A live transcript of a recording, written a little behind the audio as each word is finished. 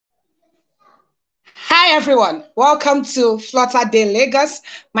Hi everyone, welcome to Flutter Day Lagos.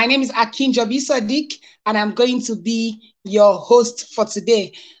 My name is Akinjobi Sadiq and I'm going to be your host for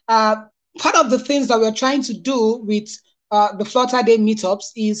today. Part of the things that we're trying to do with the Flutter Day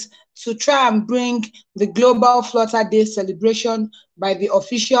meetups is to try and bring the global Flutter Day celebration by the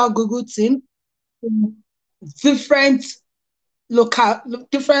official Google team to different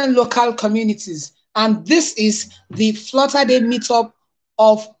local communities. And this is the Flutter Day meetup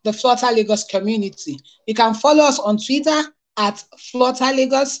of the Flutter Lagos community. You can follow us on Twitter at Flutter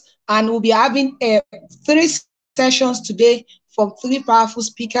Lagos, and we'll be having 3 sessions today from 3 powerful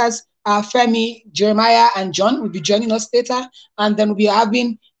speakers. Femi, Jeremiah, and John will be joining us later, and then we'll be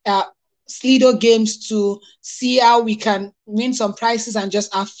having Slido games to see how we can win some prizes and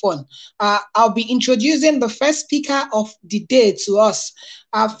just have fun. I'll be introducing the first speaker of the day to us.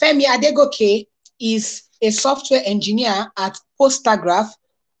 Femi Adegoke is a software engineer at Postagraph.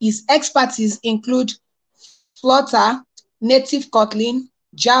 His expertise include Flutter, native Kotlin,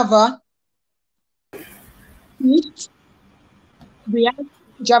 Java, React,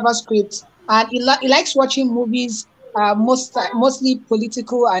 JavaScript, and he likes watching movies, mostly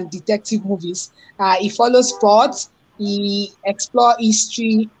political and detective movies. He follows sports, he explores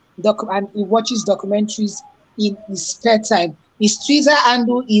history, and he watches documentaries in his spare time. His Twitter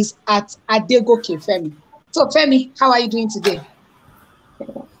handle is at Adegoke Femi. So Femi, how are you doing today?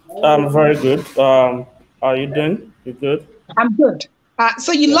 I'm very good. How are you doing? You good? I'm good.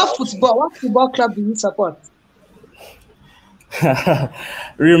 So you love football. What football club do you support?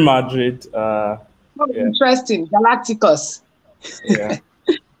 Real Madrid. Interesting. Galacticos. Yeah.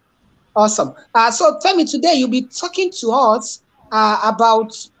 Awesome. So tell me, today you'll be talking to us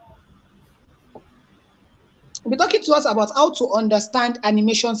about how to understand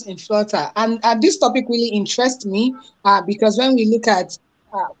animations in Flutter. And this topic really interests me because when we look at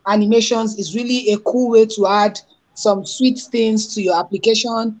animations, it's really a cool way to add some sweet things to your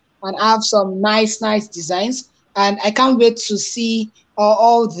application and have some nice designs. And I can't wait to see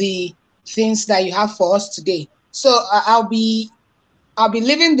all the things that you have for us today. So I'll be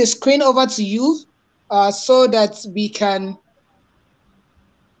leaving the screen over to you so that we can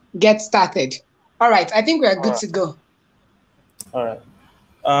get started. All right, I think we are good to go. All right.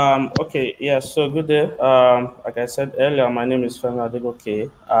 Okay, yeah, so good day. Like I said earlier, my name is Femi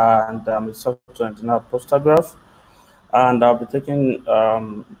Adegoke, and I'm a software engineer at Postagraph. And I'll be taking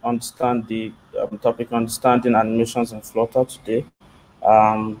topic understanding animations in Flutter today.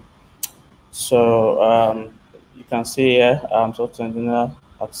 You can see here, I'm software engineer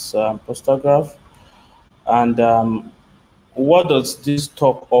at Postagraph. And what does this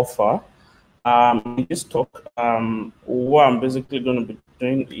talk offer? In this talk, what I'm basically going to be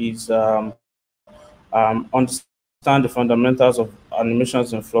doing is understand the fundamentals of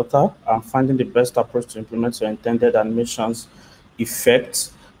animations in Flutter and finding the best approach to implement your intended animations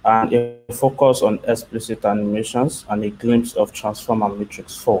effects, and a focus on explicit animations and a glimpse of transform and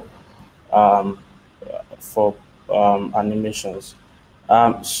matrix for animations.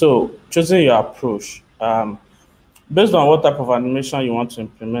 So choosing your approach. Based on what type of animation you want to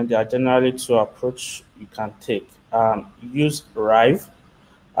implement, there are generally 2 approaches you can take. Use Rive,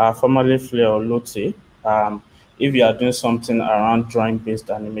 formerly Flare or Lottie, if you are doing something around drawing-based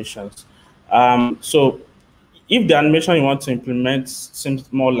animations. So if the animation you want to implement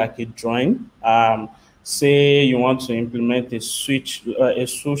seems more like a drawing, say you want to implement a swoosh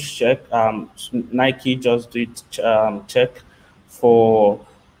check, Nike just did check for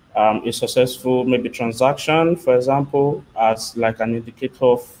a successful maybe transaction, for example, as like an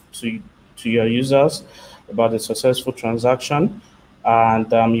indicator to your users about a successful transaction,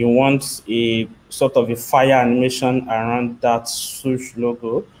 and you want a sort of a fire animation around that swoosh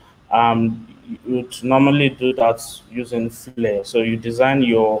logo. You would normally do that using Flare. So you design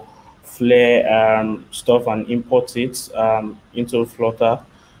your Flare stuff and import it into Flutter.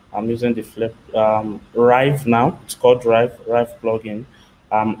 I'm using the Flare Rive now. It's called Rive plugin.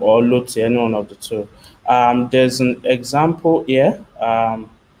 Or Lottie, any one of the 2. There's an example here that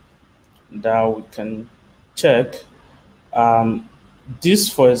we can check. This,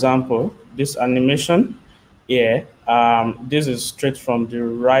 for example, this animation here, this is straight from the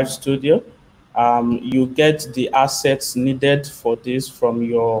Rive Studio. You get the assets needed for this from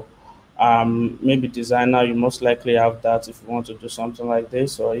your maybe designer. You most likely have that if you want to do something like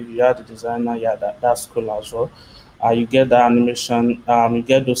this, or if you are the designer, yeah, that's cool as well. You get the animation, you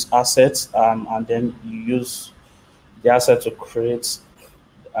get those assets, and then you use the asset to create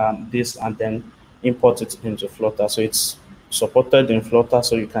this and then import it into Flutter. So it's supported in Flutter,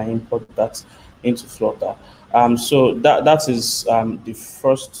 so you can import that into Flutter. So that is the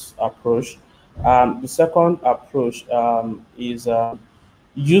first approach. The second approach is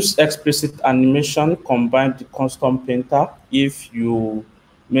use explicit animation combined with custom painter. If you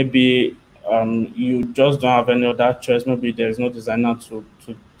maybe you just don't have any other choice, maybe there's no designer to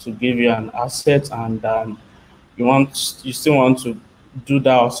give you an asset, and you still want to do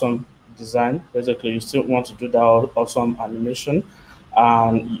that awesome design. Basically, you still want to do that awesome animation,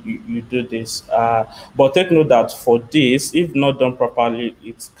 and you do this. But take note that for this, if not done properly,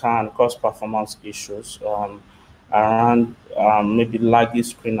 it can cause performance issues around maybe laggy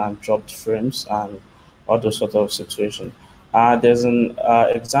screen and dropped frames and all those sort of situations. There's an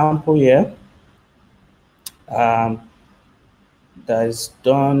example here um, that is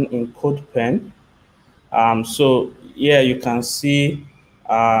done in CodePen. So here you can see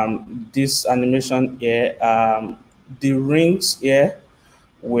this animation here. The rings here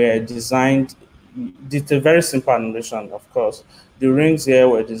were designed. It's a very simple animation, of course. The rings here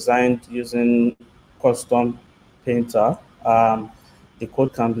were designed using custom painter. The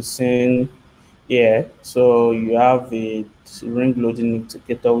code can be seen here. So you have a ring loading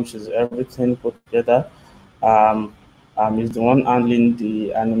indicator, which is everything put together. Is the one handling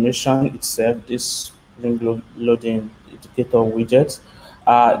the animation itself, this loading indicator widget.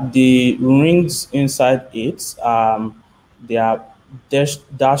 The rings inside it, they are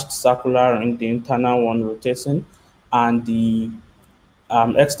dashed circular ring, the internal one rotating, and the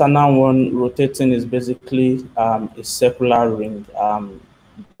external one rotating is basically a circular ring,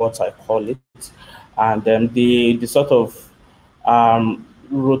 what I call it. And then the sort of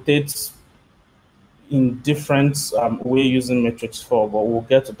rotates in different way using matrix 4, but we'll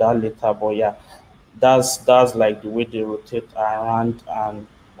get to that later. But yeah, that's like the way they rotate around, and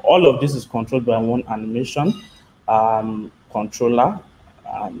all of this is controlled by one animation controller,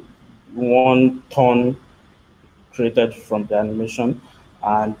 one turn created from the animation,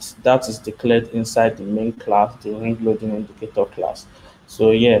 and that is declared inside the main class, the ring loading indicator class.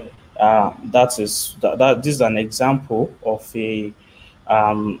 So yeah, that is this is an example of a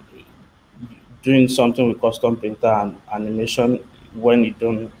doing something with custom painter and animation when you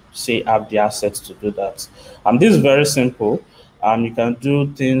don't say have the assets to do that. This is very simple. You can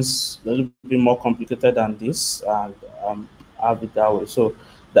do things a little bit more complicated than this and have it that way. So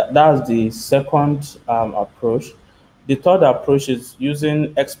that's the second approach. The third approach is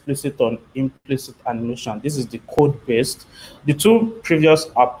using explicit or implicit animation. This is the code-based. The two previous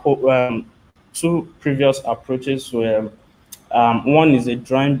approaches were one is a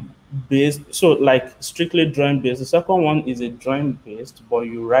drawing based, so like strictly drawing based. The second one is a drawing based, but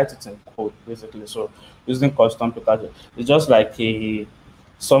you write it in code basically. So using custom package, it's just like a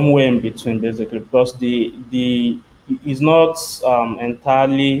somewhere in between basically, because the is not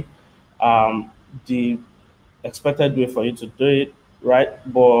entirely the expected way for you to do it, right?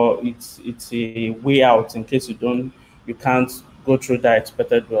 But it's a way out in case you can't go through that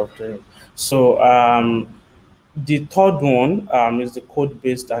expected way of doing it. So the third one is the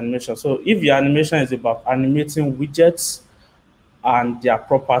code-based animation. So if your animation is about animating widgets and their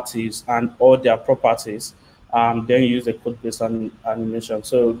properties and all their properties, then you use a code-based animation.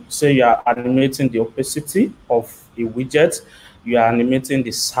 So say you are animating the opacity of a widget, you are animating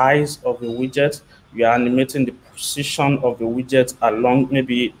the size of a widget, you are animating the position of the widget along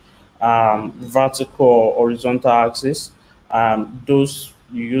maybe vertical or horizontal axis. Those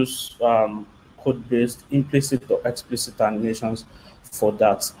you use code-based implicit or explicit animations for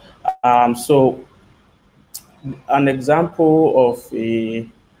that. So an example of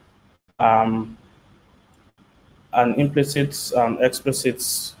an implicit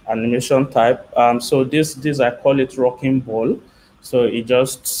explicit animation type. So this I call it rocking ball. So it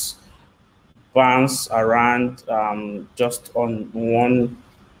just bounce around just on one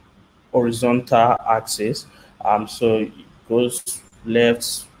horizontal axis. So it goes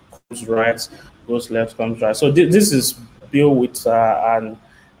left, comes right, goes left, comes right. So this is built with an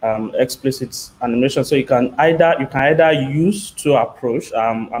explicit animation. So you can either use two approach.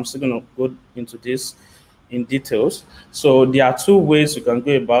 I'm still going to go into this in details. So there are two ways you can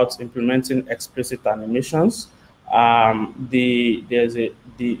go about implementing explicit animations. There's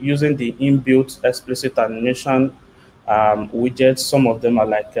using the inbuilt explicit animation widgets. Some of them are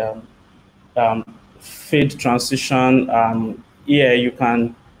like fade transition. Here you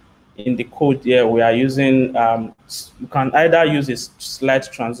can, in the code here, we are using, you can either use a slide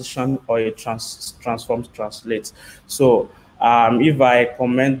transition or a transform translate. So if I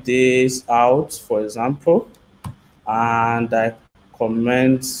comment this out, for example, and I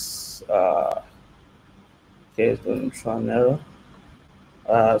comment, okay, don't try an error.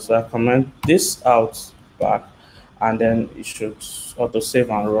 So I comment this out back, and then it should auto save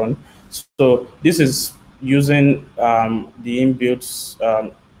and run. So this is using the inbuilt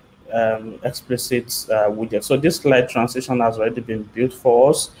explicit widget. So this slide transition has already been built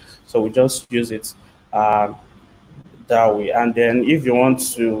for us, so we just use it that way. And then if you want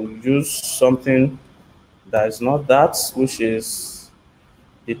to use something that is not that, which is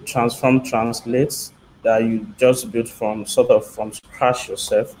the transform translates that you just built from from scratch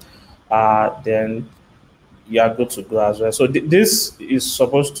yourself, then you are good to go as well. So this is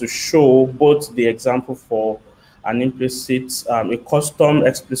supposed to show both the example for an implicit, a custom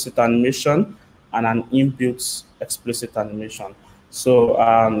explicit animation and an inbuilt explicit animation. So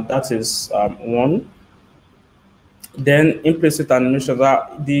that is one. Then implicit animations are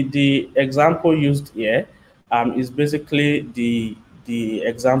the example used here is basically the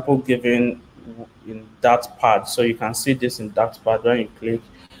example given in that part. So you can see this in that part. When you click,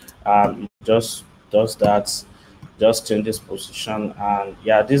 it just does that, just change this position, and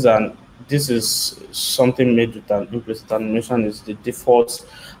yeah, this is something made with an implicit animation. Is the default.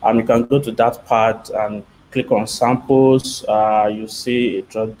 You can go to that part and click on samples. You see a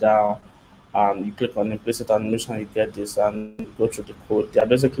drop down. You click on implicit animation, you get this, and go through the code. They are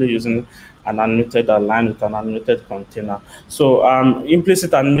basically using an animated line with an animated container. So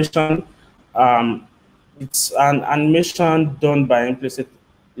implicit animation, it's an animation done by implicitly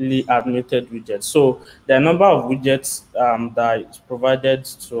animated widgets. So there are a number of widgets that is provided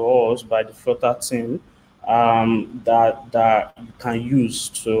to us by the Flutter team that you can use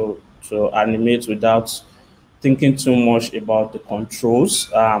to animate without thinking too much about the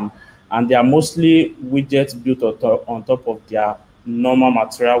controls. And they are mostly widgets built on top of their normal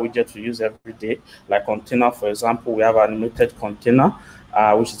material widget we use every day. Like container, for example, we have animated container,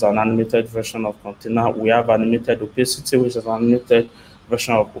 which is an animated version of container. We have animated opacity, which is an animated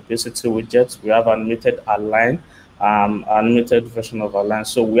version of opacity widget. We have animated align, animated version of align.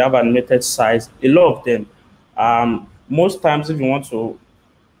 So we have animated size, a lot of them. Most times, if you want to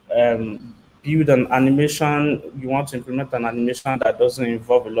build an animation, you want to implement an animation that doesn't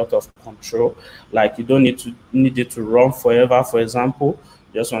involve a lot of control, like you don't need it to run forever, for example,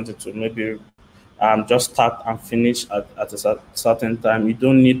 you just want it to maybe just start and finish at a certain time. You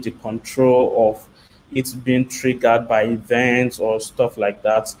don't need the control of it being triggered by events or stuff like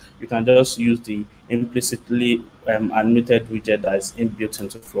that. You can just use the implicitly animated widget that is inbuilt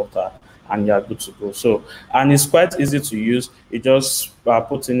into Flutter, and you're good to go. So, and it's quite easy to use. You just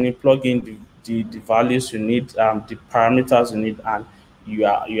put in, plug in the values you need, the parameters you need, and you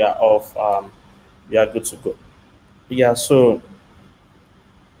are off. You are good to go. Yeah. So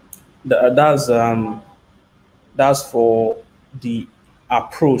that's for the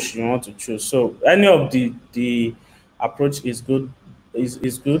approach you want to choose. So any of the approach is good,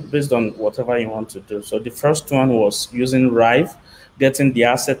 is good based on whatever you want to do. So the first one was using Rive, getting the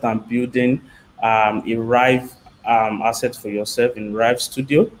asset and building a Rive asset for yourself in Rive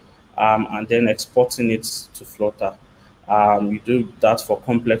Studio, and then exporting it to Flutter. You do that for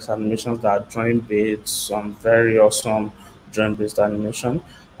complex animations that are drawing-based, some very awesome drawing-based animation.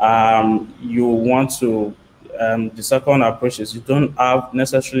 You want to, the second approach is you don't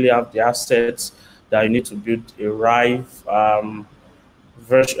necessarily have the assets that you need to build a Rive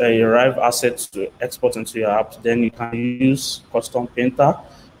a Rive asset to export into your app. Then you can use Custom Painter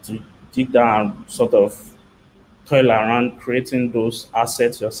to dig down and sort of toil around creating those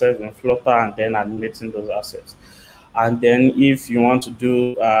assets yourself in Flutter and then animating those assets. And then if you want to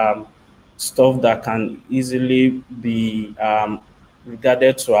do stuff that can easily be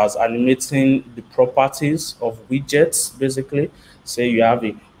regarded to as animating the properties of widgets, basically, say you have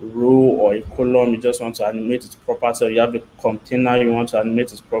a row or a column, you just want to animate its property, or you have a container, you want to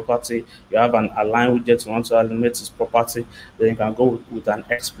animate its property, you have an align widget, you want to animate its property, then you can go with an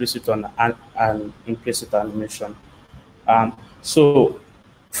explicit or an implicit animation. So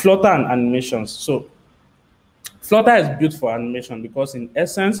Flutter and animations. So Flutter is built for animation because in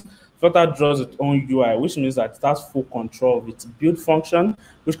essence, Flutter draws its own UI, which means that it has full control of its build function,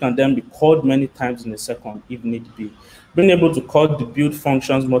 which can then be called many times in a second if need be. Being able to call the build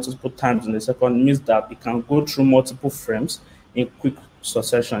functions multiple times in a second means that it can go through multiple frames in quick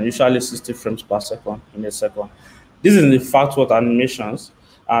succession, usually 60 frames per second in a second. This is in fact what animations,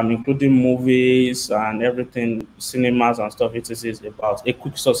 including movies and everything, cinemas and stuff, it is about a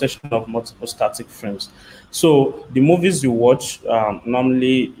quick succession of multiple static frames. So the movies you watch,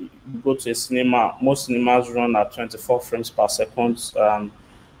 normally you go to a cinema, most cinemas run at 24 frames per second,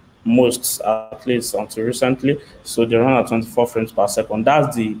 most at least until recently. So they run at 24 frames per second.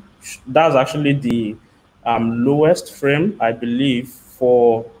 That's actually the lowest frame, I believe,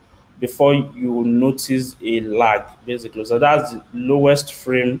 for before you notice a lag, basically. So that's the lowest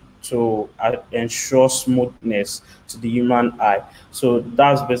frame to ensure smoothness to the human eye. So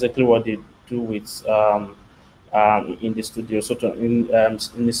that's basically what they do with in the studio. So in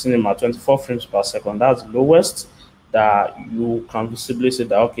the cinema, 24 frames per second, that's the lowest that you can visibly say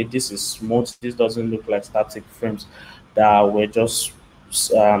that, okay, this is smooth, this doesn't look like static frames that were just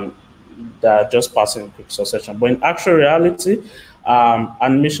um, that are just passing in quick succession. But in actual reality,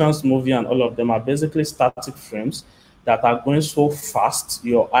 animations, movie, and all of them are basically static frames that are going so fast,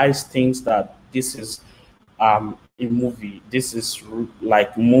 your eyes thinks that this is a movie. This is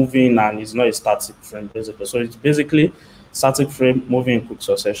like moving and it's not a static frame, basically. So it's basically static frame moving in quick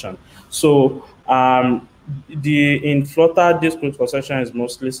succession. So the in Flutter, this quick succession is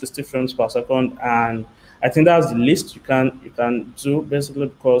mostly 60 frames per second, and I think that's the least you can do, basically,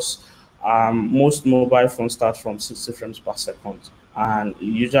 because most mobile phones start from 60 frames per second, and it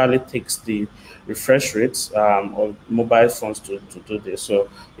usually takes the refresh rates of mobile phones to do this. So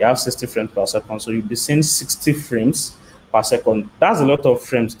you have 60 frames per second, so you'll be seeing 60 frames per second. That's a lot of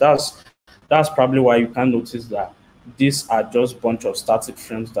frames. That's probably why you can notice that these are just bunch of static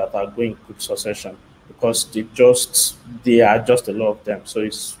frames that are going quick succession, because they are just a lot of them, so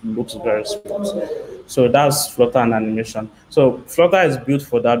it looks very smooth. So that's Flutter and animation. So Flutter is built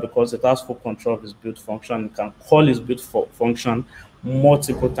for that because it has full control of its build function. It can call its build function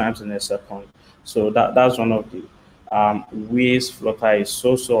multiple times in a second. So that's one of the ways Flutter is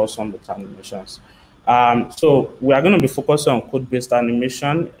so awesome with animations. So we are going to be focusing on code-based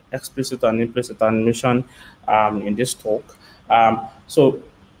animation, explicit and implicit animation in this talk. So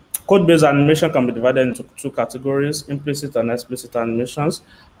code-based animation can be divided into two categories: implicit and explicit animations.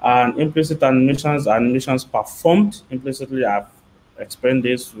 And implicit animations are animations performed implicitly. I've explained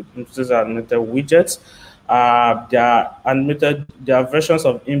this with implicit animated widgets. They are versions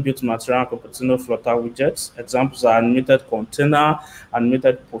of inbuilt material and Cupertino Flutter widgets. Examples are animated container,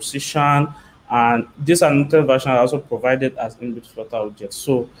 animated position, and this animated version are also provided as inbuilt Flutter widgets.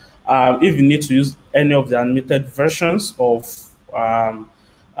 So if you need to use any of the animated versions of the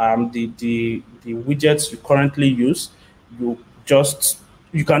widgets you currently use,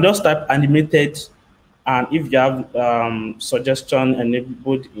 you can just type animated, and if you have suggestion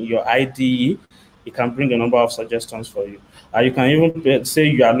enabled in your IDE, it can bring a number of suggestions for you. You can even say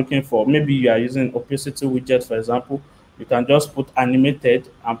you are looking for, maybe you are using opacity widget, for example. You can just put animated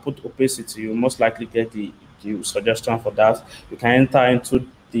and put opacity. You most likely get the suggestion for that. You can enter into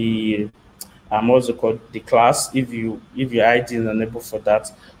the what's it called, the class, if your ID is enabled for that,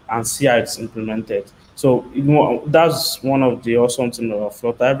 and see how it's implemented. So that's one of the awesome things about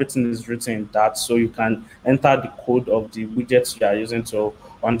Flutter. Everything is written in that, so you can enter the code of the widgets you are using to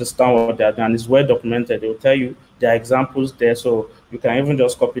understand what they are doing. And it's well documented. They will tell you there are examples there, so you can even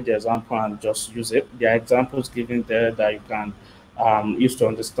just copy the example and just use it. There are examples given there that you can use to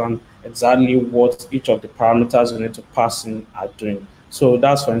understand exactly what each of the parameters you need to pass in are doing. So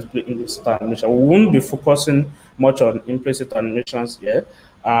that's for implicit animation. We won't be focusing much on implicit animations here.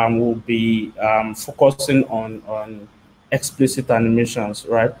 We'll be focusing on explicit animations,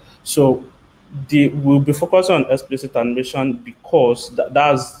 right? So we'll be focusing on explicit animation because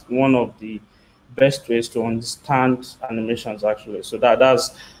that's one of the best ways to understand animations, actually. So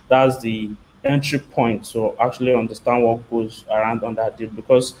that's the entry point to actually understand what goes around on that deal,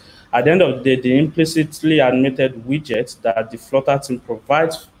 because at the end of the day, the implicitly animated widgets that the Flutter team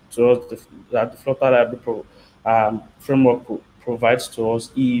provides to us, that the Flutter library framework provides to us,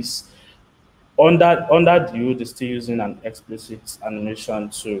 is under the hood, is still using an explicit animation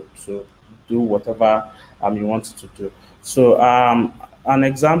to do whatever you want it to do. So an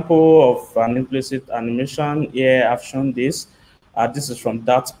example of an implicit animation here, I've shown this. This is from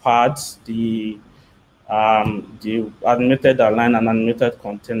DartPad, the animated align and animated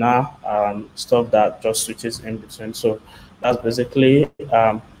container stuff that just switches in between. So that's basically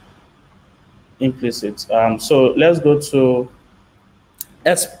implicit. So let's go to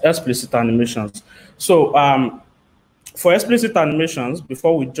explicit animations. So for explicit animations,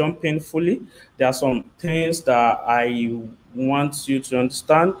 before we jump in fully, there are some things that I want you to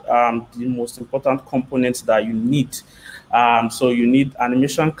understand, the most important components that you need. So you need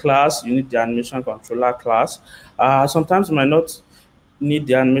animation class, you need the animation controller class. Sometimes you might not need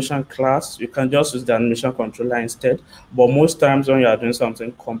the animation class. You can just use the animation controller instead. But most times when you are doing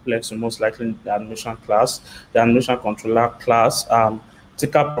something complex, you most likely need the animation class, the animation controller class,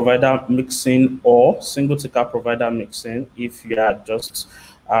 ticker provider mixing or single ticker provider mixing. If you are just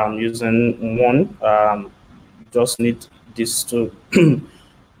using one, you just need this to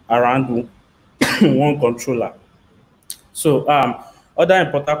around one controller. So Other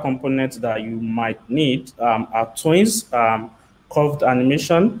important components that you might need are twins, curved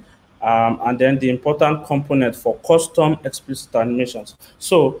animation, and then the important component for custom explicit animations.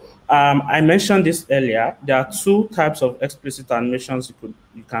 So I mentioned this earlier. There are two types of explicit animations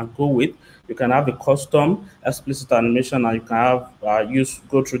you can go with. You can have a custom explicit animation, and you can have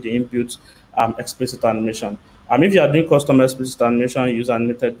go through the inbuilt explicit animation. If you are doing custom explicit animation, you use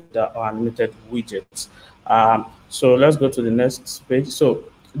animated or animated widgets. So let's go to the next page. So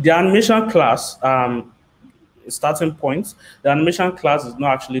the animation class, starting point, the animation class is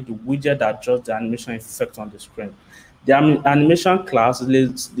not actually the widget that adjusts the animation effect on the screen. The animation class is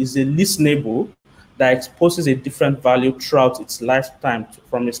a listenable that exposes a different value throughout its lifetime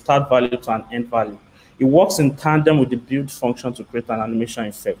from a start value to an end value. It works in tandem with the build function to create an animation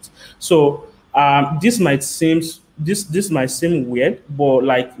effect. So this might seem weird, but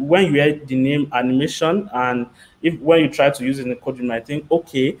like when you hear the name animation, and when you try to use it in the code, you might think,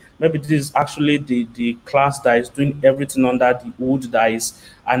 okay, maybe this is actually the class that is doing everything under the hood, that is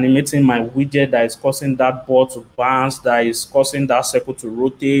animating my widget, that is causing that ball to bounce, that is causing that circle to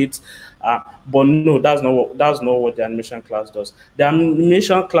rotate. But no, that's not what the animation class does. The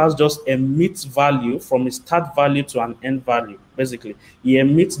animation class just emits value from a start value to an end value. Basically, it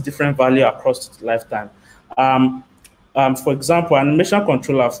emits different value across its lifetime. For example, animation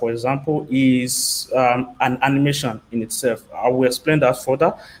controller, for example, is an animation in itself. I will explain that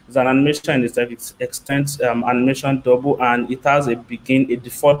further. It's an animation in itself. It extends animation double, and it has a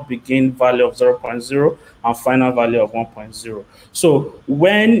default begin value of 0.0 and final value of 1.0. So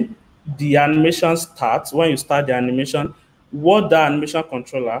when the animation starts, when you start the animation, what the animation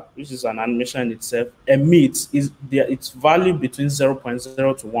controller, which is an animation in itself, emits is its value between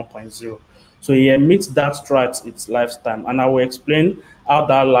 0.0 to 1.0. So it emits that throughout its lifetime. And I will explain how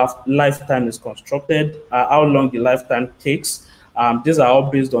that lifetime is constructed, how long the lifetime takes. These are all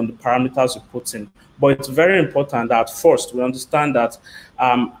based on the parameters you put in. But it's very important that first we understand that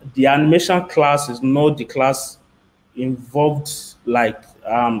the animation class is not the class involved, like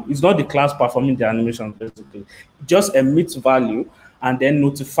it's not the class performing the animation. Basically, it just emits value and then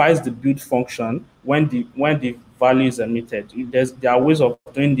notifies the build function when the value is emitted. There are ways of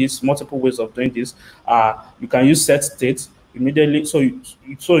doing this, multiple ways of doing this. You can use set state immediately. So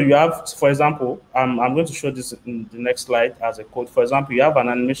you have, for example, I'm going to show this in the next slide as a code. For example, you have an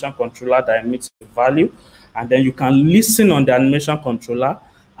animation controller that emits a value, and then you can listen on the animation controller,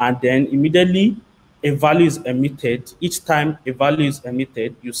 and then immediately a value is emitted. Each time a value is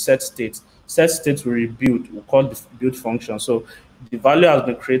emitted, you set state. Set state will rebuild. We call the build function. So the value has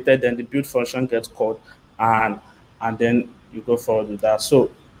been created, then the build function gets called, and then you go forward with that.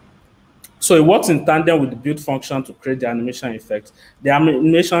 So it works in tandem with the build function to create the animation effect. The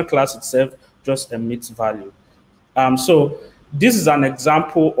animation class itself just emits value. So this is an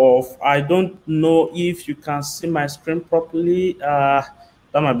example of, I don't know if you can see my screen properly. That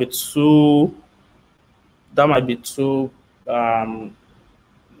might be too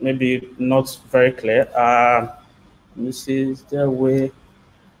maybe not very clear. Let me see, is there a way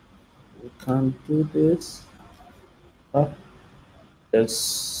we can do this?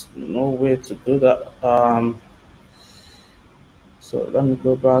 There's no way to do that. So let me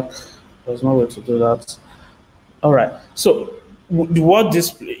go back. There's no way to do that. All right. So what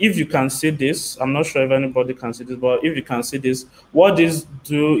this, if you can see this, I'm not sure if anybody can see this, but if you can see this, what this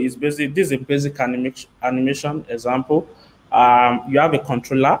do is basically, this is a basic animation example. You have a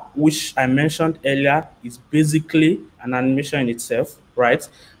controller, which I mentioned earlier is basically an animation in itself, right?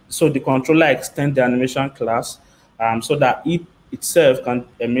 So the controller extends the animation class so that it itself can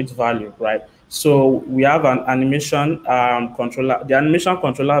emit value, right? So we have an animation controller. The animation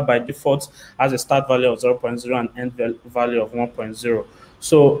controller by default has a start value of 0.0 and end value of 1.0.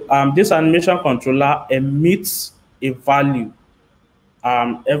 So this animation controller emits a value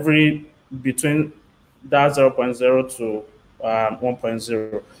every between that 0.0 to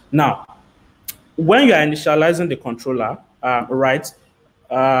 1.0. Now, when you are initializing the controller, right?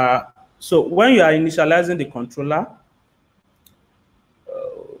 So when you are initializing the controller,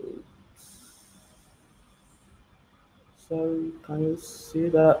 sorry, can you see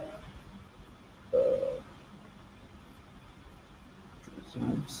that?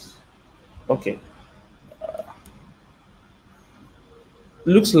 Okay.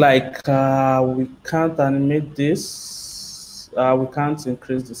 Looks like we can't animate this. We can't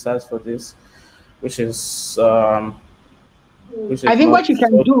increase the size for this, which is I think what you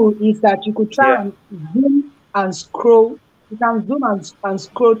can do is that you could try and zoom and scroll. You can zoom and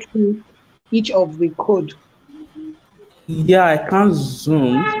scroll through each of the code. Yeah, I can't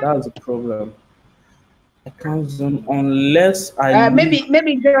zoom. That's the problem. I can't zoom unless I leave.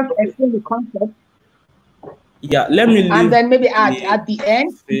 Maybe just explain the concept, Yeah, let me and leave then maybe the at the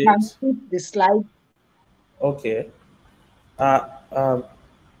end you can feed. put the slide. Okay. Uh, uh,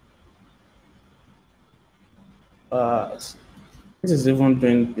 uh, this is even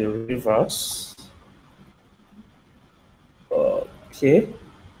doing the reverse. Okay.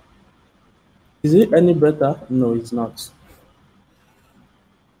 Is it any better? No, it's not.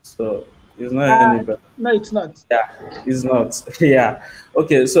 So it's not any better. No, it's not. Yeah, it's not. Yeah.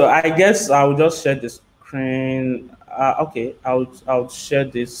 Okay. So I guess I'll just share the screen. Okay. I'll share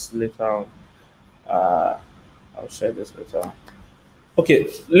this later on. Uh, I'll share this later on.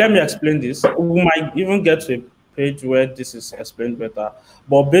 Okay, let me explain this. We might even get to a page where this is explained better.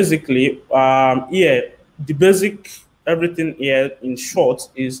 But basically, here, the basic everything here in short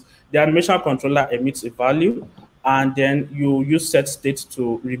is the animation controller emits a value, and then you use set state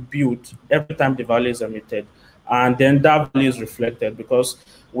to rebuild every time the value is emitted. And then that value is reflected because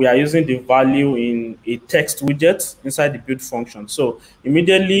we are using the value in a text widget inside the build function. So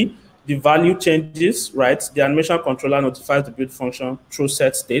immediately the value changes, right? The animation controller notifies the build function through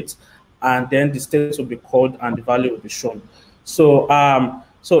set state, and then the state will be called and the value will be shown. So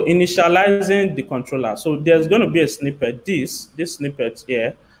initializing the controller. So there's going to be a snippet. This snippet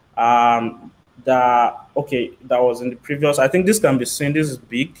here, that was in the previous. I think this can be seen. This is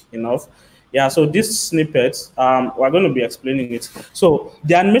big enough. Yeah, so this snippet, we're going to be explaining it. So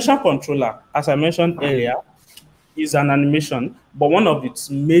the animation controller, as I mentioned earlier, is an animation, but one of its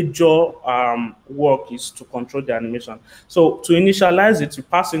major work is to control the animation. So to initialize it, you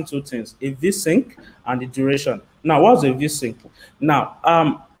pass in two things: a vsync and the duration. Now, what's a vsync? Now,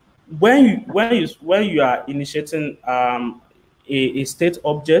 when you are initiating a state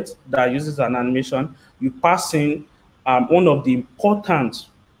object that uses an animation, you pass in one of the important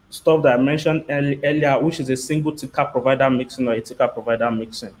stuff that I mentioned earlier, which is a single ticker provider mixing or a ticker provider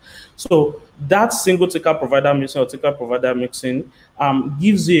mixing. So that single ticker provider mixing or ticker provider mixing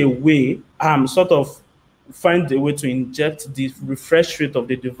gives you a way, sort of find a way to inject the refresh rate of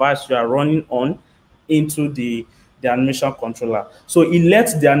the device you are running on into the animation controller. So it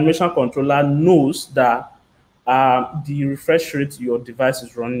lets the animation controller knows that the refresh rate your device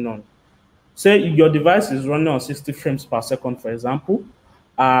is running on. Say your device is running on 60 frames per second, for example.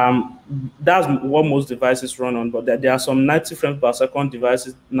 That's what most devices run on, but there are some 90 frames per second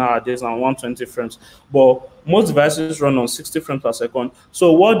devices nowadays and 120 frames. But most devices run on 60 frames per second.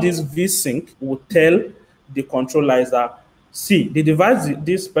 So what this vsync will tell the controller is that, see, the device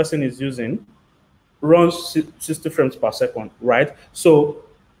this person is using runs 60 frames per second, right? So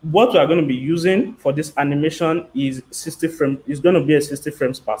what we are going to be using for this animation is 60 frames. Is going to be a 60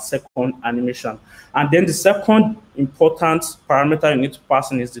 frames per second animation. And then the second important parameter you need to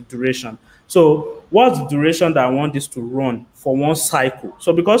pass in is the duration. So what's the duration that I want this to run for one cycle?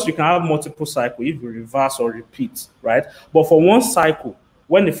 So because you can have multiple cycles if you reverse or repeat, right? But for one cycle,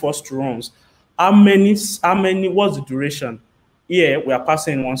 when it first runs, what's the duration? Here we are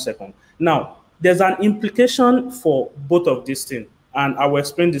passing in 1 second. Now, there's an implication for both of these things, and I will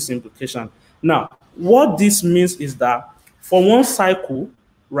explain this implication. Now, what this means is that for one cycle,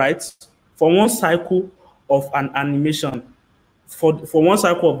 right, for one cycle of an animation, for one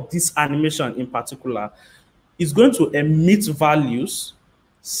cycle of this animation in particular, is going to emit values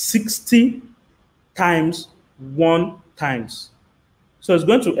 60 times 1 times. So it's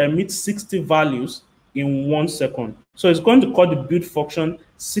going to emit 60 values in 1 second. So it's going to call the build function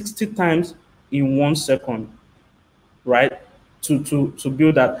 60 times in 1 second, right? To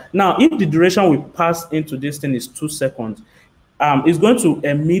build that. Now, if the duration we pass into this thing is 2 seconds, it's going to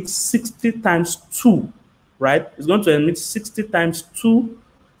emit 60 times 2, right? It's going to emit 60 times 2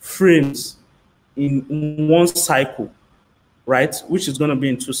 frames in 1 cycle, right? Which is going to be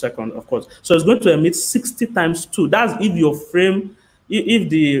in 2 seconds, of course. So it's going to emit 60 times 2. That's if your frame, if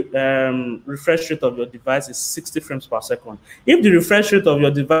the refresh rate of your device is 60 frames per second. If the refresh rate of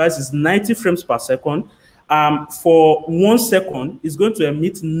your device is 90 frames per second, for 1 second, it's going to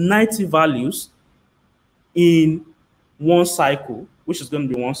emit 90 values in 1 cycle, which is going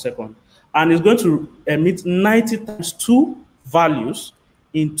to be 1 second. And it's going to emit 90 times 2 values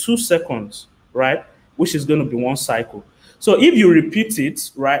in 2 seconds, right? Which is going to be 1 cycle. So if you repeat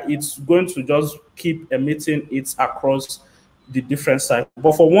it, right, it's going to just keep emitting it across the different cycles.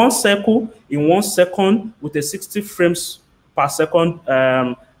 But for 1 cycle, in 1 second, with a 60 frames per second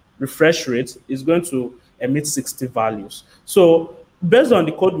refresh rate, is going to emit 60 values. So based on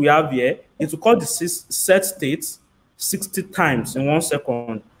the code we have here, it will call the set state 60 times in 1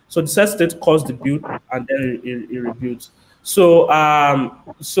 second. So the set state calls the build and then it rebuilds. So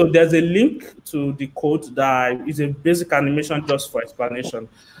so there's a link to the code that is a basic animation just for explanation.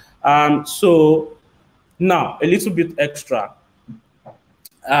 So now a little bit extra.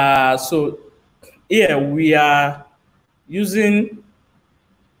 So here we are using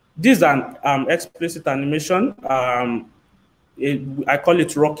this an explicit animation. I call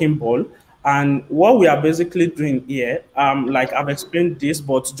it rocking ball. And what we are basically doing here, like I've explained this,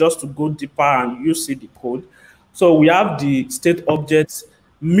 but just to go deeper and you see the code. So we have the state objects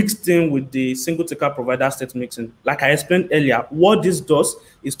mixed in with the single ticker provider state mixing. Like I explained earlier, what this does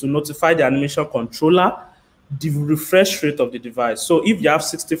is to notify the animation controller the refresh rate of the device. So if you have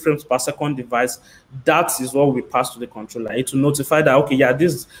 60 frames per second device, that is what we pass to the controller. It will notify that, okay, yeah,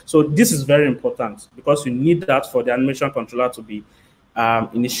 this is very important because you need that for the animation controller to be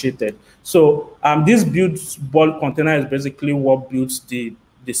initiated. So this build ball container is basically what builds the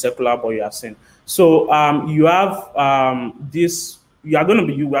circular ball you are seeing. So you have this. We are going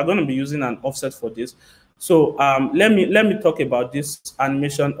to be using an offset for this. So let me talk about this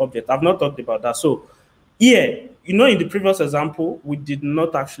animation object. I've not talked about that. So here, in the previous example, we did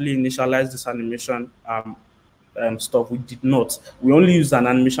not actually initialize this animation stuff. We did not. We only used an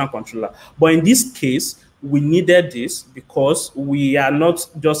animation controller. But in this case, we needed this because we are not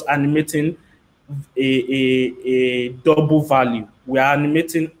just animating a double value. We are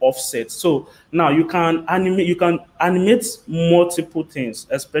animating offset. So now you can animate multiple things,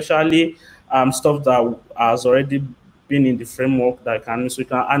 especially stuff that has already been in the framework that you can. So you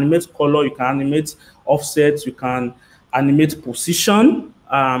can animate color, you can animate offset, you can animate position.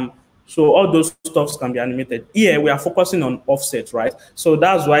 So all those stuffs can be animated. Here we are focusing on offset, right? So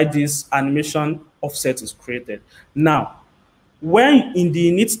that's why this animation offset is created. Now, when in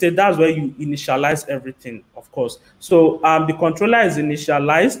the init state, that's where you initialize everything, of course. So the controller is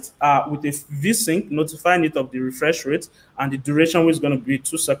initialized with a vsync notifying it of the refresh rate and the duration, which is going to be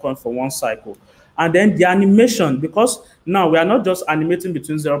 2 seconds for one cycle. And then the animation, because now we are not just animating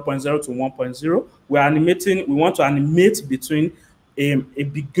between 0.0 to 1.0, we want to animate between a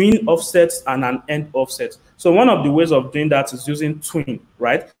begin offset and an end offset. So one of the ways of doing that is using twin,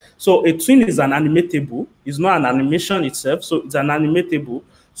 right? So a twin is an animatable. It's not an animation itself, so it's an animatable.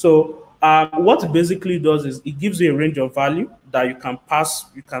 So what it basically does is it gives you a range of value that you can pass,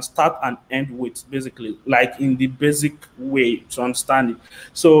 you can start and end with, basically, like in the basic way to understand it.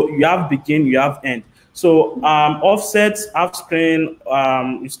 So you have begin, you have end. So offset, half screen,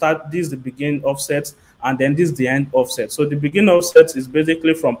 you start, this is the begin offset, and then this is the end offset. So the begin offset is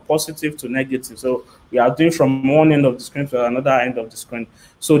basically from positive to negative. So we are doing from one end of the screen to another end of the screen.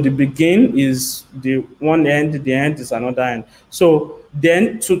 So the begin is the one end, the end is another end. So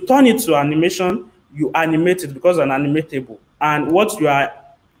then to turn it to animation, you animate it because an animatable. And what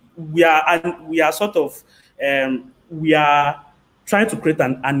we are sort of, we are trying to create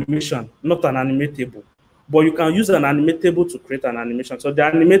an animation, not an animatable. But you can use an animatable to create an animation. So the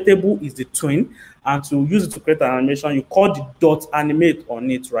animatable is the twin, and to use it to create an animation, you call the dot animate on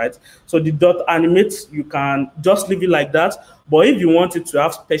it, right? So the dot animate, you can just leave it like that. But if you want it to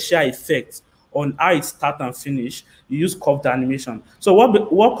have special effects on how it start and finish, you use curved animation. So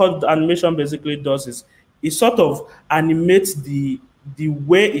what curved animation basically does is it sort of animates the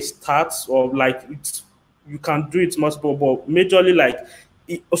way it starts, or like it's, you can do it multiple, but majorly like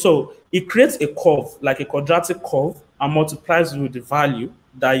so it creates a curve, like a quadratic curve, and multiplies with the value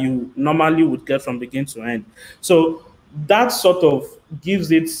that you normally would get from beginning to end. So that sort of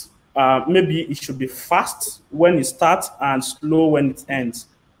gives it, maybe it should be fast when it starts and slow when it ends.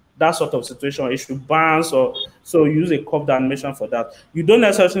 That sort of situation, it should bounce, or so use a curved animation for that. You don't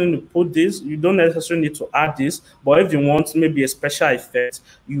necessarily need to put this, you don't necessarily need to add this, but if you want maybe a special effect,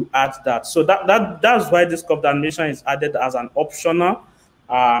 you add that. So that's why this curved animation is added as an optional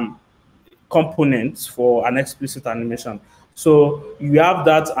components for an explicit animation. So you have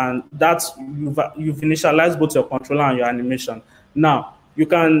that, and that's you've initialized both your controller and your animation. Now you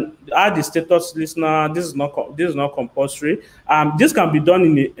can add the status listener. This is not compulsory. This can be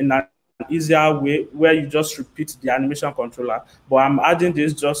done in an easier way where you just repeat the animation controller. But I'm adding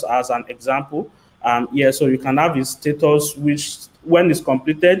this just as an example. Yeah, so you can have a status which, when it's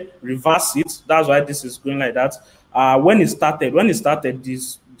completed, reverse it. That's why this is going like that. When it started,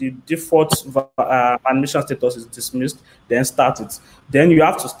 the default animation status is dismissed, then start it. Then you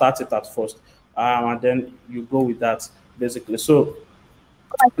have to start it at first, and then you go with that, basically. So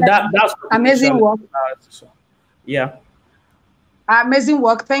that's amazing work. Yeah. Amazing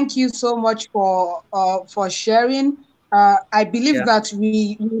work. Thank you so much for sharing. I believe that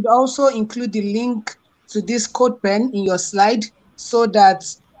we would also include the link to this code pen in your slide, so that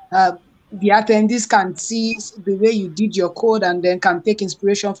the attendees can see the way you did your code and then can take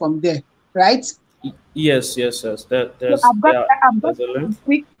inspiration from there, right? Yes. So There's yeah, I've got there's a link. some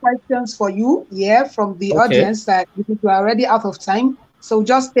quick questions for you, yeah, from the Okay. audience that because we're already out of time. So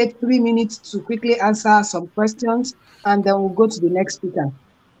just take 3 minutes to quickly answer some questions and then we'll go to the next speaker.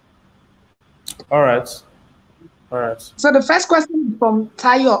 All right. All right. So the first question from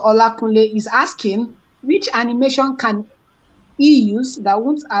Tayo Olakunle is asking, which animation can he use that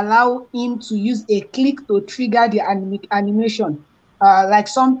won't allow him to use a click to trigger the animation, like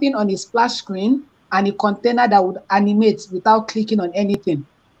something on a splash screen and a container that would animate without clicking on anything?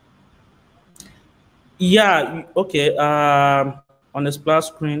 Yeah, okay. On the splash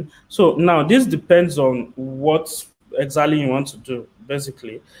screen. So now this depends on what exactly you want to do,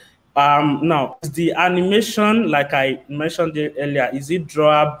 basically. Now is the animation, like I mentioned it earlier, is it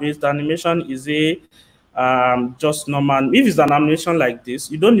drawer based animation? Is it just normal? If it's an animation like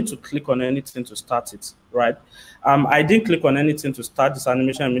this, you don't need to click on anything to start it, right? I didn't click on anything to start this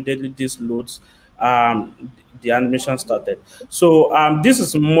animation. Immediately this loads. The animation started. So this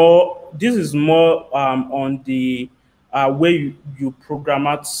is more on the way you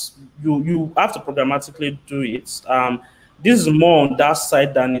you have to programmatically do it. This is more on that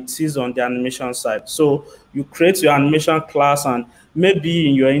side than it is on the animation side. So you create your animation class, and maybe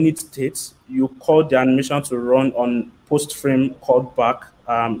in your init state you call the animation to run on post frame callback.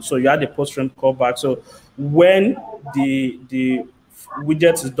 So you add a post frame callback. So when the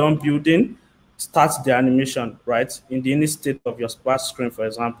widget is done building, start the animation, right? In the init state of your splash screen, for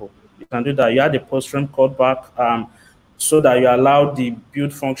example. You can do that. You add a post frame callback so that you allow the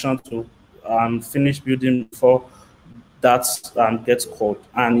build function to finish building before that gets called.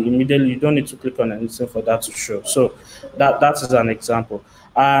 And immediately you don't need to click on anything for that to show. So that is an example.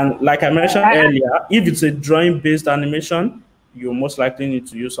 And like I mentioned earlier, if it's a drawing-based animation, you most likely need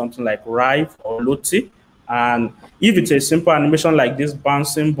to use something like Rive or Lottie. And if it's a simple animation like this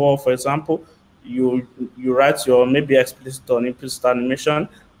bouncing ball, for example, you write your maybe explicit or implicit animation,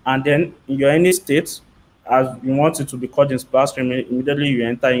 and then in your any state, as you want it to be called in splash screen, immediately you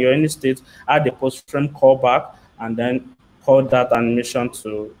enter in your any state, add the post frame callback, and then call that animation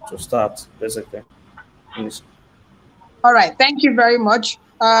to start, basically. All right, thank you very much.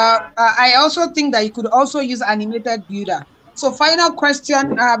 I also think that you could also use animated builder. So final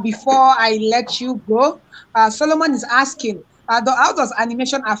question before I let you go. Solomon is asking, how does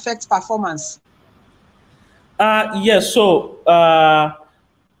animation affect performance? Yes, so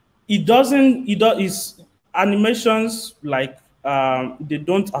it doesn't, is animations like they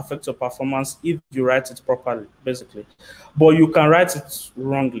don't affect your performance if you write it properly, basically, but you can write it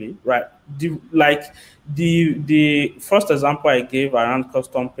wrongly, right? The first example I gave around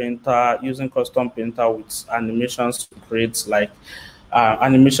custom painter, using custom painter with animations to create like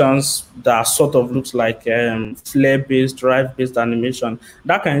animations that sort of looks like flare-based, drive-based animation,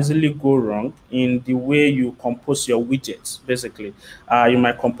 that can easily go wrong in the way you compose your widgets, basically. You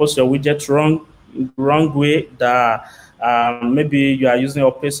might compose your widget wrong way, that maybe you are using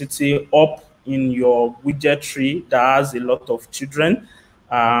opacity up in your widget tree that has a lot of children,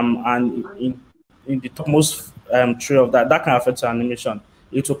 and in the topmost tree of that can affect your animation.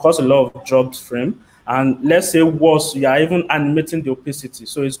 It will cause a lot of dropped frame. And let's say worse, you are even animating the opacity.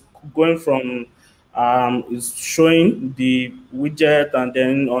 So it's going from it's showing the widget and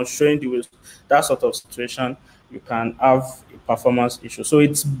then on showing that sort of situation, you can have a performance issue. So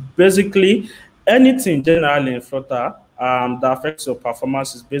it's basically anything generally in Flutter that affects your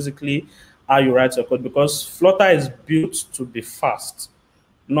performance is basically how you write your code, because Flutter is built to be fast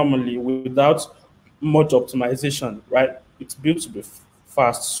normally without much optimization, right? It's built to be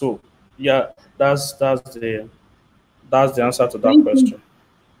fast. So yeah, that's the answer to that Thank you. question.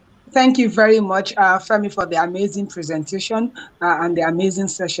 Thank you very much, Femi, for the amazing presentation and the amazing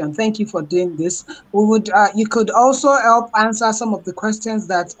session. Thank you for doing this. You could also help answer some of the questions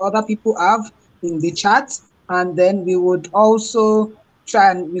that other people have in the chat, and then we would also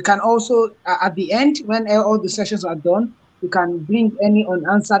try and we can also at the end, when all the sessions are done, we can bring any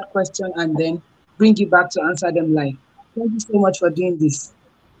unanswered question and then bring you back to answer them live. Thank you so much for doing this.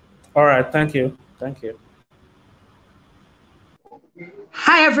 All right, thank you. Thank you.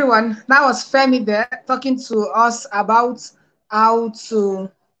 Hi everyone, that was Femi there talking to us about how to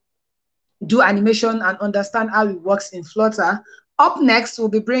do animation and understand how it works in Flutter. Up next,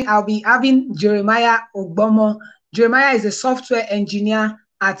 I'll be having Jeremiah Ogbomo. Jeremiah is a software engineer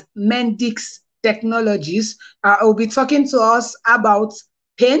at Mendix Technologies. He'll be talking to us about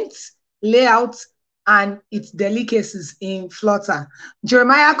paint, layout, and its delicacies in Flutter.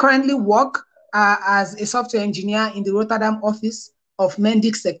 Jeremiah currently works as a software engineer in the Rotterdam office of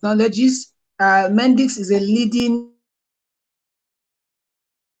Mendix Technologies. Mendix is a leading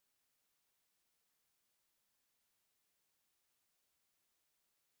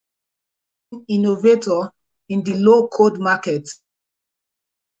innovator in the low-code market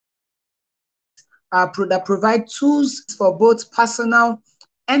that provide tools for both personal,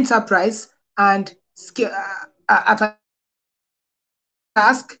 enterprise, and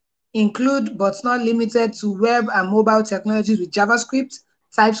task include but not limited to web and mobile technologies with JavaScript,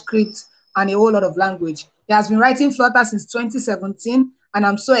 TypeScript, and a whole lot of language. He has been writing Flutter since 2017, and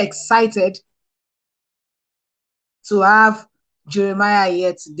I'm so excited to have Jeremiah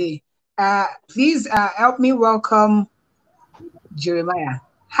here today. Please help me welcome Jeremiah.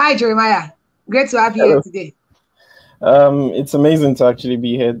 Hi, Jeremiah. Great to have you here today. It's amazing to actually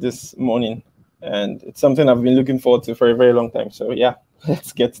be here this morning, and it's something I've been looking forward to for a very long time. So yeah,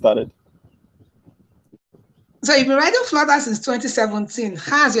 let's get started. So you've been writing Flutter since 2017.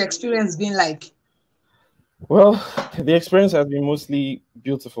 How has your experience been like? Well, the experience has been mostly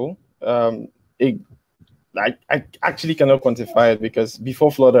beautiful. I actually cannot quantify it because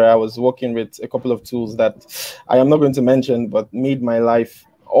before Flutter, I was working with a couple of tools that I am not going to mention, but made my life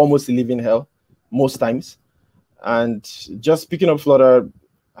almost a living hell most times. And just picking up Flutter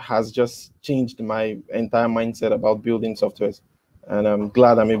has just changed my entire mindset about building software. And I'm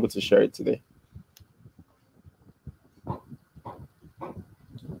glad I'm able to share it today.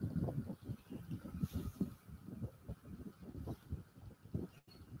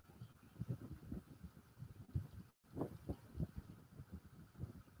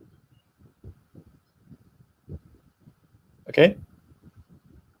 Okay.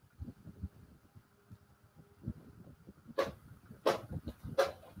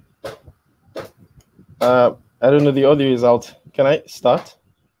 I don't know, the audio is out. Can I start?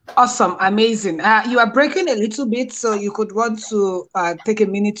 Awesome, amazing. You are breaking a little bit, so you could want to take a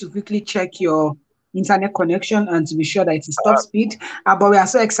minute to quickly check your internet connection and to be sure that it is top speed. But we are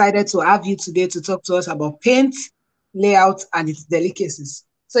so excited to have you today to talk to us about paint, layout, and its delicacies.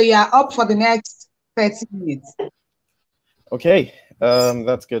 So you are up for the next 30 minutes. Okay,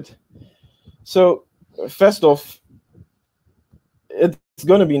 that's good. So first off, it's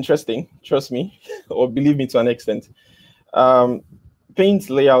going to be interesting, trust me, or believe me to an extent. Paint,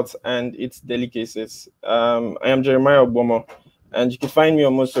 layout, and its delicacies. I am Jeremiah Obomo, and you can find me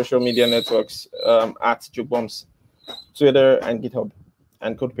on most social media networks at Jukebombs, Twitter, and GitHub,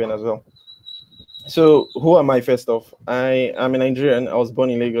 and CodePen as well. So who am I first off? I am a Nigerian. I was born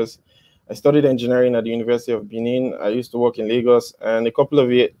in Lagos. I studied engineering at the University of Benin. I used to work in Lagos, and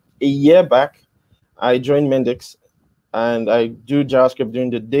a year back, I joined Mendix, and I do JavaScript during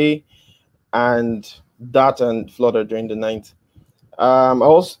the day, and Dart and Flutter during the night. I'm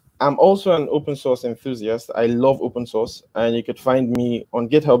also an open source enthusiast. I love open source, and you could find me on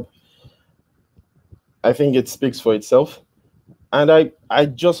GitHub. I think it speaks for itself. And I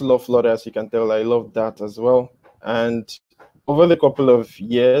just love Flutter, as you can tell. I love that as well. And over the couple of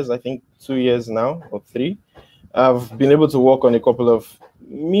years, I think 2 years now, or 3, I've been able to work on a couple of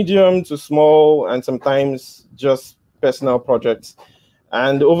medium to small and sometimes just personal projects.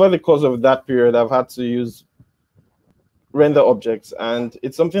 And over the course of that period, I've had to use render objects, and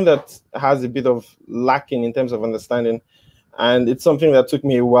it's something that has a bit of lacking in terms of understanding, and it's something that took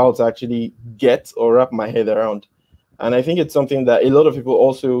me a while to actually get or wrap my head around. And I think it's something that a lot of people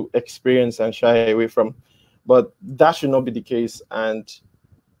also experience and shy away from, but that should not be the case, and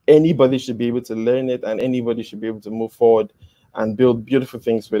anybody should be able to learn it, and anybody should be able to move forward and build beautiful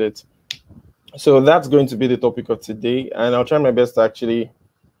things with it. So that's going to be the topic of today, and I'll try my best to actually,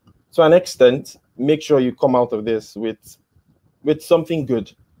 to an extent, make sure you come out of this with something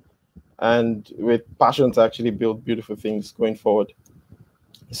good and with passion to actually build beautiful things going forward.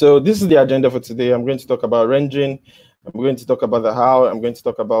 So this is the agenda for today. I'm going to talk about rendering. I'm going to talk about the how. I'm going to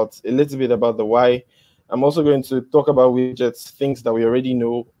talk about a little bit about the why. I'm also going to talk about widgets, things that we already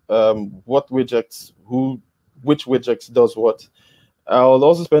know, what widgets, which widgets does what. I'll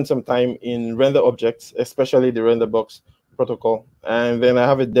also spend some time in render objects, especially the render box protocol. And then I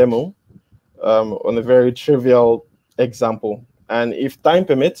have a demo on a very trivial example. And if time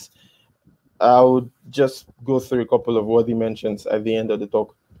permits, I'll just go through a couple of worthy mentions at the end of the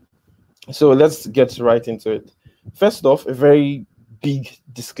talk. So let's get right into it. First off, a very big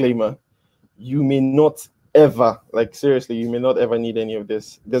disclaimer. You may not ever, like seriously, you may not ever need any of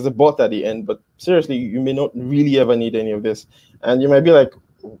this. There's a but at the end, but seriously, you may not really ever need any of this. And you might be like,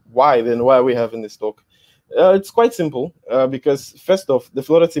 why then? Why are we having this talk? It's quite simple because first off, the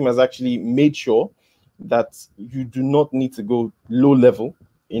Flutter team has actually made sure that you do not need to go low level.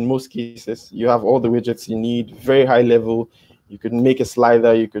 In most cases, you have all the widgets you need, very high level. You could make a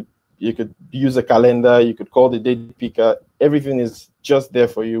slider. You could use a calendar. You could call the date picker. Everything is just there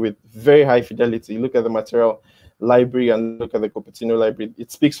for you with very high fidelity. Look at the material library and look at the Cupertino library.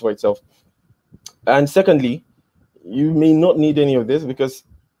 It speaks for itself. And secondly, you may not need any of this because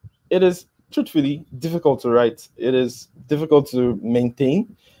it is truthfully difficult to write. It is difficult to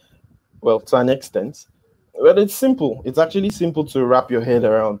maintain, well, to an extent. But it's simple. It's actually simple to wrap your head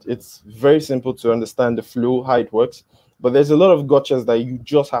around. It's very simple to understand the flow, how it works. But there's a lot of gotchas that you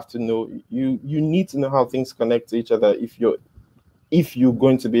just have to know. You need to know how things connect to each other if you're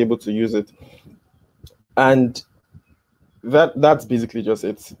going to be able to use it. And that's basically just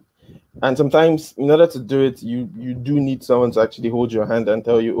it. And sometimes in order to do it, you do need someone to actually hold your hand and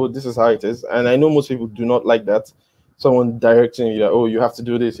tell you, oh, this is how it is. And I know most people do not like that. Someone directing you that, oh, you have to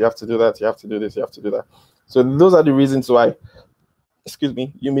do this, you have to do that, you have to do this, you have to do that. So those are the reasons why, excuse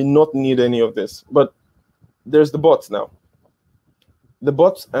me, you may not need any of this. But there's the bots now. The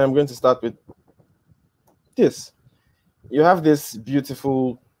bots, I'm going to start with this. You have this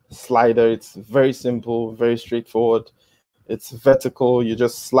beautiful slider. It's very simple, very straightforward. It's vertical. You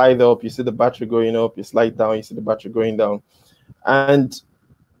just slide up, you see the battery going up, you slide down, you see the battery going down. And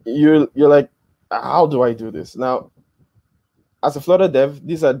you're like, how do I do this? Now, as a Flutter dev,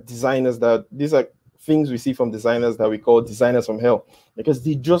 these are things we see from designers that we call designers from hell, because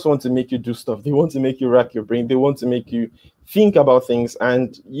they just want to make you do stuff. They want to make you rack your brain. They want to make you think about things.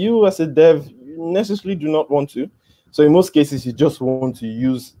 And you as a dev, you necessarily do not want to. So in most cases, you just want to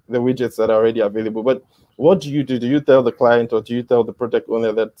use the widgets that are already available. But what do? Do you tell the client or do you tell the project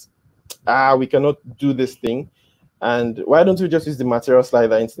owner that, we cannot do this thing? And why don't we just use the material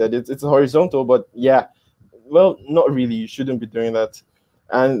slider instead? It's horizontal, but yeah, well, not really. You shouldn't be doing that.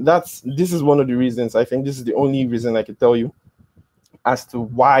 And this is one of the reasons. I think this is the only reason I could tell you as to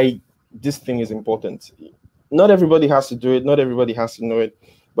why this thing is important. Not everybody has to do it. Not everybody has to know it.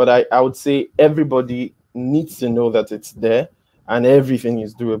 But I would say everybody needs to know that it's there and everything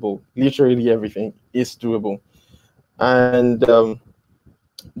is doable. Literally everything is doable. And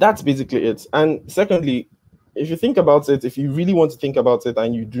that's basically it. And secondly, if you think about it, if you really want to think about it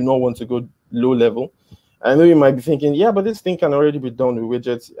and you do not want to go low level, I know you might be thinking, yeah, but this thing can already be done with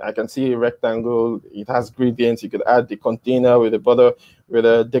widgets. I can see a rectangle. It has gradients. You could add the container with a border, with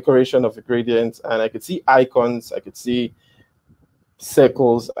a decoration of a gradient. And I could see icons. I could see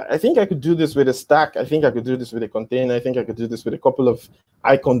circles. I think I could do this with a stack. I think I could do this with a container. I think I could do this with a couple of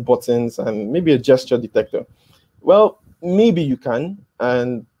icon buttons and maybe a gesture detector. Well, maybe you can.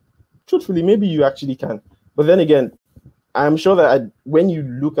 And truthfully, maybe you actually can. But then again, I'm sure that when you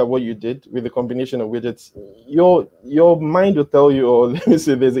look at what you did with the combination of widgets, your mind will tell you, or let me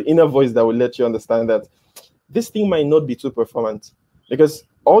say, there's an inner voice that will let you understand that this thing might not be too performant, because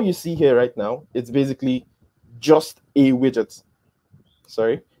all you see here right now, it's basically just a widget.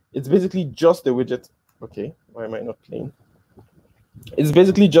 Sorry, it's basically just a widget. Okay, why am I not playing? It's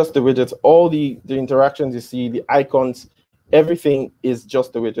basically just a widget. All the interactions you see, the icons, everything is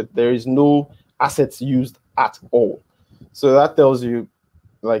just a widget. There is no assets used at all. So that tells you,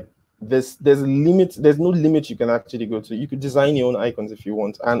 like, there's a limit. There's no limit you can actually go to. You could design your own icons if you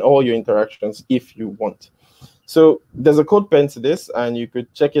want, and all your interactions if you want. So there's a code pen to this, and you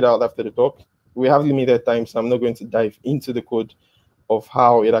could check it out after the talk. We have limited time, so I'm not going to dive into the code of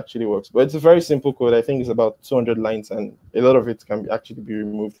how it actually works. But it's a very simple code. I think it's about 200 lines, and a lot of it can actually be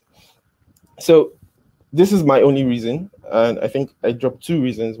removed. So this is my only reason, and I think I dropped 2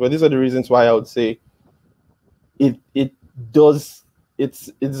 reasons, but these are the reasons why I would say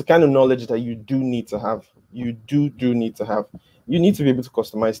it's the kind of knowledge that you do need to have. You do need to have. You need to be able to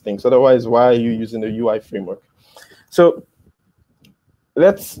customize things. Otherwise, why are you using the UI framework? So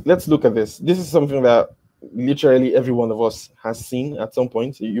let's look at this. This is something that literally every one of us has seen at some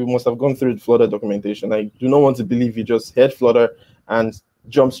point. You must have gone through the Flutter documentation. I do not want to believe you just heard Flutter and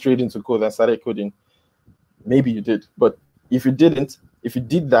jumped straight into code and started coding. Maybe you did, but if you didn't, if you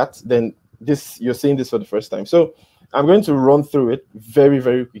did that, then you're seeing this for the first time. So I'm going to run through it very,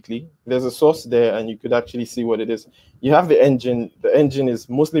 very quickly. There's a source there, and you could actually see what it is. You have the engine. The engine is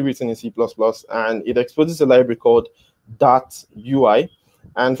mostly written in C++, and it exposes a library called .ui.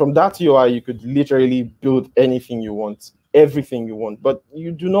 And from .ui, you could literally build anything you want, everything you want. But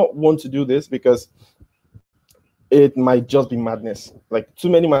you do not want to do this because it might just be madness. Like, too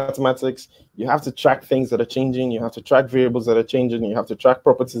many mathematics. You have to track things that are changing. You have to track variables that are changing. You have to track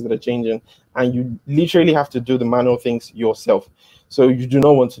properties that are changing. And you literally have to do the manual things yourself. So you do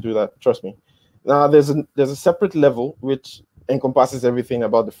not want to do that, trust me. Now, there's a separate level which encompasses everything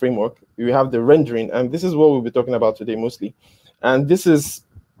about the framework. We have the rendering, and this is what we'll be talking about today mostly. And this is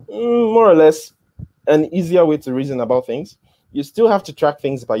more or less an easier way to reason about things. You still have to track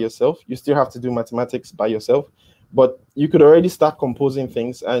things by yourself. You still have to do mathematics by yourself, but you could already start composing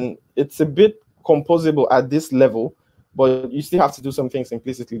things, and it's a bit composable at this level, but you still have to do some things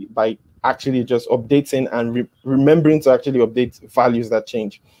implicitly by actually just updating and remembering to actually update values that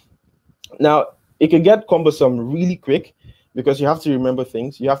change. Now, it can get cumbersome really quick because you have to remember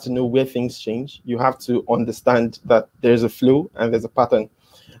things. You have to know where things change. You have to understand that there's a flow and there's a pattern.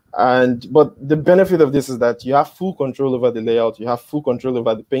 But the benefit of this is that you have full control over the layout, you have full control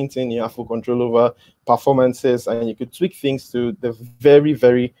over the painting, you have full control over performances, and you could tweak things to the very,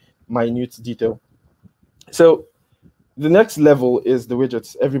 very minute detail. So the next level is the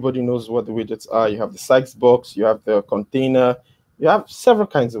widgets. Everybody knows what the widgets are. You have the size box, you have the container, you have several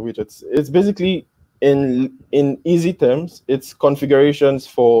kinds of widgets. It's basically, in easy terms, it's configurations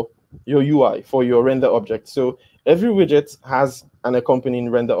for your UI, for your render object. So every widget has an accompanying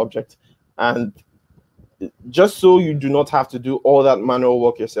render object. And just so you do not have to do all that manual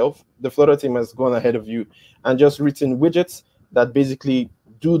work yourself, the Flutter team has gone ahead of you and just written widgets that basically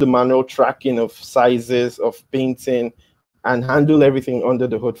do the manual tracking of sizes, of painting, and handle everything under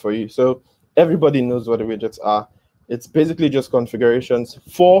the hood for you. So everybody knows what the widgets are. It's basically just configurations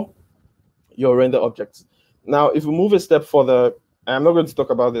for your render objects. Now, if we move a step further, I'm not going to talk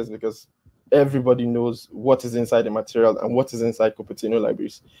about this because everybody knows what is inside the material and what is inside Cupertino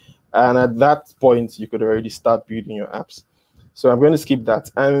libraries. And at that point, you could already start building your apps. So I'm going to skip that.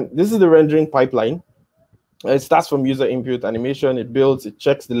 And this is the rendering pipeline. It starts from user input, animation, it builds, it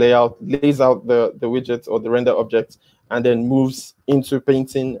checks the layout, lays out the widget or the render object, and then moves into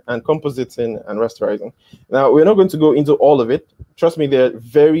painting and compositing and rasterizing. Now, we're not going to go into all of it. Trust me, there are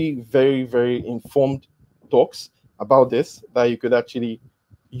very, very, very informed talks about this that you could actually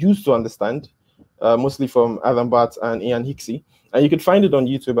use to understand, mostly from Adam Barth and Ian Hixie. And you could find it on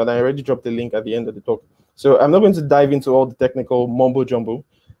YouTube, and I already dropped the link at the end of the talk. So I'm not going to dive into all the technical mumbo jumbo,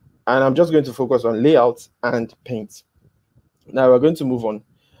 and I'm just going to focus on layout and paint. Now we're going to move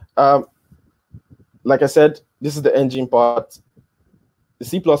on. Like I said, this is the engine part, the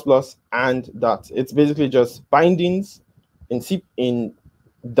C++ and Dart. It's basically just bindings in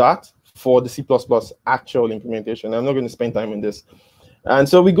Dart for the C++ actual implementation. I'm not going to spend time on this. And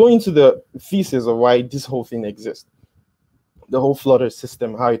so we go into the thesis of why this whole thing exists, the whole Flutter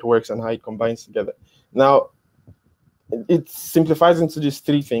system, how it works and how it combines together. Now, it simplifies into these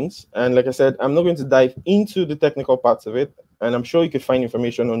three things. And like I said, I'm not going to dive into the technical parts of it. And I'm sure you could find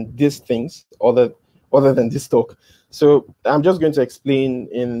information on these things other than this talk. So I'm just going to explain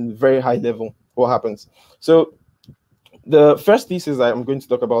in very high level what happens. So the first thesis I'm going to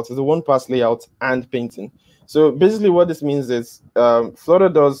talk about is the one-pass layout and painting. So basically what this means is Flutter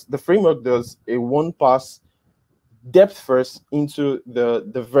the framework does a one-pass depth first into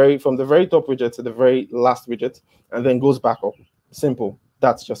from the very top widget to the very last widget, and then goes back up. Simple.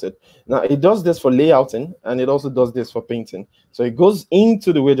 That's just it. Now it does this for layouting, and it also does this for painting. So it goes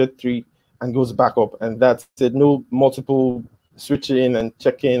into the widget tree and goes back up, and that's it. No multiple switching and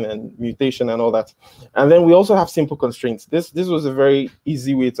checking and mutation and all that. And then we also have simple constraints. This was a very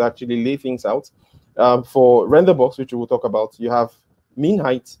easy way to actually lay things out. For render box, which we will talk about, you have mean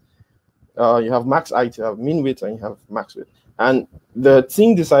height, you have max height, you have mean width, and you have max width. And the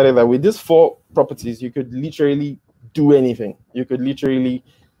team decided that with these four properties, you could literally do anything. You could literally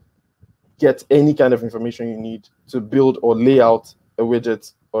get any kind of information you need to build or lay out a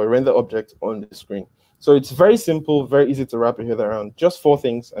widget or a render object on the screen. So it's very simple, very easy to wrap your head around. Just four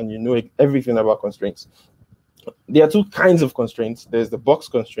things, and you know everything about constraints. There are two kinds of constraints. There's the box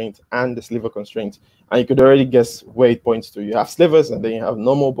constraint and the sliver constraint. And you could already guess where it points to. You have slivers, and then you have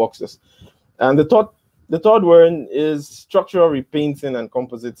normal boxes. And the third one is structural repainting and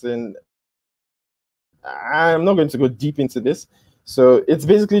compositing. I'm not going to go deep into this. So it's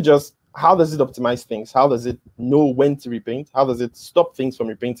basically just, how does it optimize things? How does it know when to repaint? How does it stop things from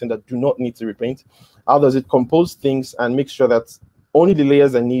repainting that do not need to repaint? How does it compose things and make sure that only the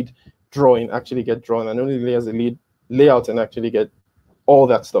layers that need drawing actually get drawn, and only the layers that need layout and actually get all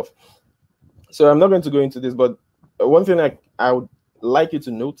that stuff? So I'm not going to go into this, but one thing I would like you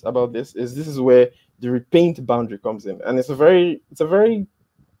to note about this is where the repaint boundary comes in. And it's a very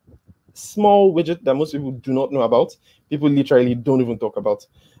small widget that most people do not know about. People literally don't even talk about.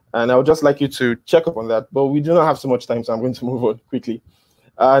 And I would just like you to check up on that. But we do not have so much time, so I'm going to move on quickly.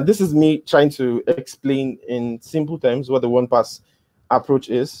 This is me trying to explain in simple terms what the one-pass approach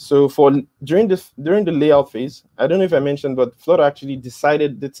is. So during the layout phase, I don't know if I mentioned, but Flutter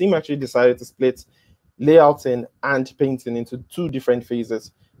the team actually decided to split layouting and painting into two different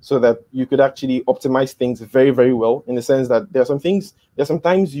phases, so that you could actually optimize things very, very well, in the sense that there are some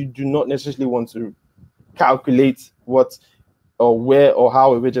times you do not necessarily want to calculate what or where or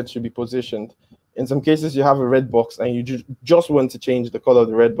how a widget should be positioned. In some cases, you have a red box and you just want to change the color of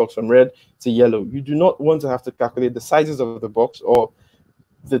the red box from red to yellow. You do not want to have to calculate the sizes of the box or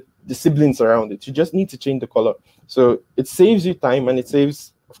the siblings around it. You just need to change the color. So it saves you time, and it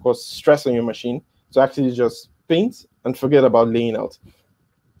saves, of course, stress on your machine to actually just paint and forget about laying out.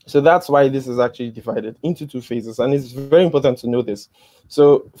 So that's why this is actually divided into 2 phases, and it's very important to know this.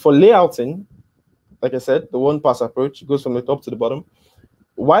 So for layouting, like I said, the one-pass approach goes from the top to the bottom.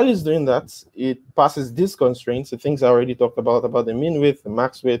 While it's doing that, it passes these constraints, the things I already talked about the min width, the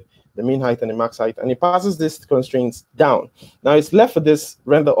max width, the mean height, and the max height, and it passes these constraints down. Now it's left for this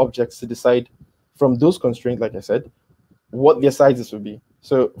render objects to decide from those constraints, like I said, what their sizes would be.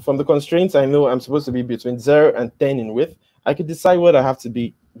 So from the constraints, I know I'm supposed to be between 0 and 10 in width. I could decide what I have to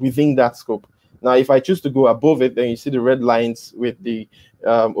be within that scope. Now, if I choose to go above it, then you see the red lines with the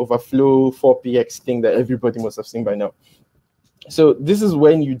overflow 4px thing that everybody must have seen by now. So this is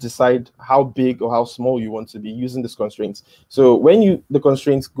when you decide how big or how small you want to be using these constraints. So when the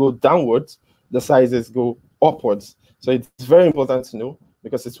constraints go downwards, the sizes go upwards. So it's very important to know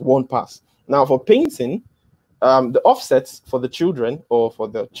because it's one pass. Now for painting, the offsets for the children or for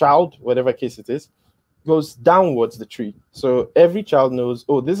the child, whatever case it is, goes downwards the tree. So every child knows,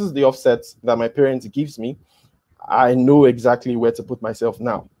 oh, this is the offset that my parent gives me. I know exactly where to put myself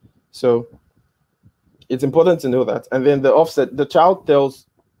now. So it's important to know that. And then the offset, the child gives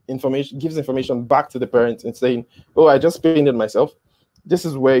information back to the parent and saying, oh, I just painted myself. This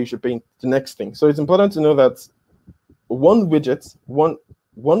is where you should paint the next thing. So it's important to know that one widget, one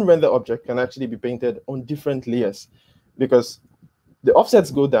render object can actually be painted on different layers because the offsets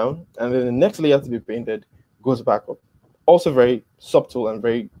go down and then the next layer to be painted goes back up. Also very subtle and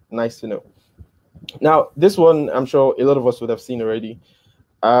very nice to know. Now, this one, I'm sure a lot of us would have seen already.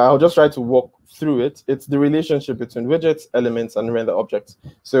 I'll just try to walk through it. It's the relationship between widgets, elements, and render objects.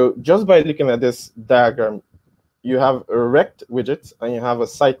 So just by looking at this diagram, you have a rect widget and you have a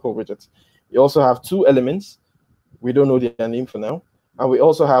cycle widget. You also have 2 elements. We don't know their name for now. And we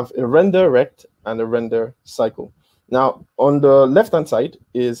also have a render rect and a render cycle. Now, on the left-hand side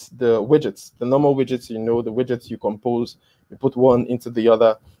is the widgets, the normal widgets, the widgets you compose, you put one into the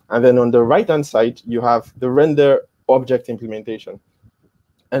other. And then on the right-hand side, you have the render object implementation.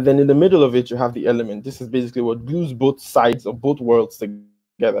 And then in the middle of it, you have the element. This is basically what glues both sides of both worlds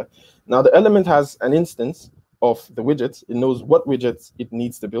together. Now, the element has an instance of the widget. It knows what widgets it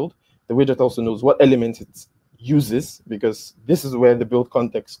needs to build. The widget also knows what element it uses, because this is where the build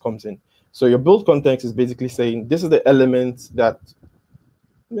context comes in. So your build context is basically saying, this is the element that,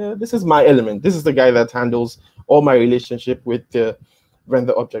 this is my element. This is the guy that handles all my relationship with the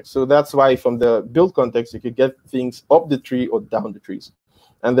render object. So that's why from the build context, you could get things up the tree or down the trees.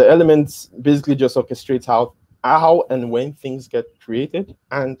 And the elements basically just orchestrates how and when things get created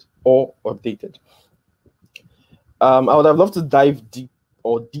and or updated. I would have loved to dive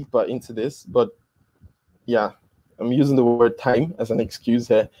deeper into this, but yeah, I'm using the word time as an excuse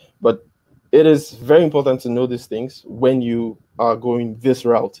here. But it is very important to know these things when you are going this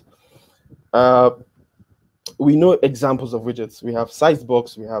route. We know examples of widgets. We have size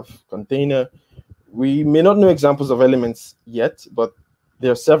box, we have container. We may not know examples of elements yet, but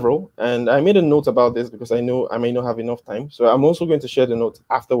there are several, and I made a note about this because I know I may not have enough time. So I'm also going to share the note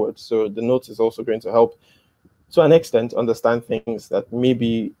afterwards. So the note is also going to help, to an extent, understand things that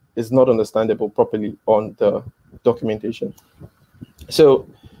maybe is not understandable properly on the documentation. So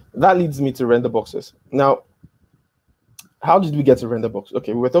that leads me to render boxes. Now, how did we get to render box?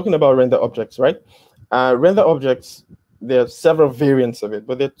 Okay, we were talking about render objects, right? Render objects, there are several variants of it,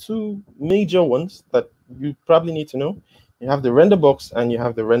 but there are 2 major ones that you probably need to know. You have the render box and you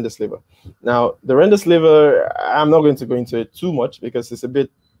have the render sliver. Now, the render sliver, I'm not going to go into it too much because it's a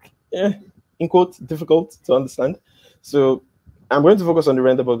bit, in quote, difficult to understand. So I'm going to focus on the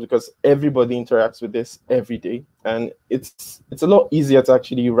render box because everybody interacts with this every day, and it's a lot easier to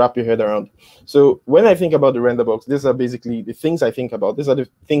actually wrap your head around. So when I think about the render box, these are basically the things I think about. These are the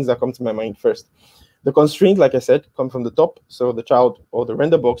things that come to my mind first. The constraint, like I said, come from the top. So the child or the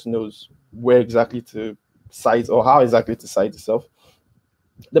render box knows where exactly to size or how exactly to size itself.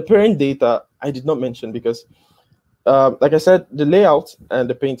 The parent data I did not mention because, like I said, the layout and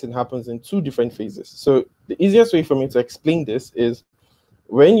the painting happens in 2 different phases. So the easiest way for me to explain this is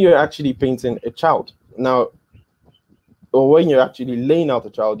when you're actually painting a child. Now, or when you're actually laying out a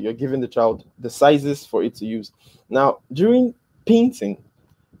child, you're giving the child the sizes for it to use. Now, during painting,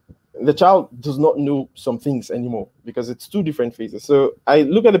 the child does not know some things anymore because it's 2 different phases. So I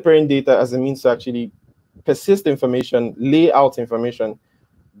look at the parent data as a means to actually persist information, lay out information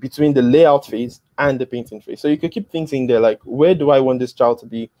between the layout phase and the painting phase. So you could keep things in there like, where do I want this child to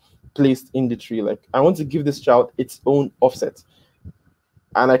be placed in the tree? Like, I want to give this child its own offset.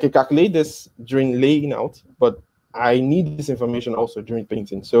 And I can calculate this during laying out, but I need this information also during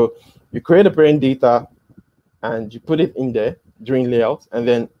painting. So you create a parent data and you put it in there during layout. And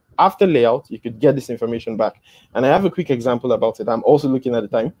then after layout, you could get this information back. And I have a quick example about it. I'm also looking at the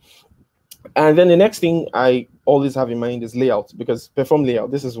time. And then the next thing I always have in mind is layout, because perform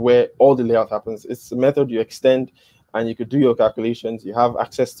layout, this is where all the layout happens. It's a method you extend and you could do your calculations. You have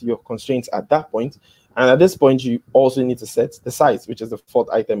access to your constraints at that point. And at this point, you also need to set the size, which is the fourth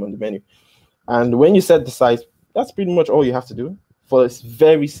item on the menu. And when you set the size, that's pretty much all you have to do for this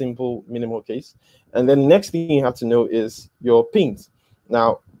very simple minimal case. And then the next thing you have to know is your paint.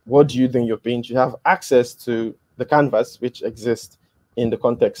 Now, what do you do in your paint? You have access to the canvas, which exists in the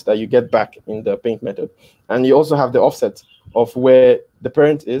context that you get back in the paint method. And you also have the offset of where the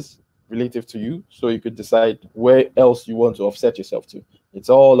parent is relative to you. So you could decide where else you want to offset yourself to. It's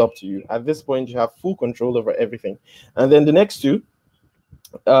all up to you. At this point, you have full control over everything. And then the next two,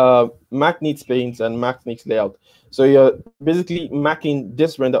 Mac needs paint and Mac needs layout. So you're basically marking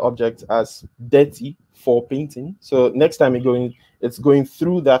this render object as dirty for painting. So next time it's going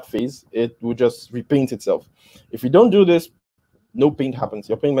through that phase, it will just repaint itself. If you don't do this, no paint happens.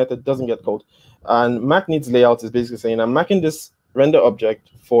 Your paint method doesn't get called. And Mac needs layout is basically saying, I'm marking this render object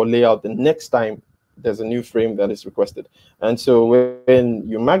for layout the next time there's a new frame that is requested. And so when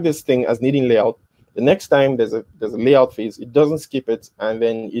you mark this thing as needing layout, the next time there's a layout phase, it doesn't skip it, and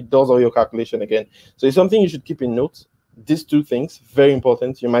then it does all your calculation again. So it's something you should keep in note. These two things, very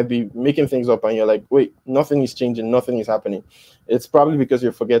important. You might be making things up and you're like, wait, nothing is changing, nothing is happening. It's probably because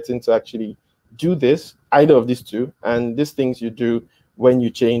you're forgetting to actually do this, either of these two, and these things you do when you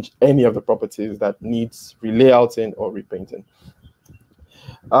change any of the properties that needs relayouting or repainting.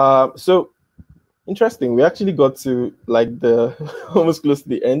 So interesting, we actually got to like the almost close to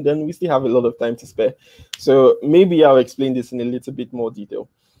the end, and we still have a lot of time to spare. So maybe I'll explain this in a little bit more detail.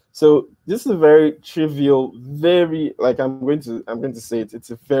 So this is a very trivial, very, like I'm going to say it, it's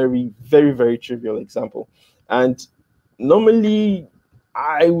a very, very, very trivial example. And normally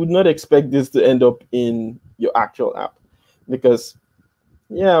I would not expect this to end up in your actual app, because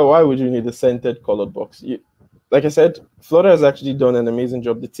yeah, why would you need a centered colored box? Like I said, Flutter has actually done an amazing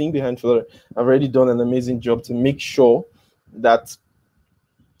job. The team behind Flutter have already done an amazing job to make sure that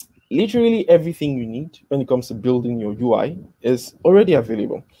literally everything you need when it comes to building your UI is already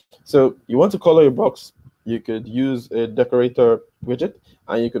available. So you want to color your box, you could use a decorator widget,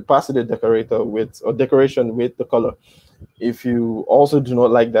 and you could pass it a decorator with or decoration with the color. If you also do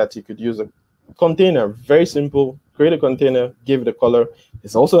not like that, you could use a container. Very simple. Create a container, give it a color.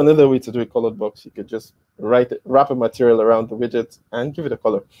 It's also another way to do a colored box. You could just wrap a material around the widget and give it a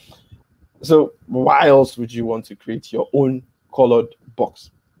color. So why else would you want to create your own colored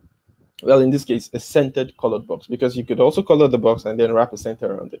box? Well, in this case, a centered colored box, because you could also color the box and then wrap a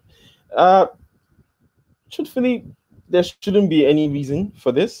center around it. Truthfully, there shouldn't be any reason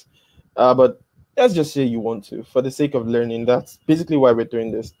for this, but let's just say you want to, for the sake of learning. That's basically why we're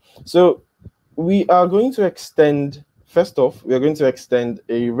doing this. So we are going to extend, first off, we are going to extend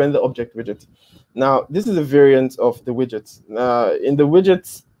a render object widget. Now, this is a variant of the widgets. In the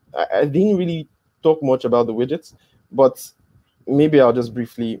widgets, I didn't really talk much about the widgets, but maybe I'll just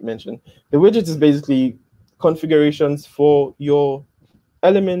briefly mention. The widget is basically configurations for your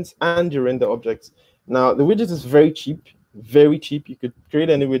elements and your render objects. Now, the widget is very cheap, very cheap. You could create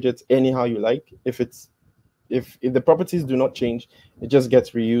any widget anyhow you like. If the properties do not change, it just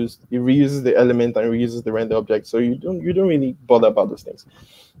gets reused. It reuses the element and reuses the render object. So you don't really bother about those things.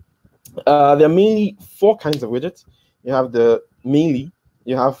 There are mainly 4 kinds of widgets. You have the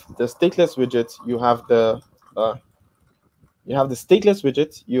you have the stateless widget, you have the stateless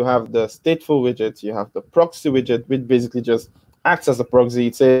widget, you have the stateful widget, you have the proxy widget, which basically just acts as a proxy.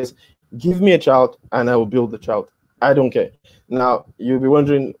 It says, give me a child and I will build the child. I don't care. Now, you'll be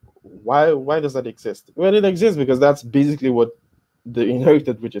wondering, why does that exist? Well, it exists because that's basically what the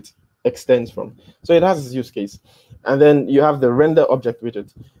inherited widget extends from. So it has its use case. And then you have the render object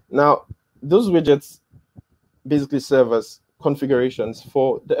widget. Now, those widgets basically serve as configurations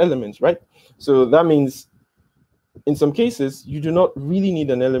for the elements, right? So that means in some cases, you do not really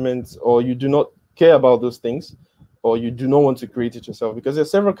need an element, or you do not care about those things, or you do not want to create it yourself, because there are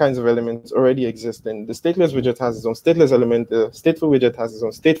several kinds of elements already existing. The stateless widget has its own stateless element, the stateful widget has its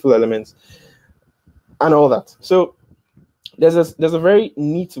own stateful elements, and all that. So there's a very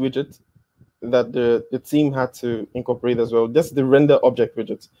neat widget that the team had to incorporate as well. That's the render object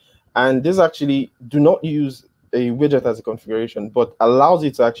widget. And this actually do not use a widget as a configuration, but allows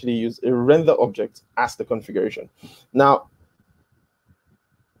you to actually use a render object as the configuration. Now,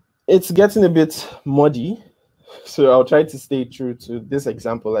 it's getting a bit muddy, so I'll try to stay true to this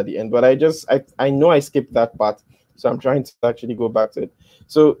example at the end, but I know I skipped that part, so I'm trying to actually go back to it.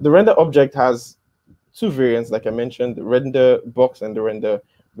 So the render object has two variants, like I mentioned, the render box and the render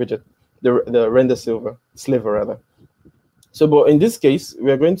widget, the render sliver rather. So, but in this case,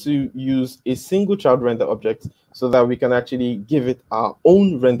 we are going to use a single child render object so that we can actually give it our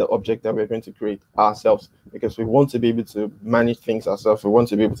own render object that we're going to create ourselves, because we want to be able to manage things ourselves. We want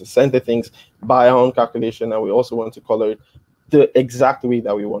to be able to center things by our own calculation, and we also want to color it the exact way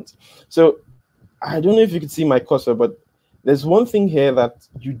that we want. So I don't know if you can see my cursor, but there's one thing here that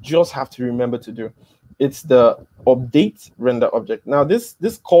you just have to remember to do. It's the update render object. Now, this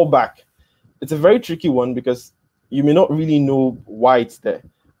callback, it's a very tricky one because you may not really know why it's there,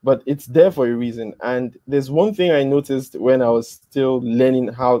 but it's there for a reason. And there's one thing I noticed when I was still learning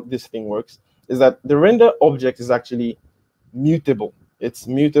how this thing works, is that the render object is actually mutable. It's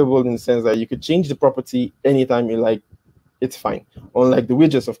mutable in the sense that you could change the property anytime you like. It's fine. Unlike the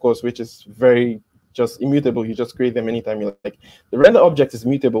widgets, of course, which is very just immutable. You just create them anytime you like. The render object is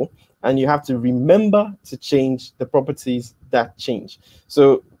mutable, and you have to remember to change the properties that change.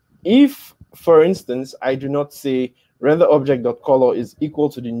 So if, for instance, I do not say render object.color is equal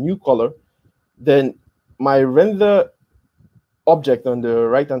to the new color, then my render object on the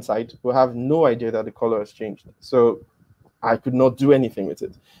right-hand side will have no idea that the color has changed. So I could not do anything with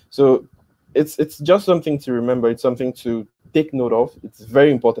it. So it's just something to remember. It's something to take note of. It's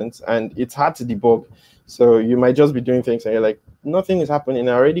very important, and it's hard to debug. So you might just be doing things and you're like, nothing is happening.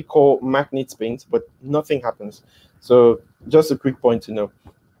 I already call Magnet Paint, but nothing happens. So just a quick point to know.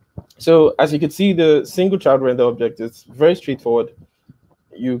 So as you can see, the single child render object is very straightforward.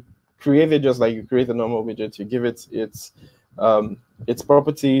 You create it just like you create a normal widget. You give it its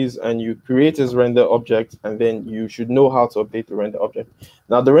properties, and you create its render object, and then you should know how to update the render object.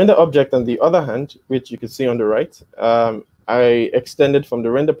 Now, the render object, on the other hand, which you can see on the right, I extended from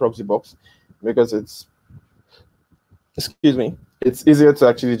the render proxy box because it's easier to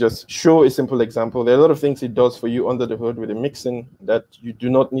actually just show a simple example. There are a lot of things it does for you under the hood with the mixing that you do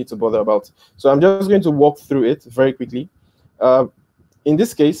not need to bother about. So I'm just going to walk through it very quickly. In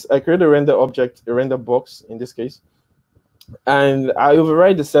this case, I create a render object, a render box in this case, and I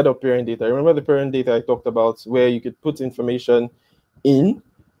override the setup parent data. Remember the parent data I talked about, where you could put information in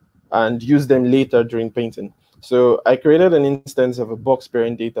and use them later during painting. So I created an instance of a box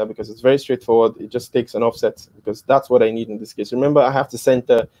parent data because it's very straightforward. It just takes an offset because that's what I need in this case. Remember, I have to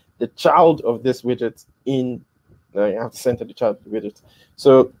center the child of this widget in. I have to center the child of the widget.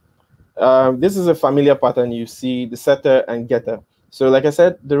 So this is a familiar pattern. You see the setter and getter. So like I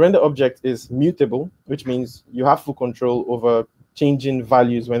said, the render object is mutable, which means you have full control over changing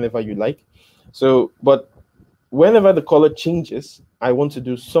values whenever you like. So, but whenever the color changes, I want to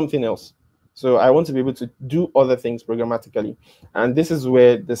do something else. So I want to be able to do other things programmatically. And this is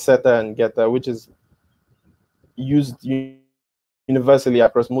where the setter and getter, which is used universally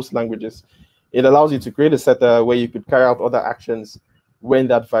across most languages, it allows you to create a setter where you could carry out other actions when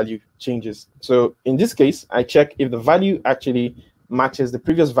that value changes. So in this case, I check if the value actually matches the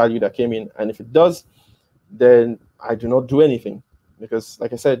previous value that came in. And if it does, then I do not do anything. Because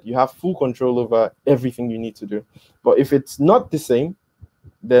like I said, you have full control over everything you need to do. But if it's not the same,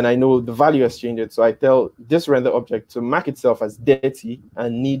 then I know the value has changed. So I tell this render object to mark itself as dirty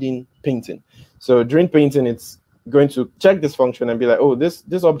and needing painting. So during painting, it's going to check this function and be like, oh, this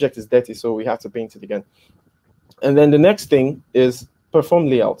object is dirty, so we have to paint it again. And then the next thing is perform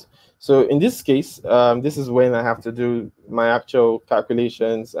layout. So in this case, this is when I have to do my actual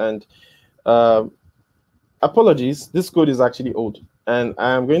calculations. And apologies, this code is actually old. And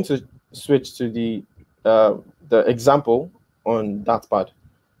I'm going to switch to the example on that part.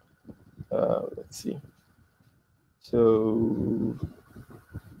 Let's see. So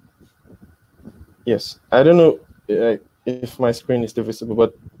yes, I don't know if my screen is still visible,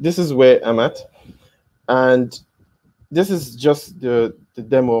 but this is where I'm at. And this is just the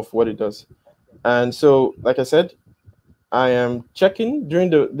demo of what it does. And so, like I said, I am checking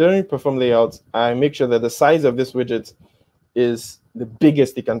during perform layout. I make sure that the size of this widget is the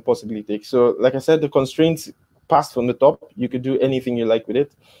biggest it can possibly take. So, like I said, the constraints passed from the top. You could do anything you like with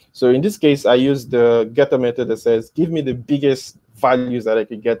it. So in this case, I use the getter method that says, give me the biggest values that I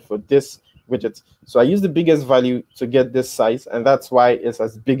could get for this widget. So I use the biggest value to get this size, and that's why it's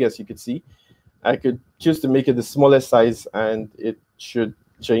as big as you could see. I could choose to make it the smallest size, and it should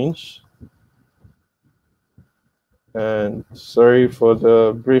change. And sorry for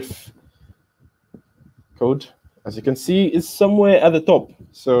the brief code. As you can see, it's somewhere at the top,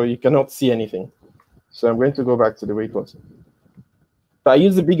 so you cannot see anything. So I'm going to go back to the way it was. But I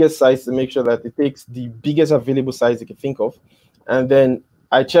use the biggest size to make sure that it takes the biggest available size you can think of. And then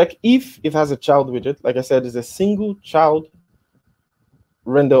I check if it has a child widget. Like I said, it's a single child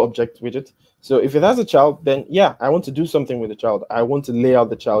render object widget. So if it has a child, then yeah, I want to do something with the child. I want to lay out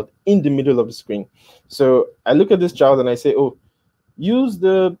the child in the middle of the screen. So I look at this child and I say, oh, use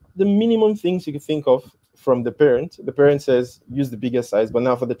the minimum things you can think of from the parent. The parent says use the biggest size, but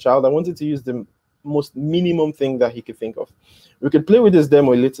now for the child, I wanted to use the most minimum thing that he could think of. We could play with this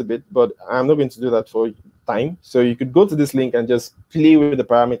demo a little bit, but I'm not going to do that for time. So you could go to this link and just play with the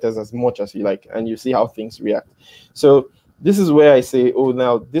parameters as much as you like, and you see how things react. So this is where I say, oh,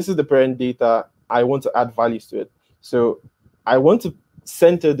 now this is the parent data. I want to add values to it. So I want to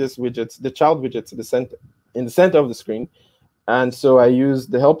center this widget, the child widget, to the center, in the center of the screen. And so I use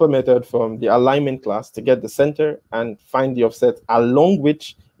the helper method from the alignment class to get the center and find the offset along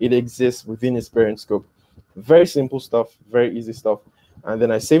which it exists within its parent scope. Very simple stuff, very easy stuff. And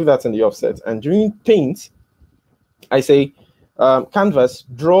then I save that in the offset. And during Paint, I say, Canvas,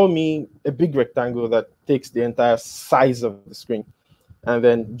 draw me a big rectangle that takes the entire size of the screen. And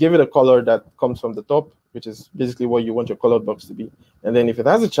then give it a color that comes from the top, which is basically what you want your colored box to be. And then if it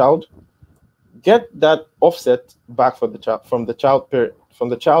has a child, get that offset back for the child from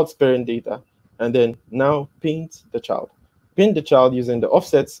the child's parent data, and then now paint the child. Paint the child using the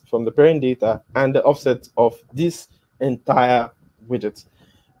offsets from the parent data and the offset of this entire widget.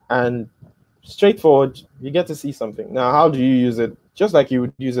 And straightforward, you get to see something. Now, how do you use it? Just like you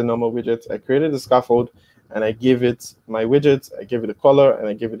would use a normal widget. I created a scaffold and I give it my widget, I give it a color, and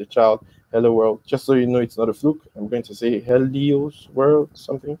I give it a child, hello world. Just so you know it's not a fluke, I'm going to say hello world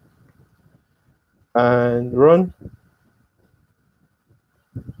something. And run.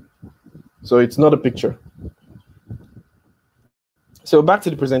 So it's not a picture. So back to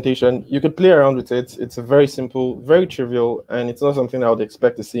the presentation, you could play around with it. It's a very simple, very trivial, and it's not something I would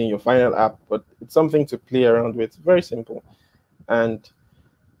expect to see in your final app, but it's something to play around with, very simple. And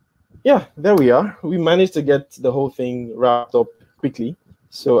yeah, there we are. We managed to get the whole thing wrapped up quickly.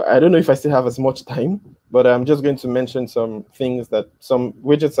 So I don't know if I still have as much time, but I'm just going to mention some things some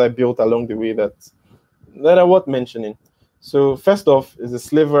widgets I built along the way that are worth mentioning. So first off is a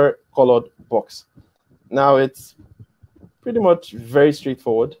sliver colored box. Now it's pretty much very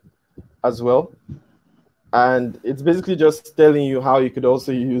straightforward as well. And it's basically just telling you how you could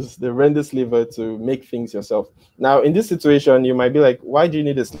also use the render sliver to make things yourself. Now, in this situation, you might be like, why do you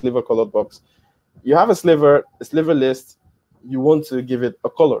need a sliver colored box? You have a sliver list. You want to give it a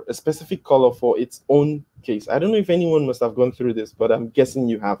color, a specific color for its own case. I don't know if anyone must have gone through this, but I'm guessing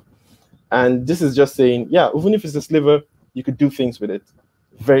you have. And this is just saying, yeah, even if it's a sliver, you could do things with it.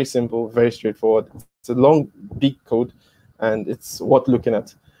 Very simple, very straightforward. It's a long, big code, and it's worth looking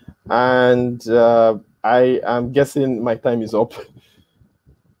at. And I am guessing my time is up.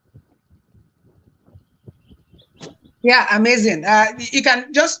 Yeah, amazing. You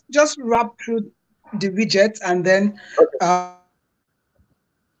can just wrap through the widget and then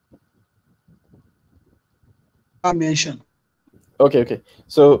mention. Okay.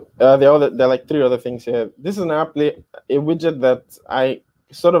 So there are like 3 other things here. This is a widget that I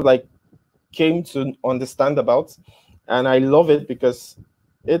sort of like came to understand about, and I love it because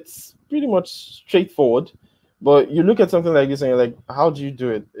it's pretty much straightforward. But you look at something like this and you're like, how do you do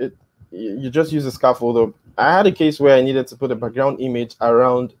it? You just use a scaffold. I had a case where I needed to put a background image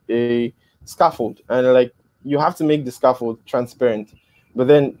around a scaffold, and like you have to make the scaffold transparent. But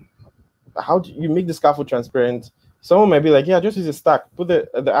then how do you make the scaffold transparent? Someone might be like, yeah, just use a stack. Put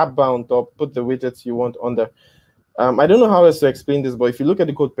the app bar on top, put the widgets you want under. I don't know how else to explain this, but if you look at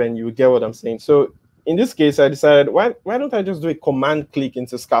the code pen, you will get what I'm saying. So in this case, I decided, why don't I just do a command click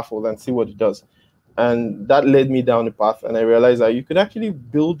into scaffold and see what it does? And that led me down the path, and I realized that you could actually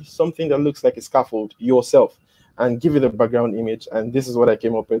build something that looks like a scaffold yourself and give it a background image. And this is what I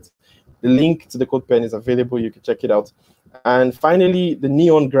came up with. The link to the code pen is available. You can check it out. And finally, the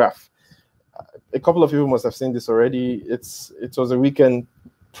neon graph. A couple of people must have seen this already. It was a weekend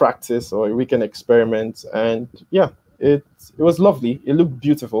practice or a weekend experiment, and yeah, it was lovely. It looked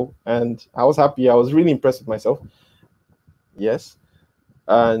beautiful, and I was happy. I was really impressed with myself. Yes,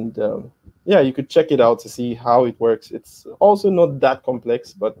 and yeah, you could check it out to see how it works. It's also not that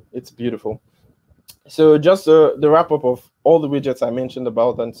complex, but it's beautiful. So just the wrap up of all the widgets I mentioned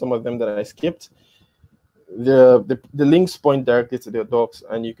about and some of them that I skipped. The links point directly to their docs,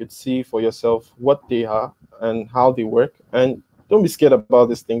 and you could see for yourself what they are and how they work. And don't be scared about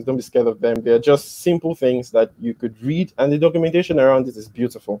these things. Don't be scared of them. They're just simple things that you could read, and the documentation around it is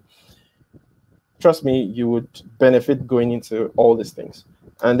beautiful. trust me, you would benefit going into all these things.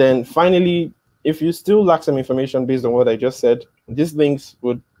 And then finally, if you still lack some information based on what I just said, these links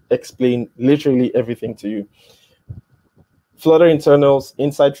would explain literally everything to you. Flutter internals,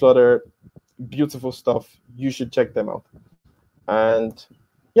 inside Flutter, beautiful stuff. You should check them out. And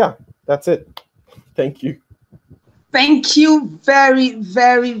yeah, that's it. Thank you. Thank you very,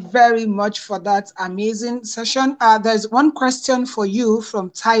 very, very much for that amazing session. There's one question for you from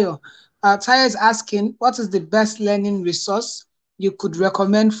Tayo. Tayo is asking, what is the best learning resource you could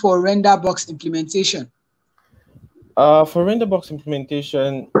recommend for RenderBox implementation? For RenderBox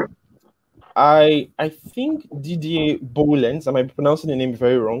implementation, I think Didier Boulens, I might be pronouncing the name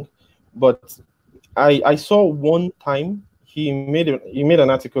very wrong, but I saw one time he made an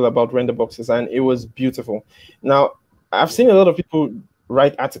article about render boxes, and it was beautiful. Now, I've seen a lot of people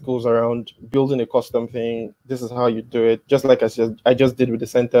write articles around building a custom thing. This is how you do it, just like I just did with the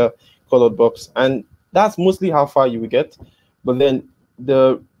center colored box, and that's mostly how far you will get. But then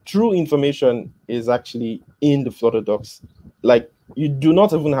the true information is actually in the Flutter docs. Like, you do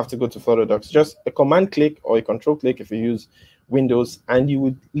not even have to go to Flutter docs. Just a command click or a control click if you use Windows, and you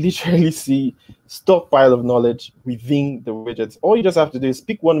would literally see stockpile of knowledge within the widgets. All you just have to do is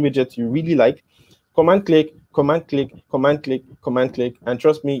pick one widget you really like, command click, command click, command click, command click, and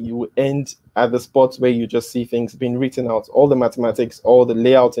trust me, you will end at the spots where you just see things being written out, all the mathematics, all the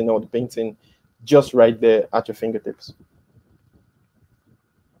layouting, all the painting, just right there at your fingertips.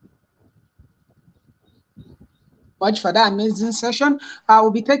 Much for that amazing session. I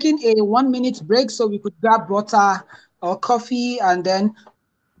will be taking a 1-minute break so we could grab water or coffee, and then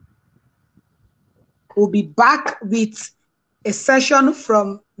we'll be back with a session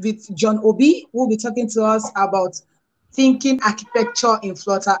with John Obi, who will be talking to us about thinking architecture in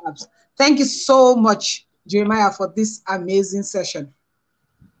Flutter apps. Thank you so much, Jeremiah, for this amazing session.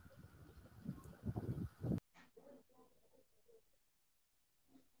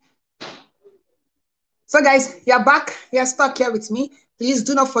 So guys, you're back. You're stuck here with me. Please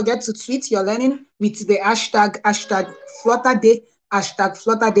do not forget to tweet your learning with the hashtag Flutter Day,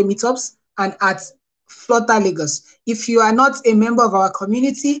 Flutter Day Meetups, and at Flutter Lagos. If you are not a member of our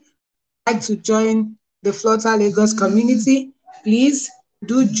community, like to join the Flutter Lagos community, please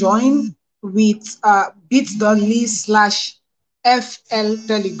do join with bit.ly/FL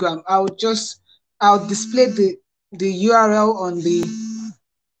Telegram. I'll display the URL on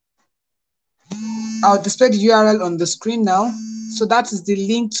the screen now. So that is the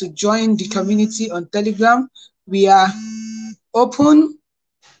link to join the community on Telegram. We are open.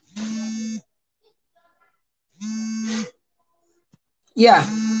 Yeah,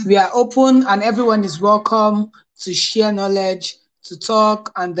 we are open, and everyone is welcome to share knowledge, to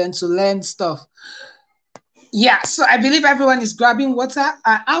talk, and then to learn stuff. Yeah, so I believe everyone is grabbing water.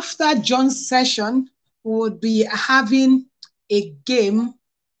 After John's session, we would be having a game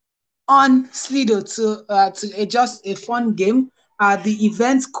on Slido to just a fun game. The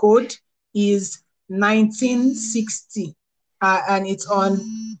event code is 1960, and it's on.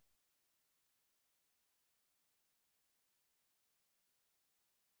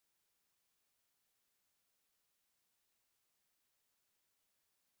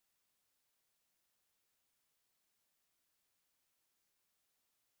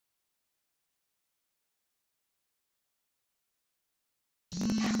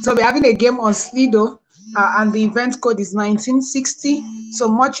 So we're having a game on Slido, and the event code is 1960. So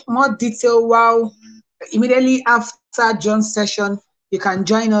much more detail. Wow! Immediately after John's session, you can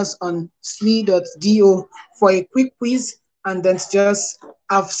join us on sli.do for a quick quiz and then just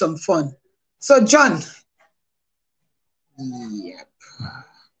have some fun. So John. Yep.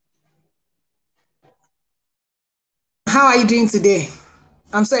 How are you doing today?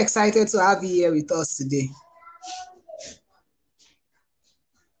 I'm so excited to have you here with us today.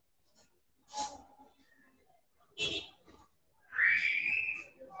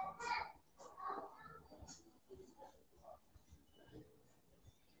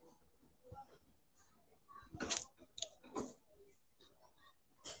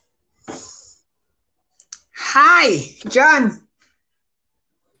 Hi, John.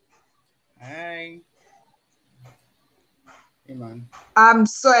 Hi. Hey, man. I'm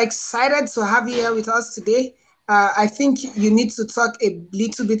so excited to have you here with us today. I think you need to talk a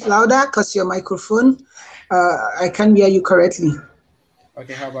little bit louder because your microphone, I can't hear you correctly.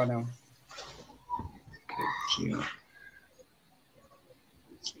 Okay, how about now? Thank you.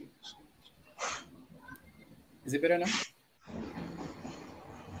 Is it better now?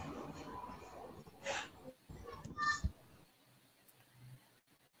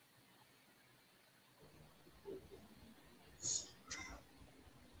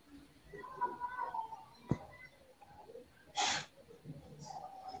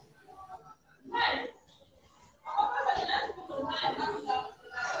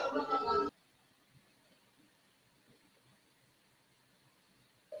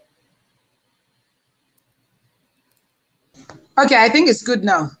 Okay, I think it's good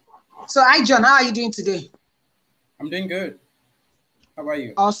now. So, hi, John. How are you doing today? I'm doing good. How about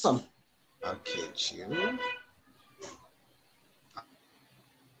you? Awesome. Okay, chill.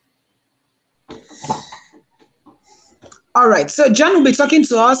 All right. So, John will be talking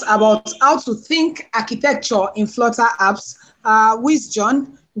to us about how to think architecture in Flutter apps. Who is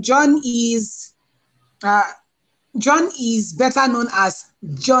John? Uh, John is better known as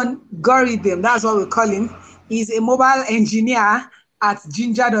John Goridem. That's what we call him. He's a mobile engineer at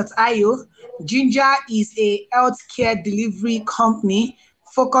Ginger.io. Ginger is a healthcare delivery company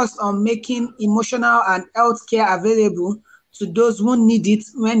focused on making emotional and healthcare available to those who need it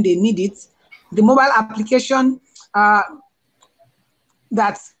when they need it. The mobile application that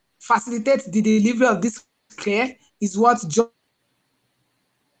facilitates the delivery of this care is what John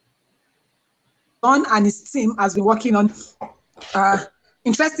and his team has been working on.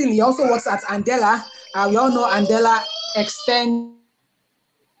 Interestingly, he also works at Andela. We all know Andela extends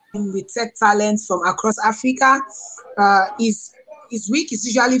with tech talents from across Africa. His week is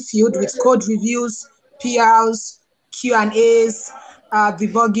usually filled with code reviews, PRs, Q&As,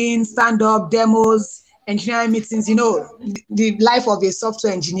 debugging, stand-up, demos, engineering meetings, the life of a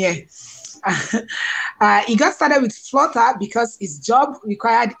software engineer. He got started with Flutter because his job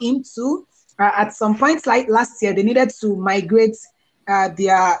required him to, at some point like last year, they needed to migrate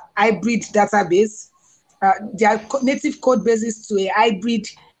their hybrid database, their native code bases to a hybrid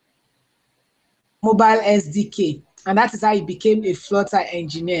mobile SDK. And that is how he became a Flutter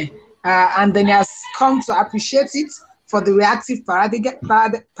engineer. And then he has come to appreciate it for the reactive paradigm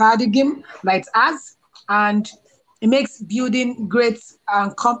that it has. And it makes building great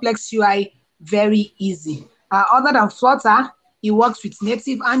and complex UI very easy. Other than Flutter, he works with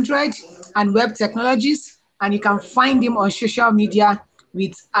native Android and web technologies, and you can find him on social media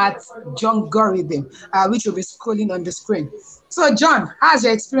with @JohnGoridem, which will be scrolling on the screen. So, John, how's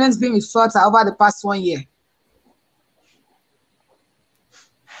your experience been with Flutter over the past 1 year?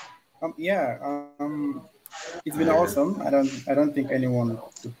 Yeah, it's been awesome. I don't think anyone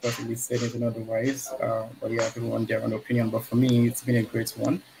could possibly say anything otherwise. But yeah, everyone their own opinion. But for me, it's been a great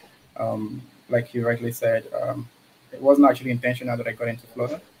one. Like you rightly said, it wasn't actually intentional that I got into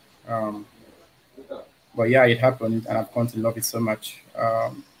Flutter. Um, but yeah, it happened, and I've come to love it so much.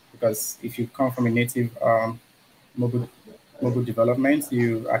 Because if you come from a native mobile mobile development,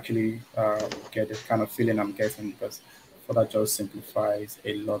 you actually get the kind of feeling I'm getting because Flutter just simplifies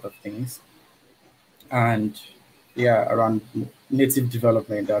a lot of things. And yeah, around native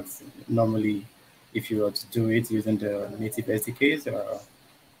development, that's normally if you were to do it using the native SDKs,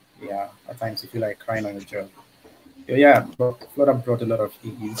 yeah, at times you feel like crying on your job. Yeah, but Flutter brought a lot of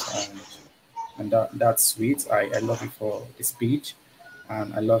ease, and that's sweet. I love it for the speed,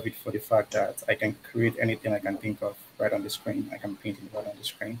 and I love it for the fact that I can create anything I can think of right on the screen. I can paint it right on the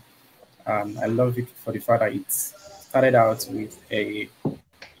screen. I love it for the fact that it started out with a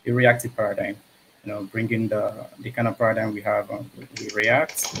reactive paradigm, bringing the kind of paradigm we have on with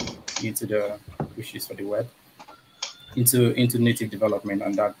React into the which is for the web into native development,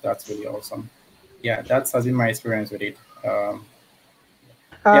 and that's really awesome. Yeah, that's has been my experience with it. Yeah,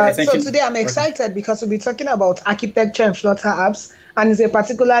 So essentially. today I'm Okay. excited because we'll be talking about architecture and Flutter apps, and it's a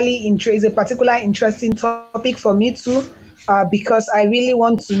particular interesting topic for me too, because I really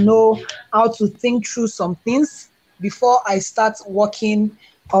want to know how to think through some things before I start working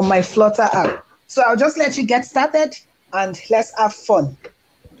on my Flutter app. So I'll just let you get started and let's have fun.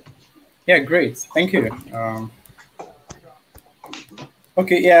 Yeah, great. Thank you.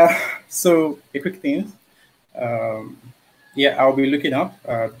 Okay, yeah. So a quick thing. Um, yeah, I'll be looking up.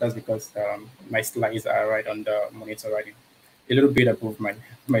 That's because my slides are right on the monitor, right a little bit above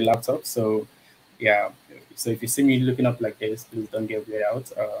my laptop. So yeah. So if you see me looking up like this, please don't get weird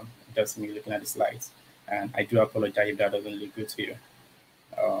out. Just me looking at the slides, and I do apologize if that doesn't look good to you.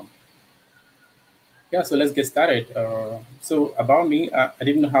 Um, yeah. So let's get started. So about me, I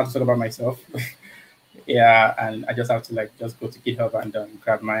didn't know how to talk about myself. Yeah, and I just have to like just go to GitHub and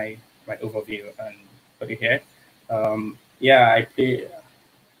grab my overview and put it here. Yeah,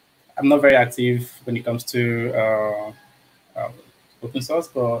 I'm not very active when it comes to uh, open source,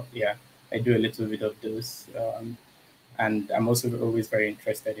 but yeah, I do a little bit of those, and I'm also always very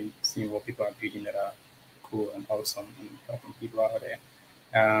interested in seeing what people are building that are cool and awesome and helping people out there.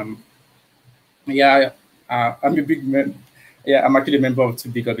 Um, yeah, I'm a big yeah, I'm actually a member of two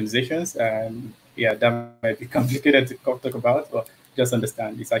big organizations, and yeah, that might be complicated to talk about, but just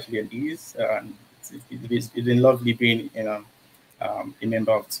understand it's actually an ease. It's been lovely being, a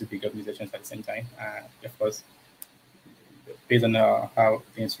member of two big organizations at the same time. Of course, based on how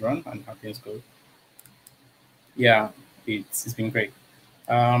things run and how things go. Yeah. it's been great.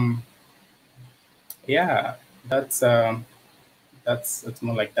 Yeah, that's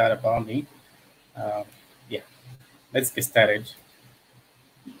more like that about me. Yeah, let's get started.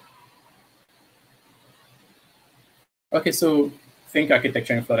 Okay, so think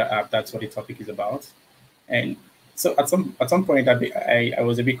architecture in Flutter app. That's what the topic is about. And so at some point, I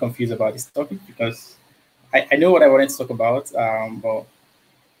was a bit confused about this topic because I know what I wanted to talk about,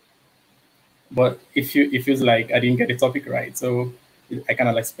 but it feels like I didn't get the topic right. So I kind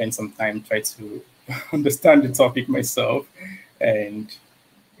of like spend some time try to understand the topic myself, and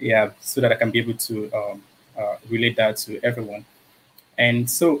yeah, so that I can be able to relate that to everyone. And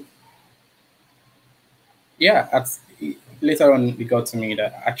so yeah, later on it got to me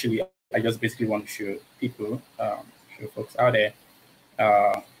that actually I just basically want to show people, show folks out there,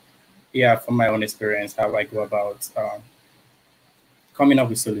 uh, yeah, from my own experience, how I go about coming up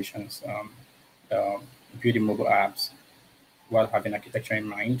with solutions, um, building mobile apps while having architecture in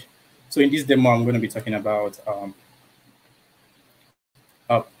mind. So in this demo, I'm going to be talking about,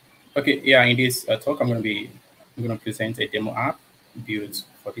 okay, yeah, in this talk, I'm going to present a demo app built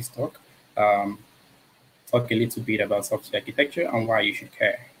for this talk. Talk a little bit about software architecture and why you should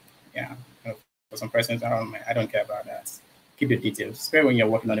care. Yeah, for some persons, I don't care about that. Keep the details, especially when you're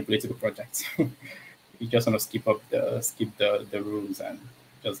working on a political project. You just want to skip the rules and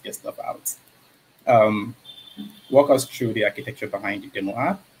just get stuff out. Um, Walk us through the architecture behind the demo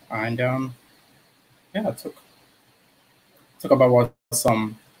app, and yeah, talk about what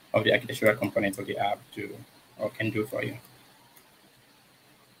some of the architectural components of the app do or can do for you.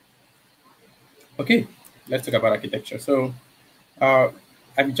 Okay, let's talk about architecture. So I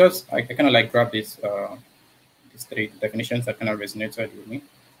kind of like grab these three definitions that kind of resonated with me.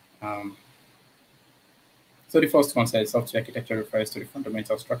 Um, so the first one says software architecture refers to the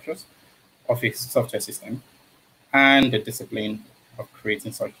fundamental structures of a software system and the discipline of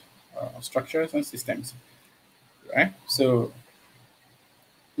creating such structures and systems, right? So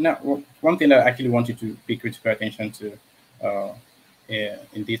now, one thing that I actually wanted to pay critical attention to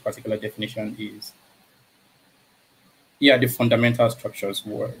in this particular definition is, yeah, the fundamental structures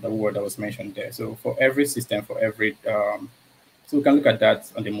were the word that was mentioned there. So for every system, for every, so we can look at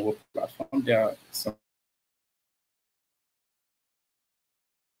that on the mobile platform. There are some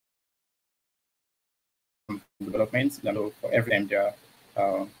developments, for every time there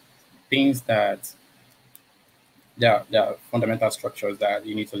are things that there are fundamental structures that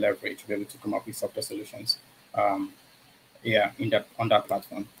you need to leverage to be able to come up with software solutions. Yeah, on that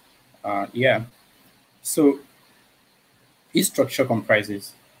platform. Yeah. So each structure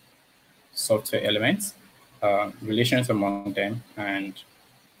comprises software elements, relations among them, and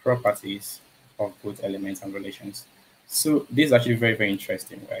properties of both elements and relations. So this is actually very, very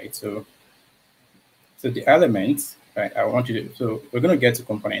interesting, right? So the elements, right? I want you to, so we're going to get to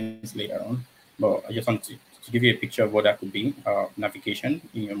components later on, but I just want to give you a picture of what that could be. Navigation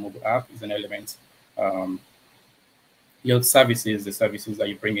in your mobile app is an element. Your services, the services that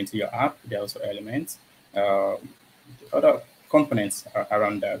you bring into your app, they're also elements. Other components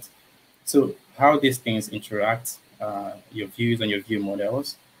around that. So how these things interact, your views and your view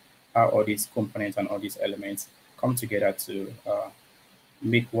models, how all these components and all these elements come together to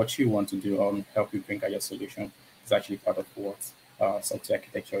make what you want to do or help you bring out your solution is actually part of what software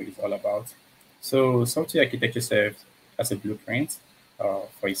architecture is all about. So software architecture serves as a blueprint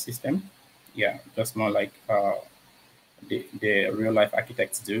for a system. Yeah, just more like the real life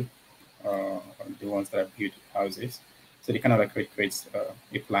architects do, the ones that build houses. So they kind of like creates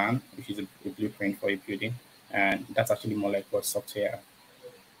a plan, which is a blueprint for a building, and that's actually more like what software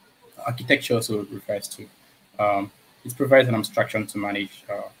architecture also refers to. It provides an abstraction to manage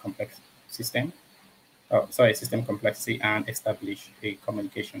complex system, system complexity, and establish a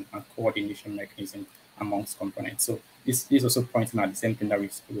communication and coordination mechanism amongst components. So this also pointing at the same thing that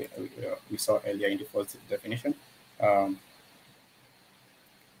we saw earlier in the first definition. Um,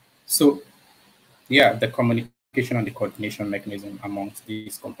 so yeah, the communication and the coordination mechanism amongst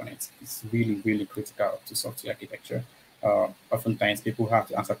these components is really, really critical to software architecture. Oftentimes, people have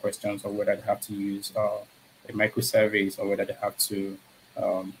to answer questions on whether they have to use a microservice or whether they have to,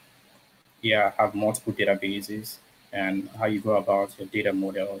 have multiple databases, and how you go about your data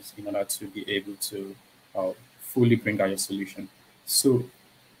models in order to be able to fully bring out your solution. So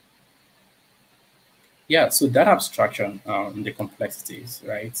yeah, so that abstraction, the complexities,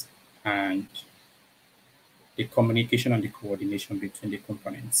 right, and the communication and the coordination between the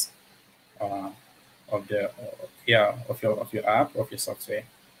components uh, of the of your app, of your software,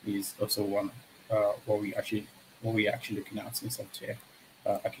 is also one what we actually looking at in software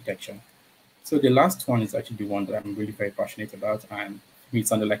architecture. So the last one is actually the one that I'm really very passionate about, and it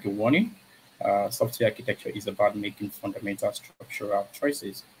sounded like a warning. Software architecture is about making fundamental structural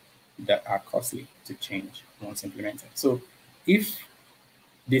choices that are costly to change once implemented. So if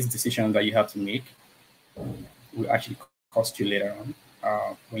these decisions that you have to make will actually cost you later on,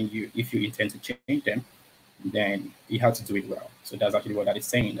 if you intend to change them, then you have to do it well. So that's actually what that is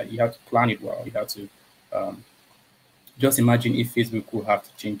saying, that you have to plan it well. You have to just imagine if Facebook will have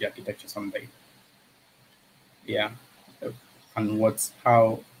to change the architecture someday. Yeah. And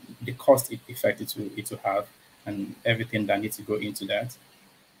how the cost effect it will have, and everything that needs to go into that.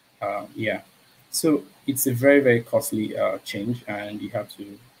 Yeah. So it's a very, very costly change, and you have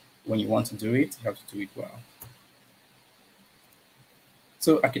to, when you want to do it, you have to do it well.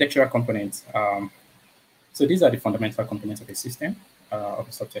 So architectural components. So these are the fundamental components of a system, of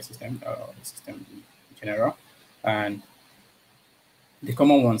a software system, of a system in general. And the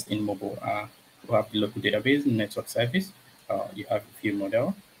common ones in mobile are, you have the local database, network service, you have view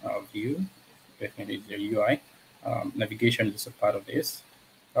model, view, definitely the UI. Navigation is a part of this.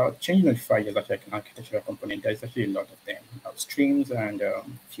 Change notifier is actually an architectural component. There's actually a lot of them. Streams and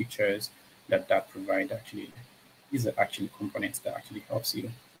features that provide actually, these are actually components that actually helps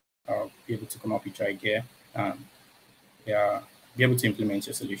you be able to come up with your idea, yeah, be able to implement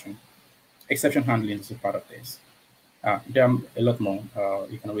your solution. Exception handling is a part of this. There are a lot more.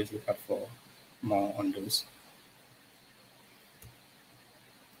 You can always look out for more on those.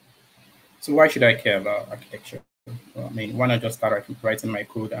 So why should I care about architecture? Well, I mean, why not just start writing my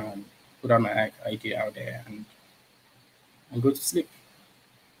code and put out my idea out there and go to sleep,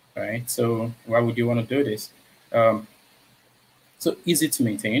 right? So why would you want to do this? So easy to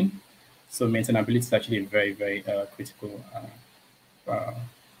maintain. So maintainability is actually a very, very critical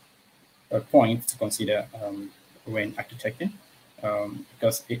point to consider when architecting,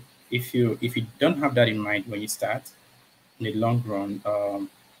 because if you don't have that in mind when you start, in the long run,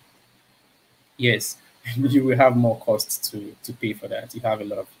 yes, you will have more costs to pay for that. You have a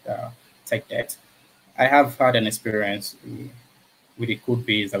lot of tech debt. I have had an experience with a code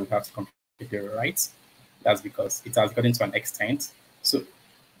base that we have to completely rewrite. That's because it has gotten to an extent. So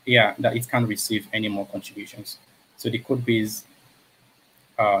yeah, that it can't receive any more contributions. So the code base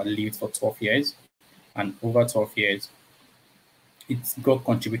lived for 12 years, and over 12 years, it got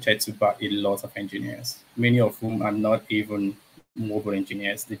contributed to by a lot of engineers, many of whom are not even mobile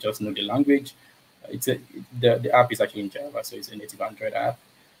engineers. They just know the language. The app is actually in Java, so it's a native Android app.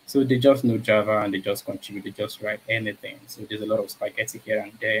 So they just know Java and they just contribute, they just write anything. So there's a lot of spaghetti here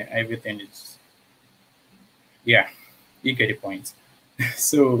and there. Everything is, yeah, you get the point.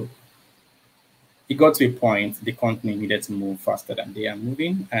 So it got to a point the company needed to move faster than they are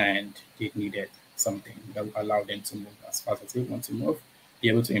moving, and they needed something that would allow them to move as fast as they want to move, be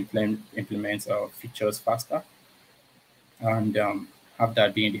able to implement features faster, and have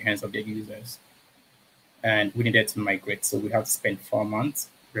that be in the hands of their users. And we needed to migrate, so we had to spend 4 months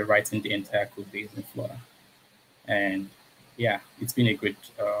rewriting the entire code base in Flutter. And yeah, it's been a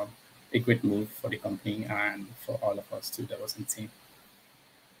great move for the company and for all of us too that was in the team.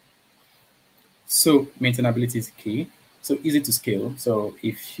 So maintainability is key. So easy to scale. So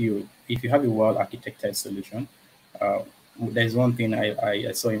if you have a well architected solution, there's one thing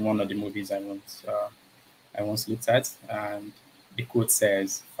I saw in one of the movies I once looked at, and the quote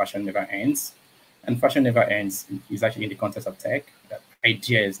says, "Fashion never ends." And fashion never ends is actually in the context of tech, that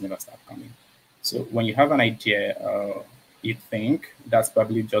ideas never stop coming. So when you have an idea, you think that's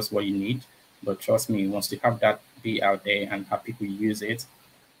probably just what you need. But trust me, once you have that be out there and have people use it,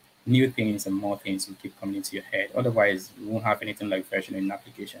 new things and more things will keep coming into your head. Otherwise, you won't have anything like versioning in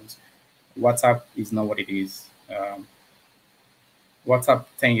applications. WhatsApp is not what it is. WhatsApp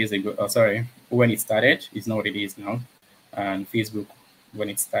 10 years ago, when it started, is not what it is now. And Facebook, when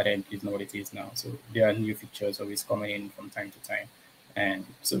it started, is not what it is now. So there are new features always coming in from time to time. And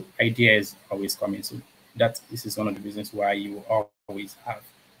so ideas always coming. So this is one of the reasons why you always have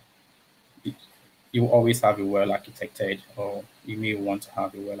a well architected, or you may want to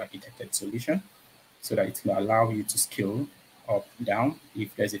have a well architected solution, so that it will allow you to scale up, down.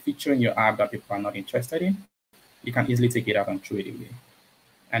 If there's a feature in your app that people are not interested in, you can easily take it out and throw it away,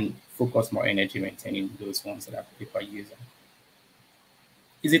 and focus more energy maintaining those ones that people are using.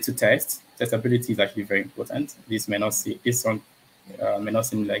 Easy to test. Testability is actually very important. This may not seem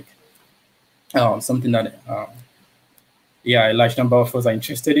like something that a large number of us are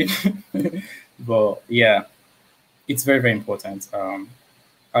interested in, but yeah, it's very, very important.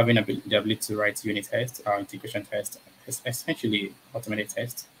 Having the ability to write unit tests, integration tests, essentially automated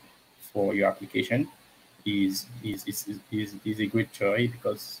tests for your application is a great joy,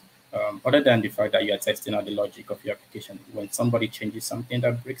 because other than the fact that you are testing out the logic of your application, when somebody changes something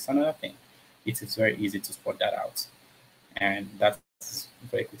that breaks another thing, it is very easy to spot that out. And that's a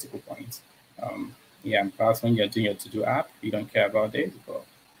very critical point. Yeah, perhaps when you're doing your to-do app, you don't care about it, but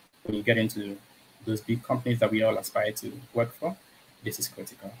when you get into those big companies that we all aspire to work for, this is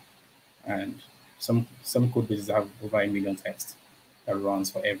critical. And some code bases have over 1 million tests that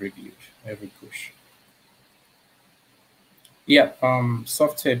runs for every build, every push. Yeah,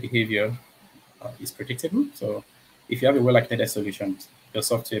 software behavior is predictable. So if you have a well-architected solution, your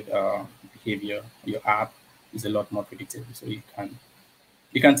software behavior, your app is a lot more predictable. So you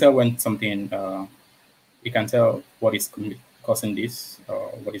can tell when something, you can tell what is causing this, or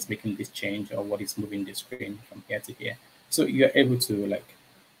what is making this change, or what is moving the screen from here to here. So you're able to like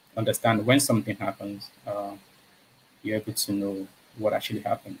understand when something happens. You're able to know what actually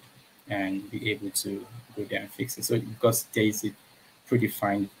happened and be able to go there and fix it. So because there is a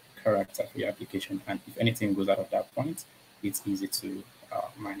predefined character for your application, and if anything goes out of that point, it's easy to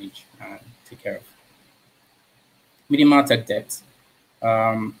manage and take care of. Minimal tech debt.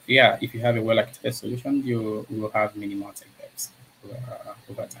 Yeah, if you have a well-architected solution, you will have minimal tech debt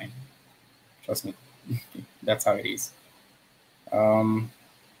over time. Trust me, that's how it is.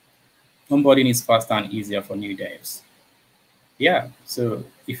 Onboarding is faster and easier for new devs. Yeah, so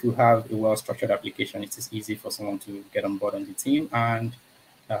if you have a well-structured application, it is easy for someone to get on board on the team and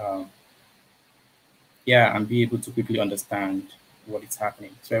yeah, and be able to quickly understand what is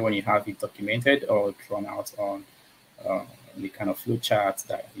happening. So when you have it documented or drawn out on the kind of flow chart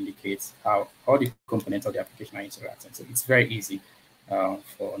that indicates how all the components of the application are interacting. So it's very easy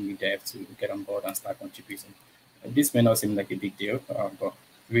for new dev to get on board and start contributing. This may not seem like a big deal, but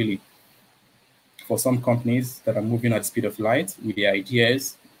really, for some companies that are moving at the speed of light with their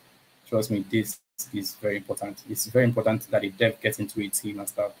ideas, trust me, this is very important. It's very important that a dev gets into a team and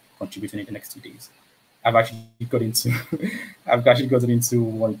start contributing in the next 2 days. I've actually got into I've actually gotten into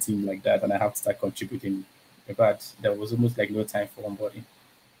one team like that, and I have to start contributing. But there was almost like no time for onboarding.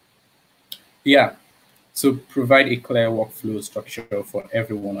 Yeah, so provide a clear workflow structure for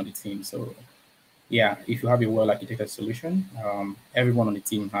everyone on the team. So yeah, if you have a well-architected solution, everyone on the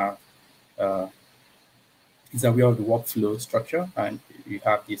team is aware of the workflow structure, and you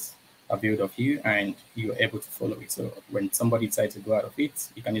have this availed of you, and you're able to follow it. So when somebody decides to go out of it,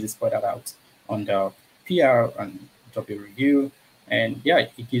 you can easily spot that out on the PR and drop a review. And yeah,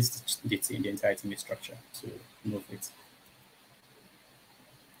 it gives the team, the entire team, a structure to move it.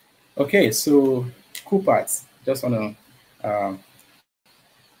 Okay, so cool parts. Just want to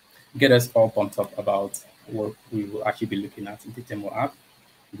get us all pumped up about what we will actually be looking at in the demo app.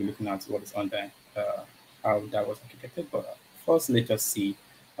 We'll be looking at what is on there, how that was architected. But first, let's just see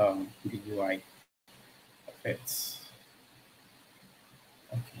the UI of it.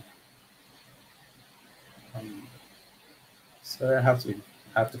 Okay. So I have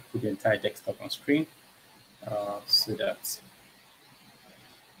to put the entire desktop on screen so that.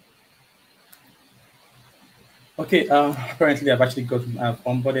 Okay, apparently I've actually I've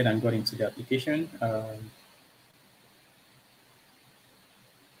onboarded and got into the application.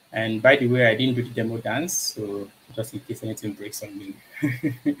 And by the way, I didn't do the demo dance, so just in case anything breaks on me,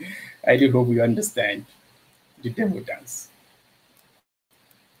 I do hope you understand the demo dance.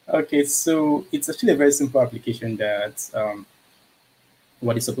 Okay, so it's actually a very simple application that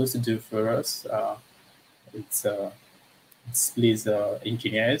what it's supposed to do for us, it displays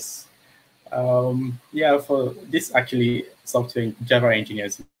engineers. Yeah, for this actually software Java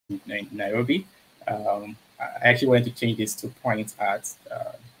engineers in Nairobi. I actually wanted to change this to point at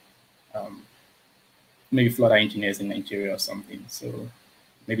maybe Flutter engineers in Nigeria or something. So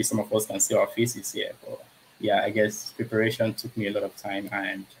maybe some of us can see our faces here. But yeah, I guess preparation took me a lot of time,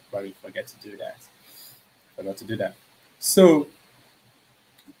 and probably forgot to do that. So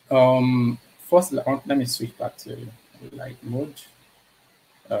first, let me switch back to light mode.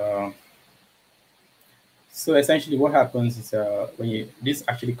 So essentially what happens is when this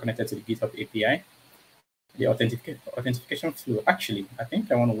actually connected to the GitHub API, the authentication flow, actually, I think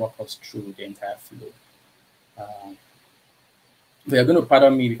I want to walk us through the entire flow. But you're going to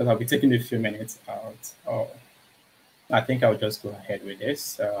pardon me because I'll be taking a few minutes out. I think I'll just go ahead with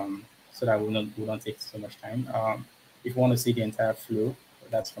this so that we don't take so much time. If you want to see the entire flow,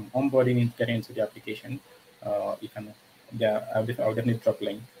 that's from onboarding and getting into the application, you can, I'll definitely drop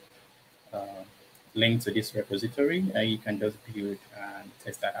link to this repository, and you can just build and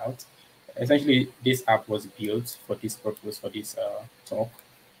test that out. Essentially, this app was built for this purpose, for this talk.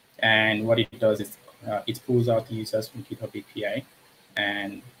 And what it does is it pulls out users from GitHub API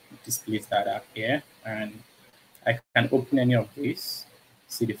and displays that app here. And I can open any of these.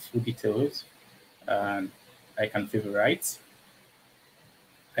 see the full details, and I can favorite.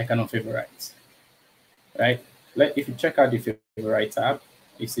 I can unfavorite, right? Like if you check out the favorite tab,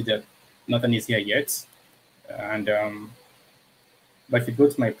 you see that nothing is here yet. And but if you go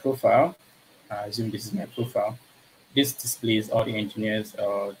to my profile, I assume this is my profile. This displays all the engineers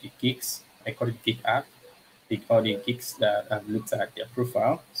or the geeks. I call it geek app. All the geeks that I've looked at their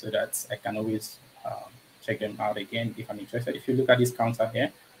profile, so that I can always check them out again if I'm interested. If you look at this counter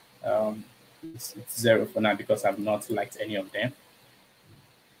here, it's 0 for now because I've not liked any of them.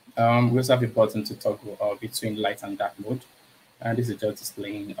 We also have a button to toggle between light and dark mode. And this is just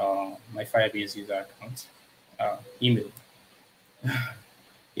displaying my Firebase user account, email.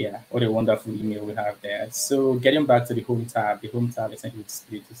 Yeah, what a wonderful email we have there. So getting back to the home tab essentially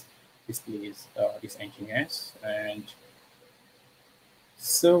displays these engineers. And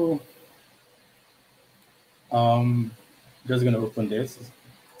so just going to open this.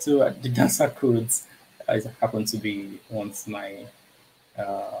 So the dancer codes happen to be once my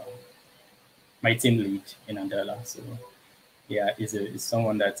team lead in Andela. So yeah, is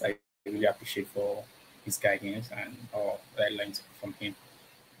someone that I really appreciate for his guidance and all that I learned from him.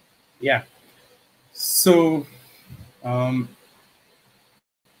 Yeah. So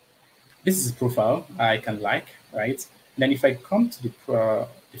this is a profile I can like, right? Then if I come to the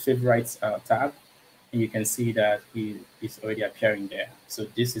favorites tab, and you can see that he is already appearing there. So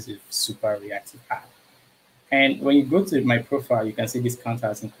this is a super reactive app. And when you go to my profile, you can see this counter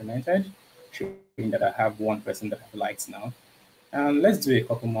has incremented, showing that I have one person that have likes now. And let's do a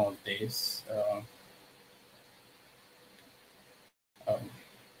couple more of this.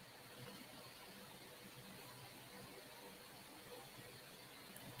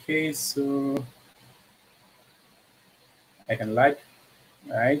 Okay, so I can like,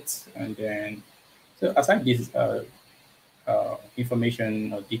 right? And then, so aside this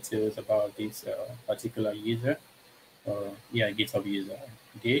information or details about this particular user, or yeah, GitHub user,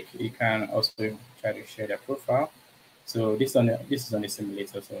 Gig, you can also try to share their profile. So this is on the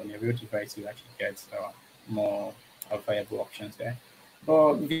simulator. So on a real device, you actually get more viable options there.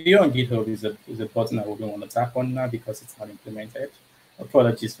 But view on GitHub is a button I wouldn't want to tap on now because it's not implemented.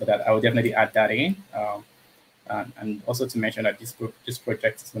 Apologies for that. I will definitely add that in. And also to mention that this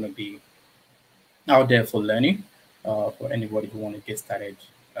project is going to be out there for learning for anybody who want to get started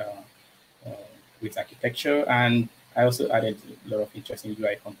uh, with architecture. And I also added a lot of interesting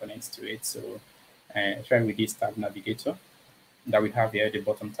UI components to it. So try with this tab navigator that we have here, the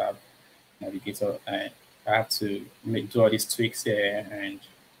bottom tab navigator. I have to do all these tweaks here, and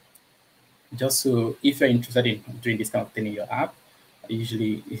just so if you're interested in doing this kind of thing in your app,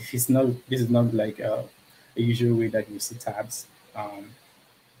 usually this is not like a usual way that you see tabs.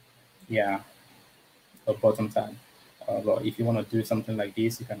 Yeah, a bottom tab. But if you want to do something like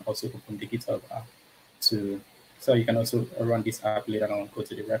this, you can also open the GitHub app so you can also run this app later on, go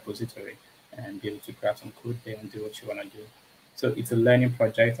to the repository and be able to grab some code there and do what you want to do. So it's a learning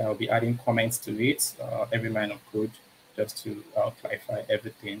project. I'll be adding comments to it, every line of code, just to clarify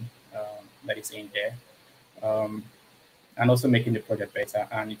everything that is in there. And also making the project better.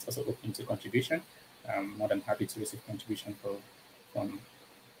 And it's also open to contribution. I'm more than happy to receive contribution from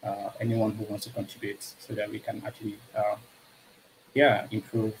anyone who wants to contribute so that we can actually,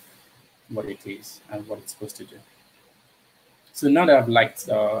 improve what it is and what it's supposed to do. So now that I've liked,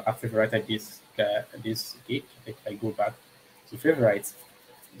 I've favorited this gig, if I go back to favorites,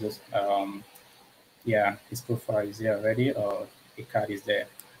 just his profile is there already, or a card is there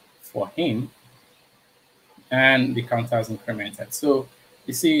for him, and the counter is incremented. So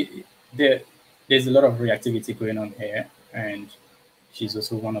you see, there's a lot of reactivity going on here, and she's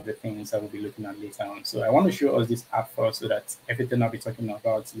also one of the things I will be looking at later on. So I want to show us this app first so that everything I'll be talking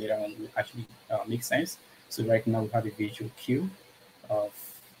about later on will actually make sense. So right now we have a visual cue of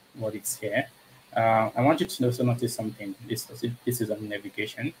what is here. I want you to also notice something. This is a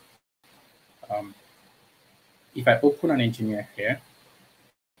navigation. If I open an engineer here,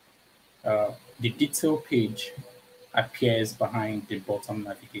 the detail page appears behind the bottom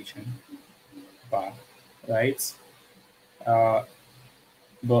navigation bar, right?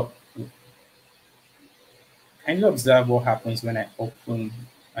 But kindly observe what happens when I open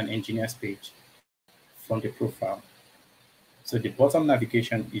an engineer's page from the profile. So the bottom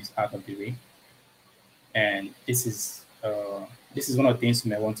navigation is out of the way, and this is one of the things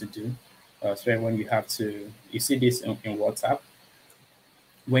you may want to do. So when you see this in WhatsApp,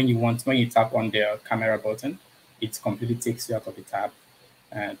 when you tap on the camera button, it completely takes you out of the tab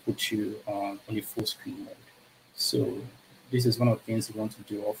and puts you on the full screen mode. So this is one of the things you want to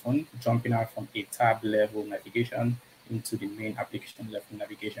do often, jumping out from a tab level navigation into the main application level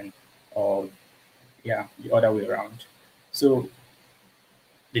navigation, or yeah, the other way around. So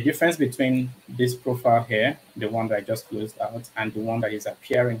the difference between this profile here, the one that I just closed out, and the one that is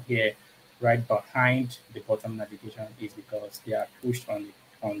appearing here right behind the bottom navigation is because they are pushed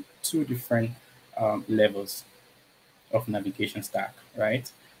on two different levels of navigation stack,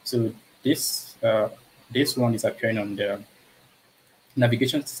 right? So this one is appearing on the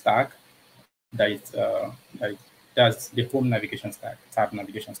navigation stack that's the home navigation stack, tab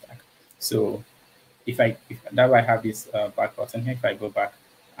navigation stack. So if that's why I have this back button here. If I go back,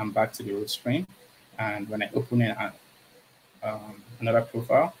 I'm back to the root screen, and when I open another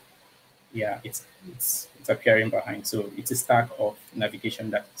profile, yeah, it's appearing behind. So it's a stack of navigation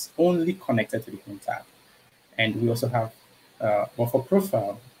that's only connected to the home tab. And we also have, well, for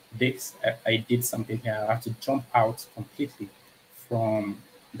profile, this I did something here. I have to jump out completely from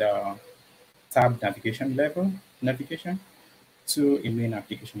the tab navigation level navigation to a main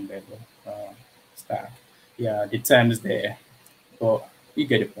application level stack. Yeah, the terms there, but you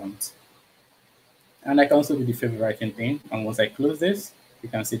get the point. And I can also do the favoriting thing. And once I close this, you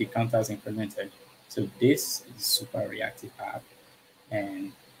can see the counters incremented. So this is super reactive app.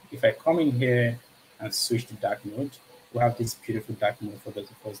 And if I come in here and switch to dark mode, we have this beautiful dark mode for those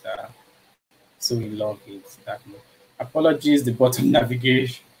of us that are so in love with dark mode. Apologies, the bottom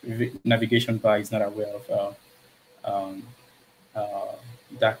navigation bar is not aware of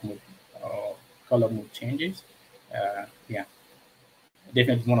dark mode or color mode changes. Yeah,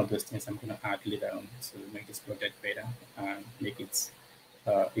 definitely one of those things I'm going to add later on to make this project better and make it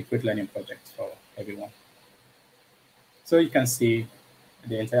a great learning project for everyone. So you can see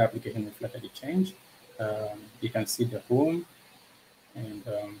the entire application reflected the change. You can see the home, and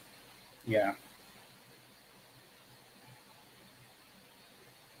yeah.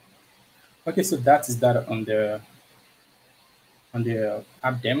 Okay, so that is that on the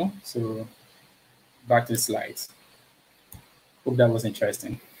app demo. So back to the slides. Hope that was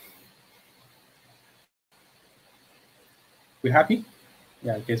interesting. We happy?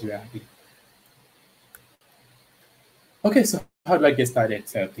 Yeah, I guess we're happy. Okay, so how do I get started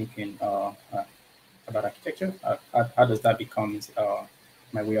thinking about architecture? How does that become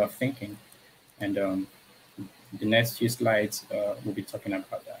my way of thinking? And the next few slides, we'll be talking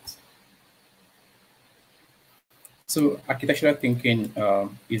about that. So architectural thinking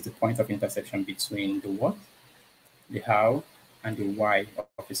is the point of intersection between the what, the how, and the why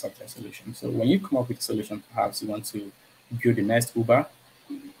of a software solution. So when you come up with a solution, perhaps you want to build the next Uber.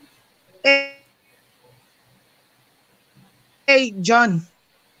 Hey, John.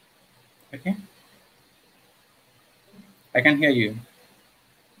 Okay. I can hear you.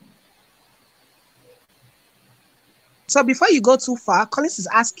 So before you go too far, Collins is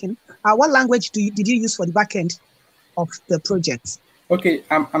asking, what language did you use for the backend of the project? Okay,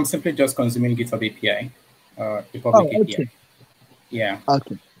 I'm simply just consuming GitHub API, the public API. Yeah.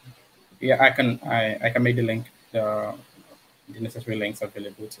 Okay. Yeah, I can make the necessary links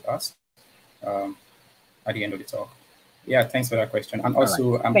available to us at the end of the talk. Yeah, thanks for that question. And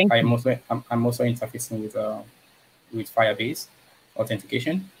also, right. I'm also interfacing with Firebase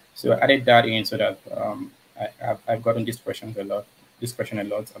authentication. So I added that in so that I've gotten this question a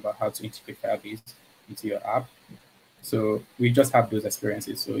lot about how to integrate Firebase into your app. So we just have those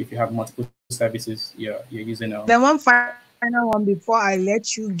experiences. So if you have multiple services, you're using Then one final one before I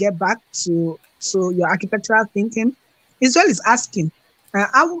let you get back to your architectural thinking. Israel is asking,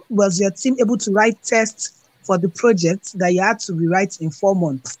 how was your team able to write tests for the project that you had to rewrite in 4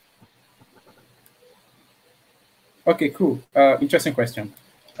 months? Okay, cool. Interesting question.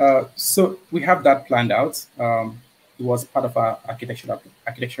 So we have that planned out. It was part of our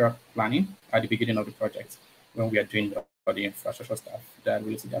architectural planning at the beginning of the project when we are doing all the infrastructure stuff that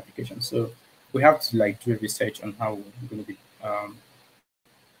relates to the application. So we have to do research on how we're going to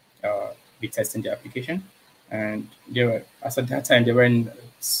be testing the application. And as at that time, there weren't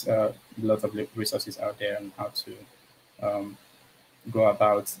a lot of resources out there on how to go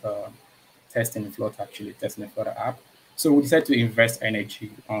about testing the Flutter, testing the Flutter app. So we decided to invest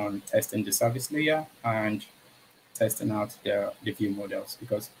energy on testing the service layer and testing out the view models,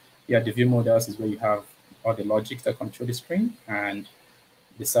 because the view models is where you have all the logic that control the screen, and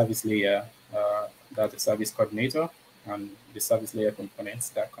the service layer, that's the service coordinator, and the service layer components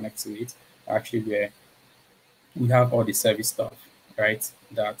that connect to it are actually where we have all the service stuff, right?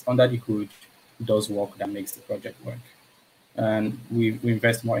 That under the hood does work that makes the project work. And we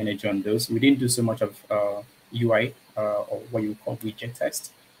invest more energy on those. We didn't do so much of UI or what you call widget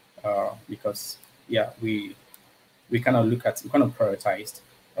test because we kind of prioritized.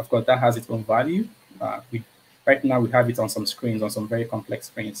 Of course, that has its own value. right now we have it on some screens, on some very complex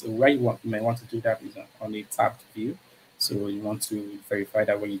screens. So where you may want to do that is on a tabbed view. So you want to verify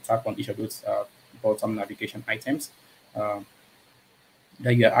that when you tap on each of those bottom navigation items, uh,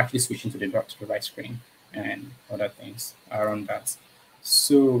 that you are actually switching to the right screen and other things around that.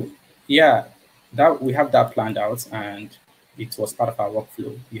 So yeah, that we have that planned out, and it was part of our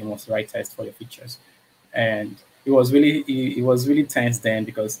workflow. You must write tests for your features, and it was really tense then,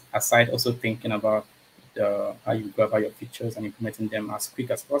 because aside also thinking about how you go about your features and implementing them as quick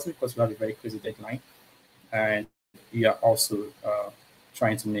as possible, because we have a very crazy deadline, and you are also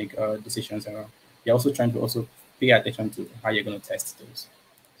trying to make decisions around. You're also trying to also pay attention to how you're going to test those.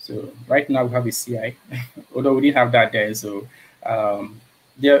 So right now we have a CI, although we didn't have that there. So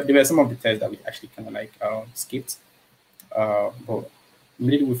there were some of the tests that we actually kind of like skipped. But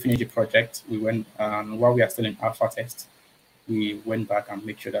immediately we finished the project, we went, while we are still in alpha test, we went back and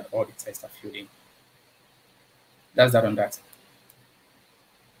make sure that all the tests are filled in. That's that on that.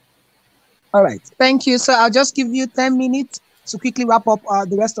 All right. Thank you. So I'll just give you 10 minutes to quickly wrap up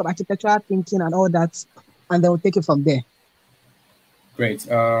the rest of architectural thinking and all that, and then we'll take it from there. Great.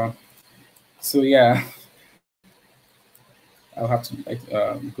 So yeah, I'll have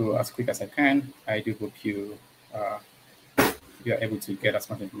to go as quick as I can. I do hope you are able to get as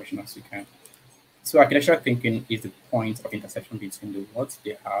much information as you can. So architectural thinking is the point of intersection between the what,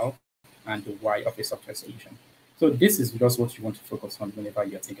 the how, and the why of a software solution. So this is just what you want to focus on whenever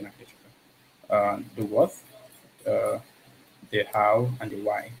you're thinking architecture. The what, the how, and the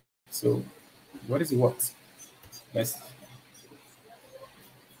why. So what is the what? Let's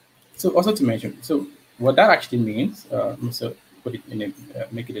So also to mention, so what that actually means, so put it in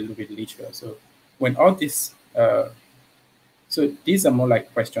make it a little bit literal. So when all this, so these are more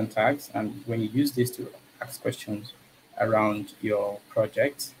like question tags, and when you use this to ask questions around your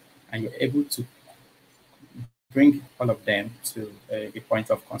project, and you're able to bring all of them to a point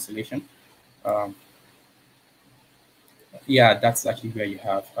of conciliation, um, yeah, that's actually where you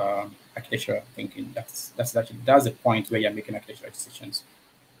have architectural thinking. That's the point where you're making architectural decisions.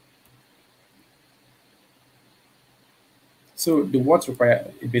 So the what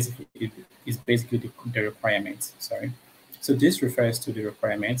require is basically the requirements. Sorry. So this refers to the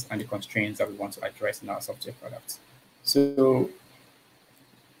requirements and the constraints that we want to address in our software products. So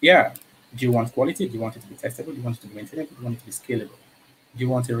yeah, do you want quality? Do you want it to be testable? Do you want it to be maintainable? Do you want it to be scalable? Do you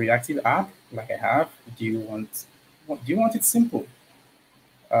want a reactive app like I have? Do you want it simple?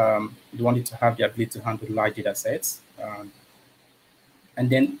 Do you want it to have the ability to handle large data sets? And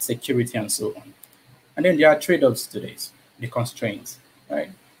then security and so on. And then there are trade-offs to this, the constraints, right?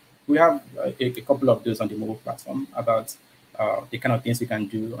 We have a couple of those on the mobile platform about the kind of things you can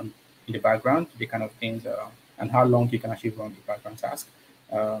do in the background, the kind of things, and how long you can actually run the background task.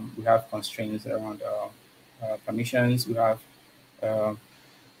 We have constraints around permissions. We have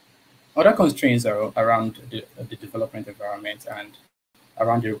other constraints are around the development environment and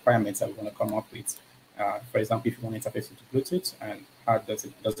around the requirements that we want to come up with. For example, if you want to interface with Bluetooth, and how does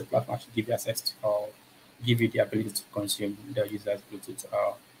the platform actually give you access to, or give you the ability to consume the user's Bluetooth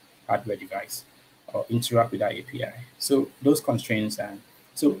hardware device or interact with that API. So those constraints, and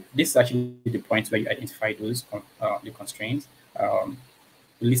so this is actually the point where you identify those the constraints,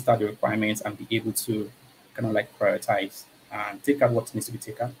 list out the requirements, and be able to kind of like prioritize and take out what needs to be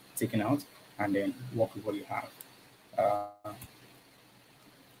taken out, and then work with what you have.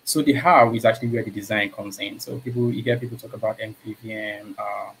 So the how is actually where the design comes in. So you hear people talk about MVVM,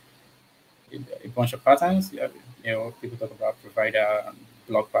 a bunch of patterns. People talk about provider and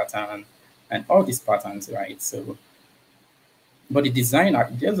block pattern and all these patterns, right? So, but the design,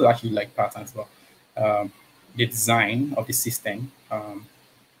 there's actually like patterns, but the design of the system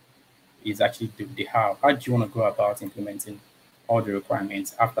is actually the how. How do you want to go about implementing all the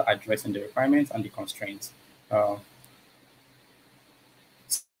requirements after addressing the requirements and the constraints?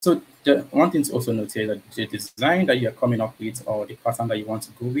 So the one thing to also note here that the design that you're coming up with, or the pattern that you want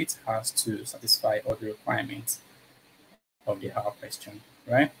to go with, has to satisfy all the requirements of the how question,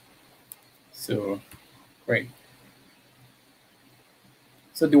 right? So great.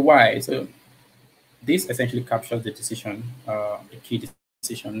 So the why. So this essentially captures the decision, the key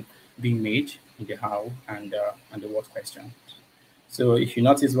decision being made in the how and the what question. So if you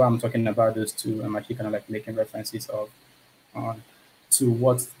notice why I'm talking about those two, I'm actually kind of like making references of to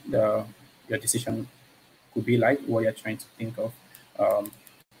what your decision could be like, what you're trying to think of,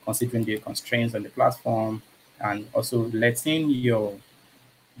 considering the constraints on the platform, and also letting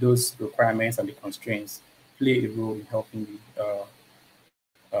those requirements and the constraints play a role in helping you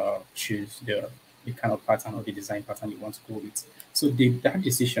choose the kind of pattern or the design pattern you want to go with. So that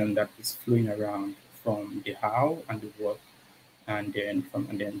decision that is flowing around from the how and the what, and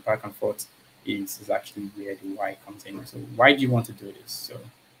then back and forth is actually where the why comes in. So why do you want to do this? So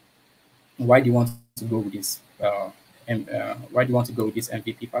why do you want to go with this? Why do you want to go with this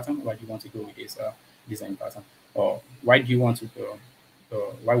MVP pattern? Why do you want to go with this design pattern? Or why do you want to go?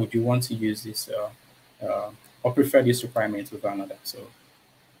 Why would you want to use this or prefer this requirement over another? So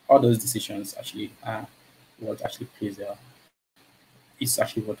all those decisions actually are what actually plays is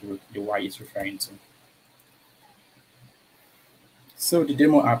actually what the why is referring to. So the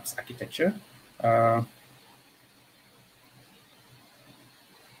demo apps architecture.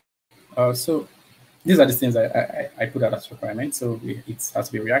 So these are the things I put out as requirements. So it has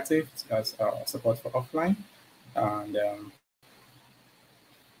to be reactive, it has support for offline, and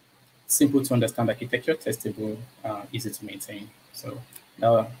simple to understand architecture, testable, easy to maintain. So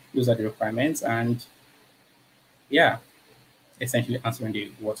now those are the requirements, and yeah, essentially answering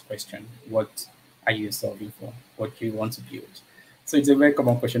the what question. What are you solving for? What do you want to build? So it's a very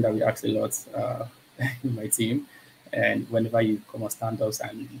common question that we ask a lot in my team. And whenever you come on stand-ups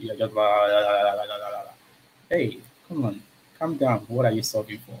and you're just hey, come on, calm down. What are you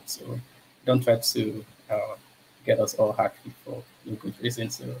solving for? So don't try to get us all happy for you could listen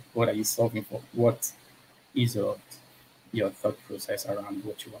to what are you solving for? What is your thought process around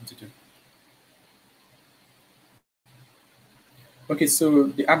what you want to do? Okay, so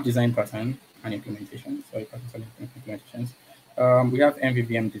the app design pattern and implementation. Sorry, implementations. We have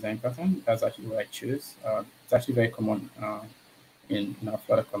MVVM design pattern. That's actually what I choose. It's actually very common in our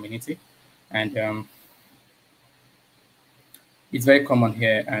Flutter community, and it's very common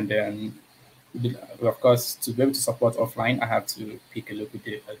here. And of course, to be able to support offline, I have to pick a local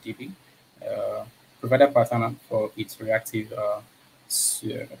DB. Provider pattern for its reactive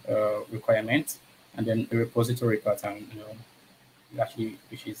requirement, and then a repository pattern. Actually,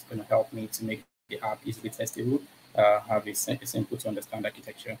 which is going to help me to make the app easily testable, have a simple to understand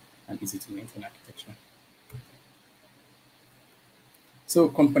architecture, and easy to maintain architecture. So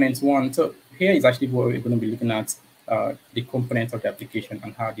component one. So here is actually what we're going to be looking at, the components of the application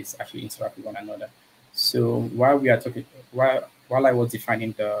and how these actually interact with one another. So while we are talking, while I was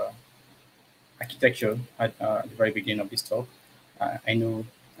defining the architecture at the very beginning of this talk, I know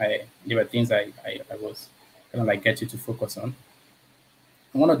there were things I was kind of like get you to focus on.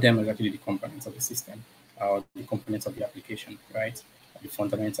 And one of them is actually the components of the system, the components of the application, right? The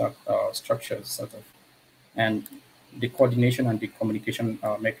fundamental structures, sort of, and the coordination and the communication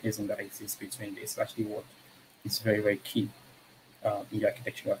mechanism that exists between this is actually what is very, very key in the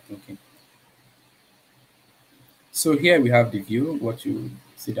architectural thinking. So here we have the view, what you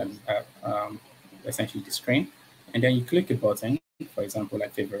see that essentially the screen, and then you click a button, for example,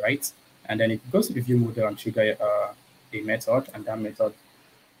 like favorite, and then it goes to the view model and trigger a method, and that method,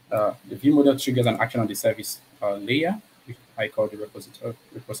 the view model triggers an action on the service layer, which I call the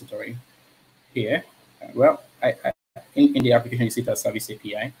repository here. Well, in the application, you see it as service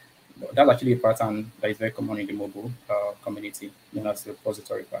API. That's actually a pattern that is very common in the mobile community, known as the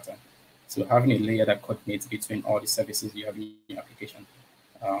repository pattern. So having a layer that coordinates between all the services you have in your application,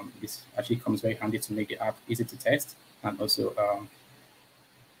 this actually comes very handy to make the app easy to test and also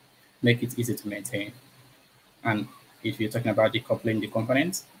make it easy to maintain. And if you're talking about decoupling the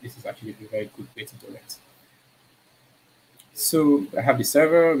components, this is actually a very good way to do it. So I have the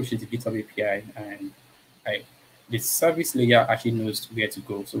server, which is the GitHub API, and the service layer actually knows where to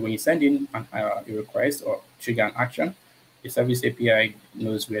go. So when you send in a request or trigger an action, the service API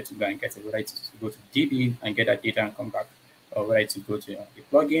knows where to go and get it, whether to go to DB and get that data and come back, or whether to go to the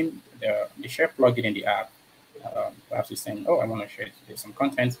plugin, the share plugin in the app, perhaps you send, oh, I want to share some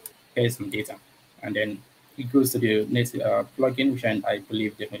content, here's some data. And then it goes to the native plugin, which I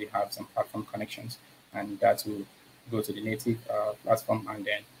believe definitely have some platform connections, and that will go to the native platform and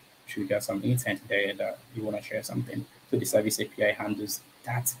then trigger some intent there that you want to share something. So the service API handles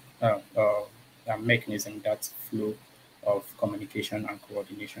that mechanism, that flow of communication and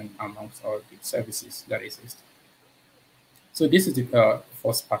coordination amongst all the services that exist. So this is the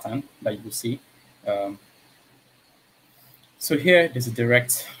first pattern that you will see. So here there's a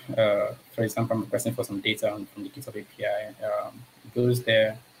direct, for example, I'm requesting for some data from the GitHub API. It goes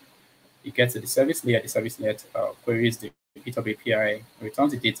there, it gets to the service layer queries the GitHub API,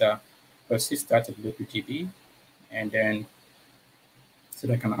 returns the data, persists that to the local DB, and then so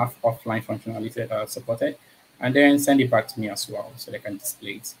they can have offline functionality supported, and then send it back to me as well, so they can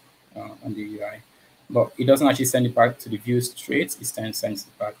display it on the UI. But it doesn't actually send it back to the view straight, it then sends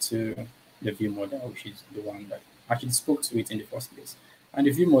it back to the view model, which is the one that actually spoke to it in the first place. And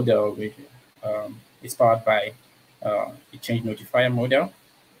the view model which, is powered by the change notifier model,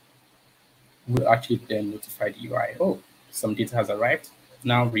 would actually then notify the UI, oh, some data has arrived,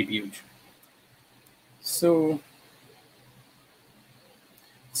 now rebuild. So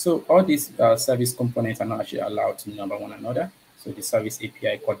all these service components are not actually allowed to number one another. So the service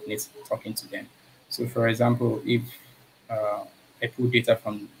API coordinates talking to them. So for example, if I pull data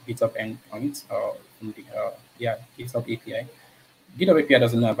from GitHub endpoint or from the GitHub API, GitHub API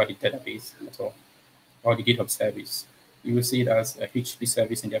doesn't know about the database at all, or the GitHub service. You will see it as a HTTP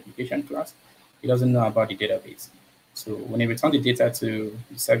service in the application class. It doesn't know about the database. So when I return the data to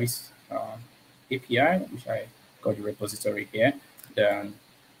the service API, which I got the repository here, then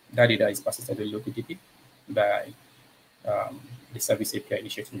that data is passed to the local DB by the service API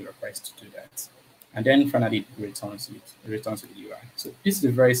initiating the request to do that. And then finally, it returns to the UI. So this is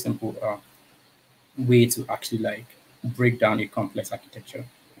a very simple way to actually like break down a complex architecture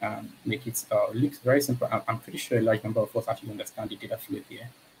and make it look very simple. I'm pretty sure a large number of us actually understand the data flow here.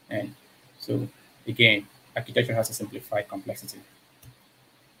 And so again, architecture has to simplify complexity.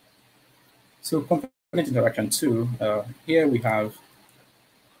 So component interaction 2, here we have,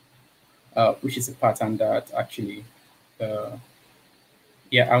 which is a pattern that actually, I'm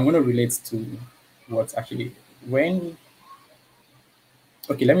going to relate to what actually, when,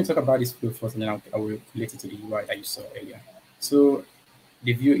 okay, let me talk about this flow first, and then I will relate it to the UI that you saw earlier. So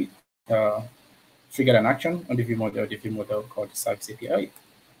the view triggered an action on the view model called the service API.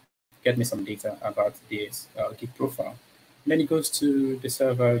 Get me some data about this Git profile. And then it goes to the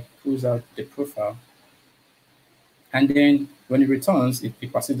server, pulls out the profile, and then when it returns, it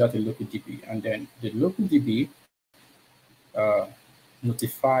passes that to local DB, and then the local DB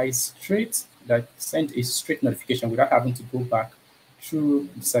notifies straight, that sent a straight notification without having to go back through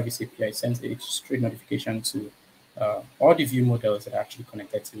the service API. Sends a straight notification to all the view models that are actually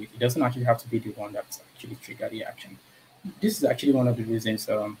connected to it. It doesn't actually have to be the one that's actually triggered the action. This is actually one of the reasons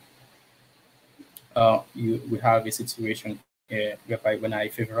you would have a situation whereby when I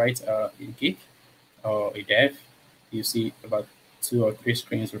favorite a gig or a dev, you see about 2 or 3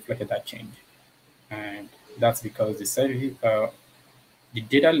 screens reflected that change. And that's because the service, the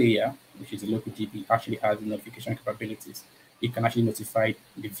data layer, which is the local DB, actually has the notification capabilities. It can actually notify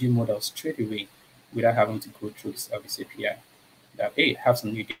the view model straight away without having to go through the service API that, hey, have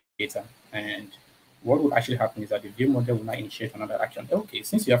some new data. And what would actually happen is that the view model will not initiate another action. Okay,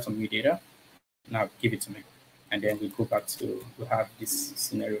 since you have some new data, now give it to me. And then we go back to, we have this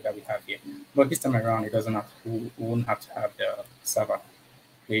scenario that we have here. But this time around, it doesn't have to, we won't have to have the server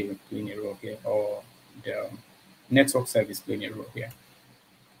playing a role here, or the network service playing a role here.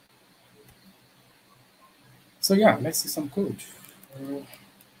 So yeah, let's see some code.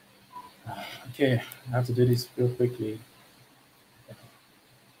 Okay, I have to do this real quickly.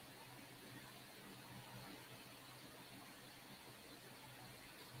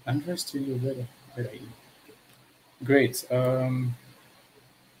 Android Studio, where are you? Great. I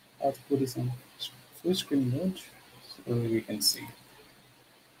have to put this on full screen mode so we can see.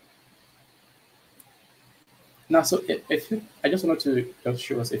 Now, so I just wanted to just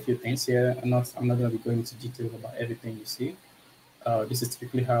show us a few things here. I'm not going to be going into detail about everything you see. This is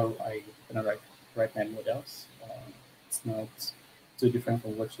typically how I kind of write my models. It's not too different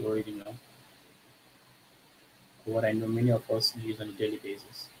from what you already know, what I know many of us use on a daily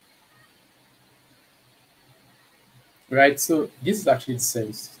basis. Right, so this is actually the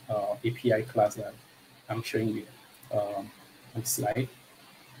service API class that I'm showing you on the slide.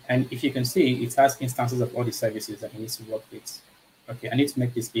 And if you can see, it has instances of all the services that it needs to work with. Okay, I need to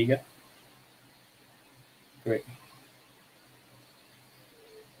make this bigger. Great.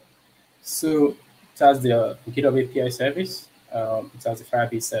 So it has the GitHub API service, it has the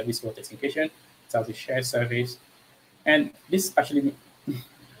Firebase service for authentication, it has the share service. And this actually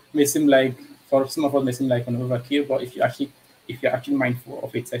may seem like, for some of us, may seem like an overkill, but if you're actually mindful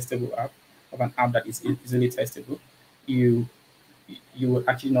of a testable app, of an app that is easily testable, you would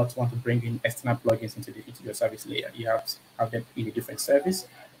actually not want to bring in external plugins into your service layer. You have to have them in a different service.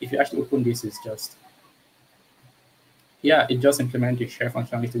 If you actually open this, it's just, it just implements the share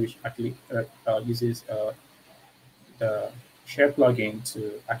functionality, which actually uses the share plugin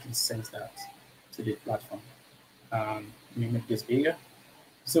to actually send that to the platform. Let me make this bigger.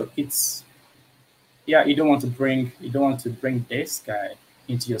 So it's, you don't want to bring this guy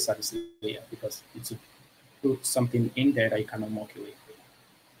into your service layer, because it's put something in there that you cannot walk away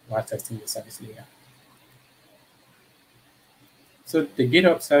while testing the service layer. So the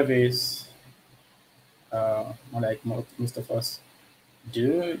GitHub service, like most of us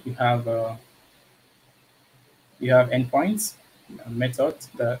do, you have endpoints, methods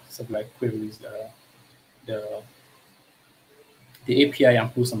that sort of like queries the API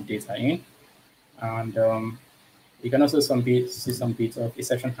and pull some data in. And you can also see some bits of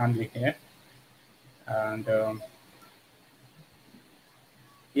exception handling here. And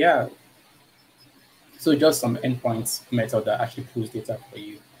yeah, so just some endpoints method that actually pulls data for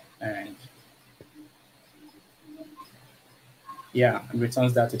you, and yeah, and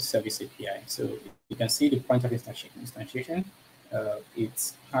returns that to the service API. So you can see the point of instantiation.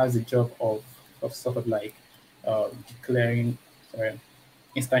 It has the job of sort of like declaring,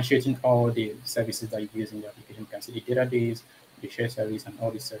 instantiating all the services that you use in the application. You can see the database, the share service, and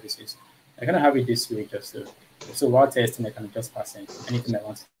all the services. I'm gonna have it this way just so while testing, I can just pass in anything I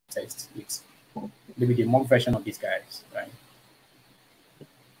want to test with maybe the mock version of these guys, right?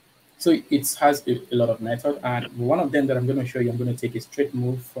 So it has a lot of method, and one of them that I'm going to show you, I'm going to take a straight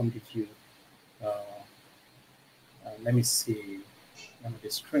move from the view. Let me see one of the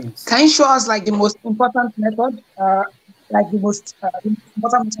screens. Can you show us like the most important method, like the most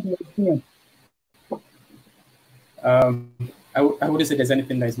important method in your opinion? I wouldn't say there's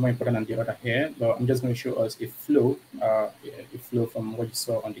anything that is more important than the other here, but I'm just going to show us a flow from what you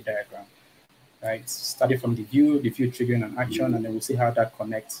saw on the diagram, right? Starting from the view triggering an action, and then we'll see how that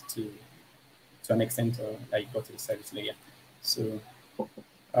connects to an extent like go to the service layer. So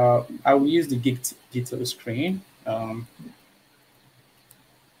I will use the gig detail screen.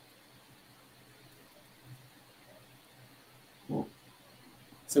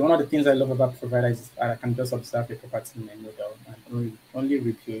 So one of the things I love about provider is I can just observe the property in my model and only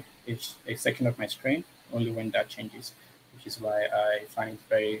review a section of my screen only when that changes, which is why I find it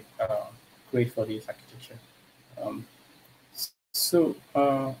very great for this architecture. So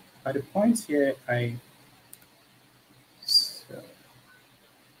at the point here,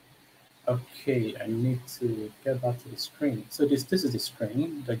 okay, I need to get back to the screen. So this is the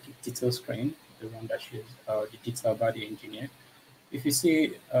screen, the detail screen, the one that shows the detail about the engineer. If you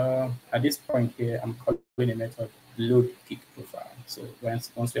see at this point here, I'm calling a method load gig profile. So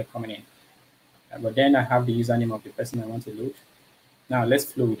once we are coming in, but then I have the username of the person I want to load. Now let's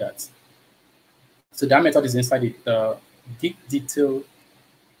flow with that. So that method is inside the gig detail.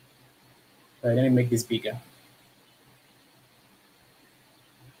 Let me make this bigger.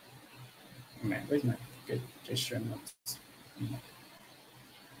 Man, where's my good gesture notes?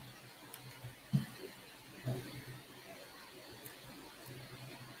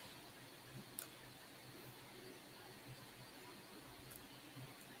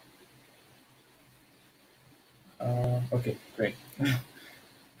 Okay, great.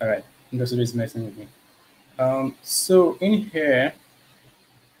 All right, this is messing with me. So in here,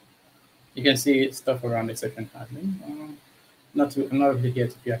 you can see stuff around exception handling. I'm not really here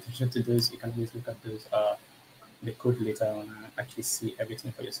to pay attention to those. You can always look at those the code later on and actually see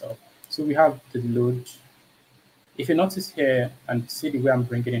everything for yourself. So we have the load. If you notice here and see the way I'm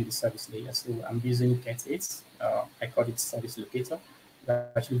bringing in the service layer, so I'm using get it. I call it service locator.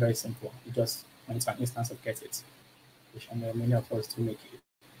 That's actually very simple. You just want an instance of get it, which I know many of us do make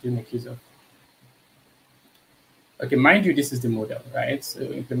use of. Okay, mind you, this is the model, right? So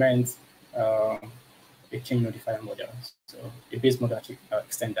implement a change notifier model. So the base model actually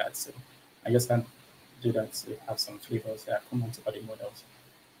extend that. So I just can do that to have some flavors that are common to other models.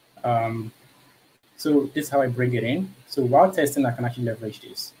 So this is how I bring it in. So while testing, I can actually leverage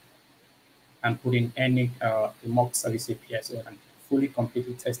this and put in any mock service API so I can fully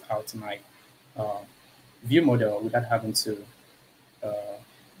completely test out my view model without having to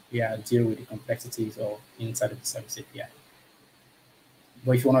deal with the complexities of inside of the service API.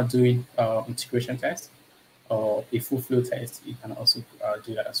 But if you want to do integration test or a full flow test, you can also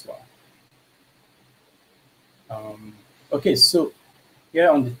do that as well. Okay, so here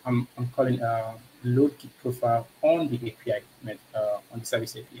I'm calling load gig profile on the API on the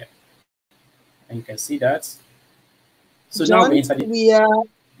service API, and you can see that. So John, now we're inside. We are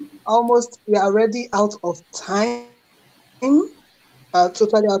already out of time.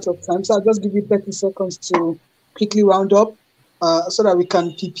 Totally out of time. So I'll just give you 30 seconds to quickly round up so that we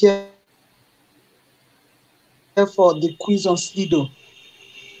can prepare for the quiz on Slido.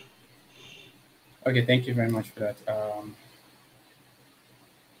 Okay, thank you very much for that.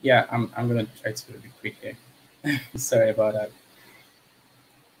 Yeah, I'm gonna try to be quick here. Sorry about that.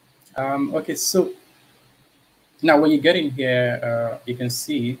 Okay, so now when you get in here, you can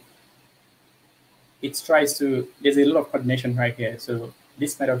see it tries to. There's a lot of coordination right here. So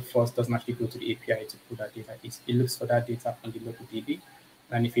this method first doesn't actually go to the API to pull that data. It looks for that data on the local DB,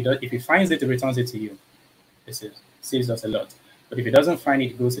 and if it finds it, it returns it to you. This saves us a lot. But if it doesn't find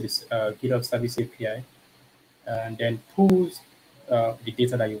it, it goes to this GitHub Service API, and then pulls the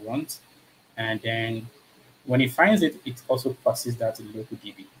data that you want, and then when it finds it, it also passes that to the local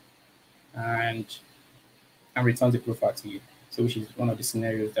DB. and returns the profile to you. So which is one of the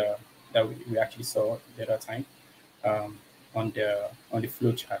scenarios that we actually saw the other time on the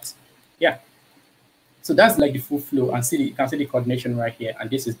flow chart. Yeah. So that's like the full flow, and you can see the coordination right here, and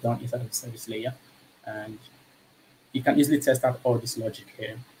this is done inside of the service layer, and you can easily test out all this logic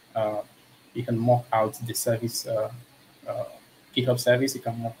here. You can mock out the service, uh, GitHub service. You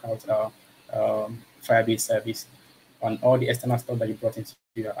can mock out Firebase service on all the external stuff that you brought into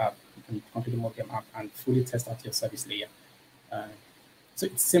your app. You can completely mock them up and fully test out your service layer. So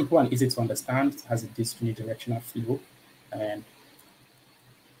it's simple and easy to understand. It has a this unidirectional flow, and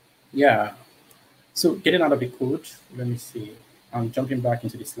yeah. So getting out of the code, let me see. I'm jumping back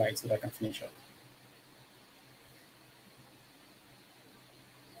into the slide so that I can finish up.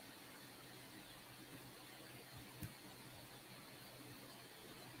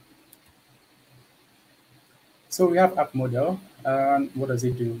 So we have app model, and what does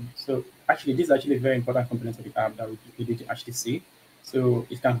it do? So actually, this is actually a very important component of the app that we did actually see. So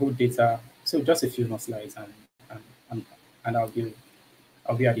it can hold data. So just a few more slides, and I'll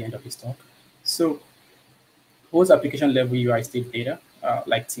be at the end of this talk. So holds application level UI state data,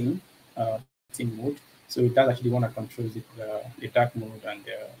 like team mode. So that's actually the one that controls the dark mode and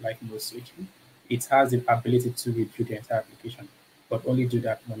the light mode switching. It has the ability to review the entire application, but only do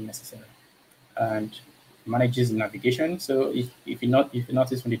that when necessary. And manages navigation. So if you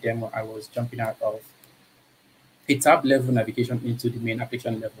notice from the demo, I was jumping out of a tab level navigation into the main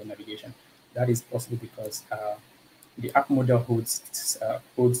application level navigation. That is possible because the app model holds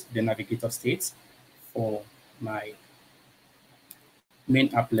the navigator states for my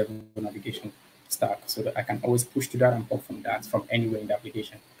main app level navigation stack, so that I can always push to that and pop from that from anywhere in the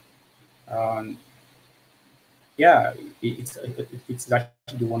application. Yeah, it's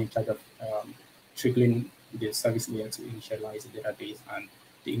actually the one in charge of triggering the service layer to initialize the database and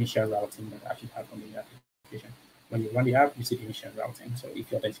the initial routing that actually happens in the application. When you run the app, you see the initial routing. So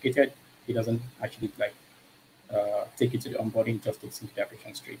if you're authenticated, it doesn't actually take you to the onboarding, just takes you to the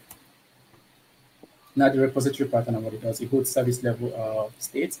application stream. Now the repository pattern and what it does, it holds service level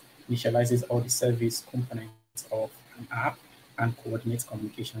state, initializes all the service components of an app, and coordinates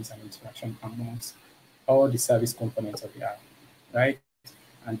communications and interaction amongst all the service components of the app, right?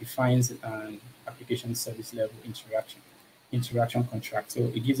 And defines an application service level interaction contract. So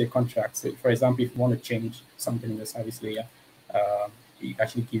it gives a contract. So for example, if you want to change something in the service layer, it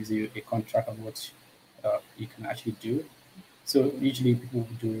actually gives you a contract on what you can actually do. So usually people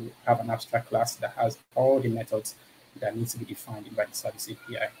do have an abstract class that has all the methods that needs to be defined by the service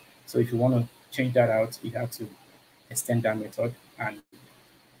API. So if you want to change that out, you have to extend that method and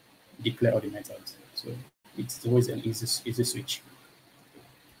declare all the methods. So it's always an easy switch.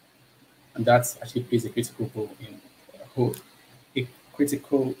 And that actually plays a critical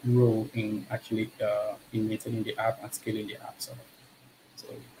role in actually in maintaining the app and scaling the app.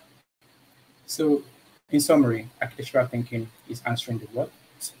 So in summary, architectural thinking is answering the what,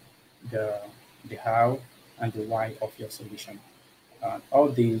 the how, and the why of your solution. All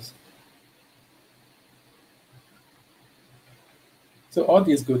these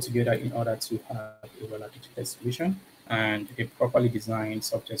go together in order to have a well-architected solution, and a properly designed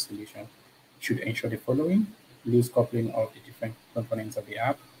software solution should ensure the following: loose coupling of the different components of the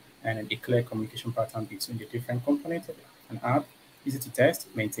app, and a clear communication pattern between the different components of an app, easy to test,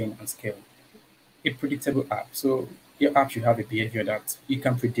 maintain, and scale. A predictable app. So your app should have a behavior that you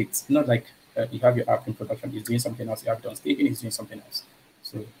can predict, not like you have your app in production, it's doing something else, you have it on staging, it's doing something else.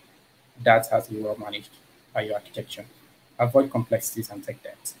 So that has to be well managed by your architecture. Avoid complexities and tech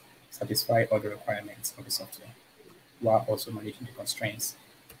debt. Satisfy all the requirements of the software while also managing the constraints.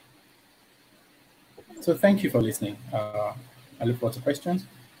 So thank you for listening. I look forward to questions.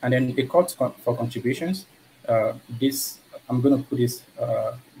 And then a call for contributions. I'm going to put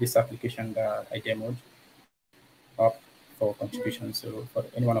this application that I demoed up for contributions. So for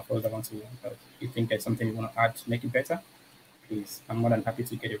any one of us that wants to, you think there's something you want to add to make it better, please, I'm more than happy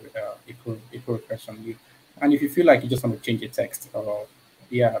to get a pull request from you. And if you feel like you just want to change the text, or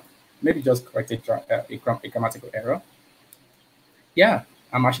maybe just correct a grammatical error,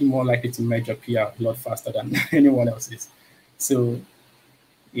 I'm actually more likely to merge your PR a lot faster than anyone else is. So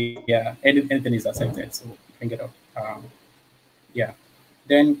anything is accepted. So you can get up.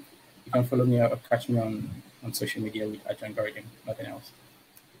 Then you can follow me or catch me on social media with Algorithm, nothing else.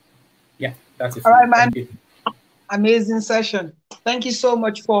 That's it. All right, man. Amazing session. Thank you so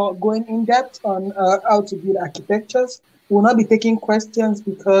much for going in depth on how to build architectures. We'll not be taking questions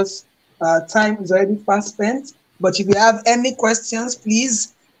because time is already fast spent. But if you have any questions,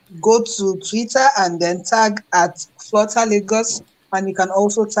 please go to Twitter and then tag at Flutter Lagos And you can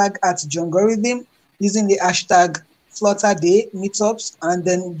also tag at Jongorhythm using the hashtag Flutter Day Meetups, and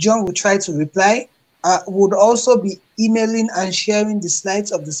then John will try to reply. Would also be emailing and sharing the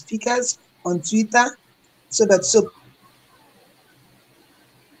slides of the speakers on Twitter so that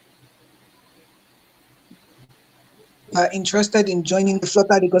are interested in joining the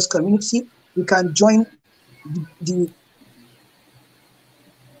Flutter Lagos community, you can join the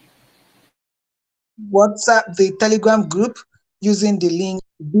WhatsApp, the Telegram group using the link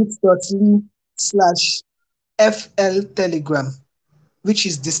bit.ly/FL Telegram, which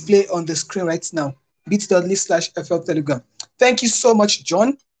is displayed on the screen right now. bit.ly/FL Telegram. Thank you so much,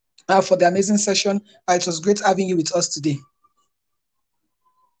 John, for the amazing session. It was great having you with us today.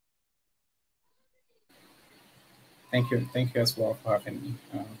 Thank you as well for having me.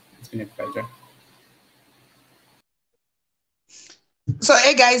 It's been a pleasure. So,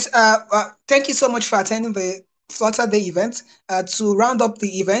 hey guys, thank you so much for attending the Flutter Day event. To round up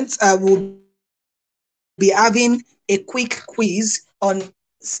the event, we'll be having a quick quiz on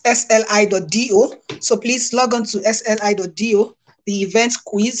sli.do. So please log on to sli.do. The event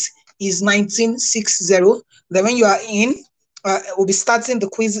quiz is 1960. Then when you are in, we'll be starting the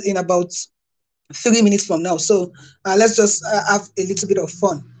quiz in about 3 minutes from now. So let's just have a little bit of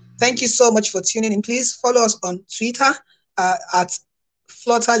fun. Thank you so much for tuning in. Please follow us on Twitter at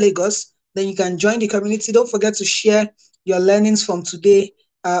Flutter Lagos. Then you can join the community. Don't forget to share your learnings from today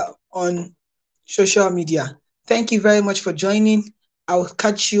on social media. Thank you very much for joining. I'll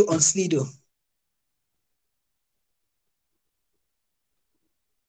catch you on Slido.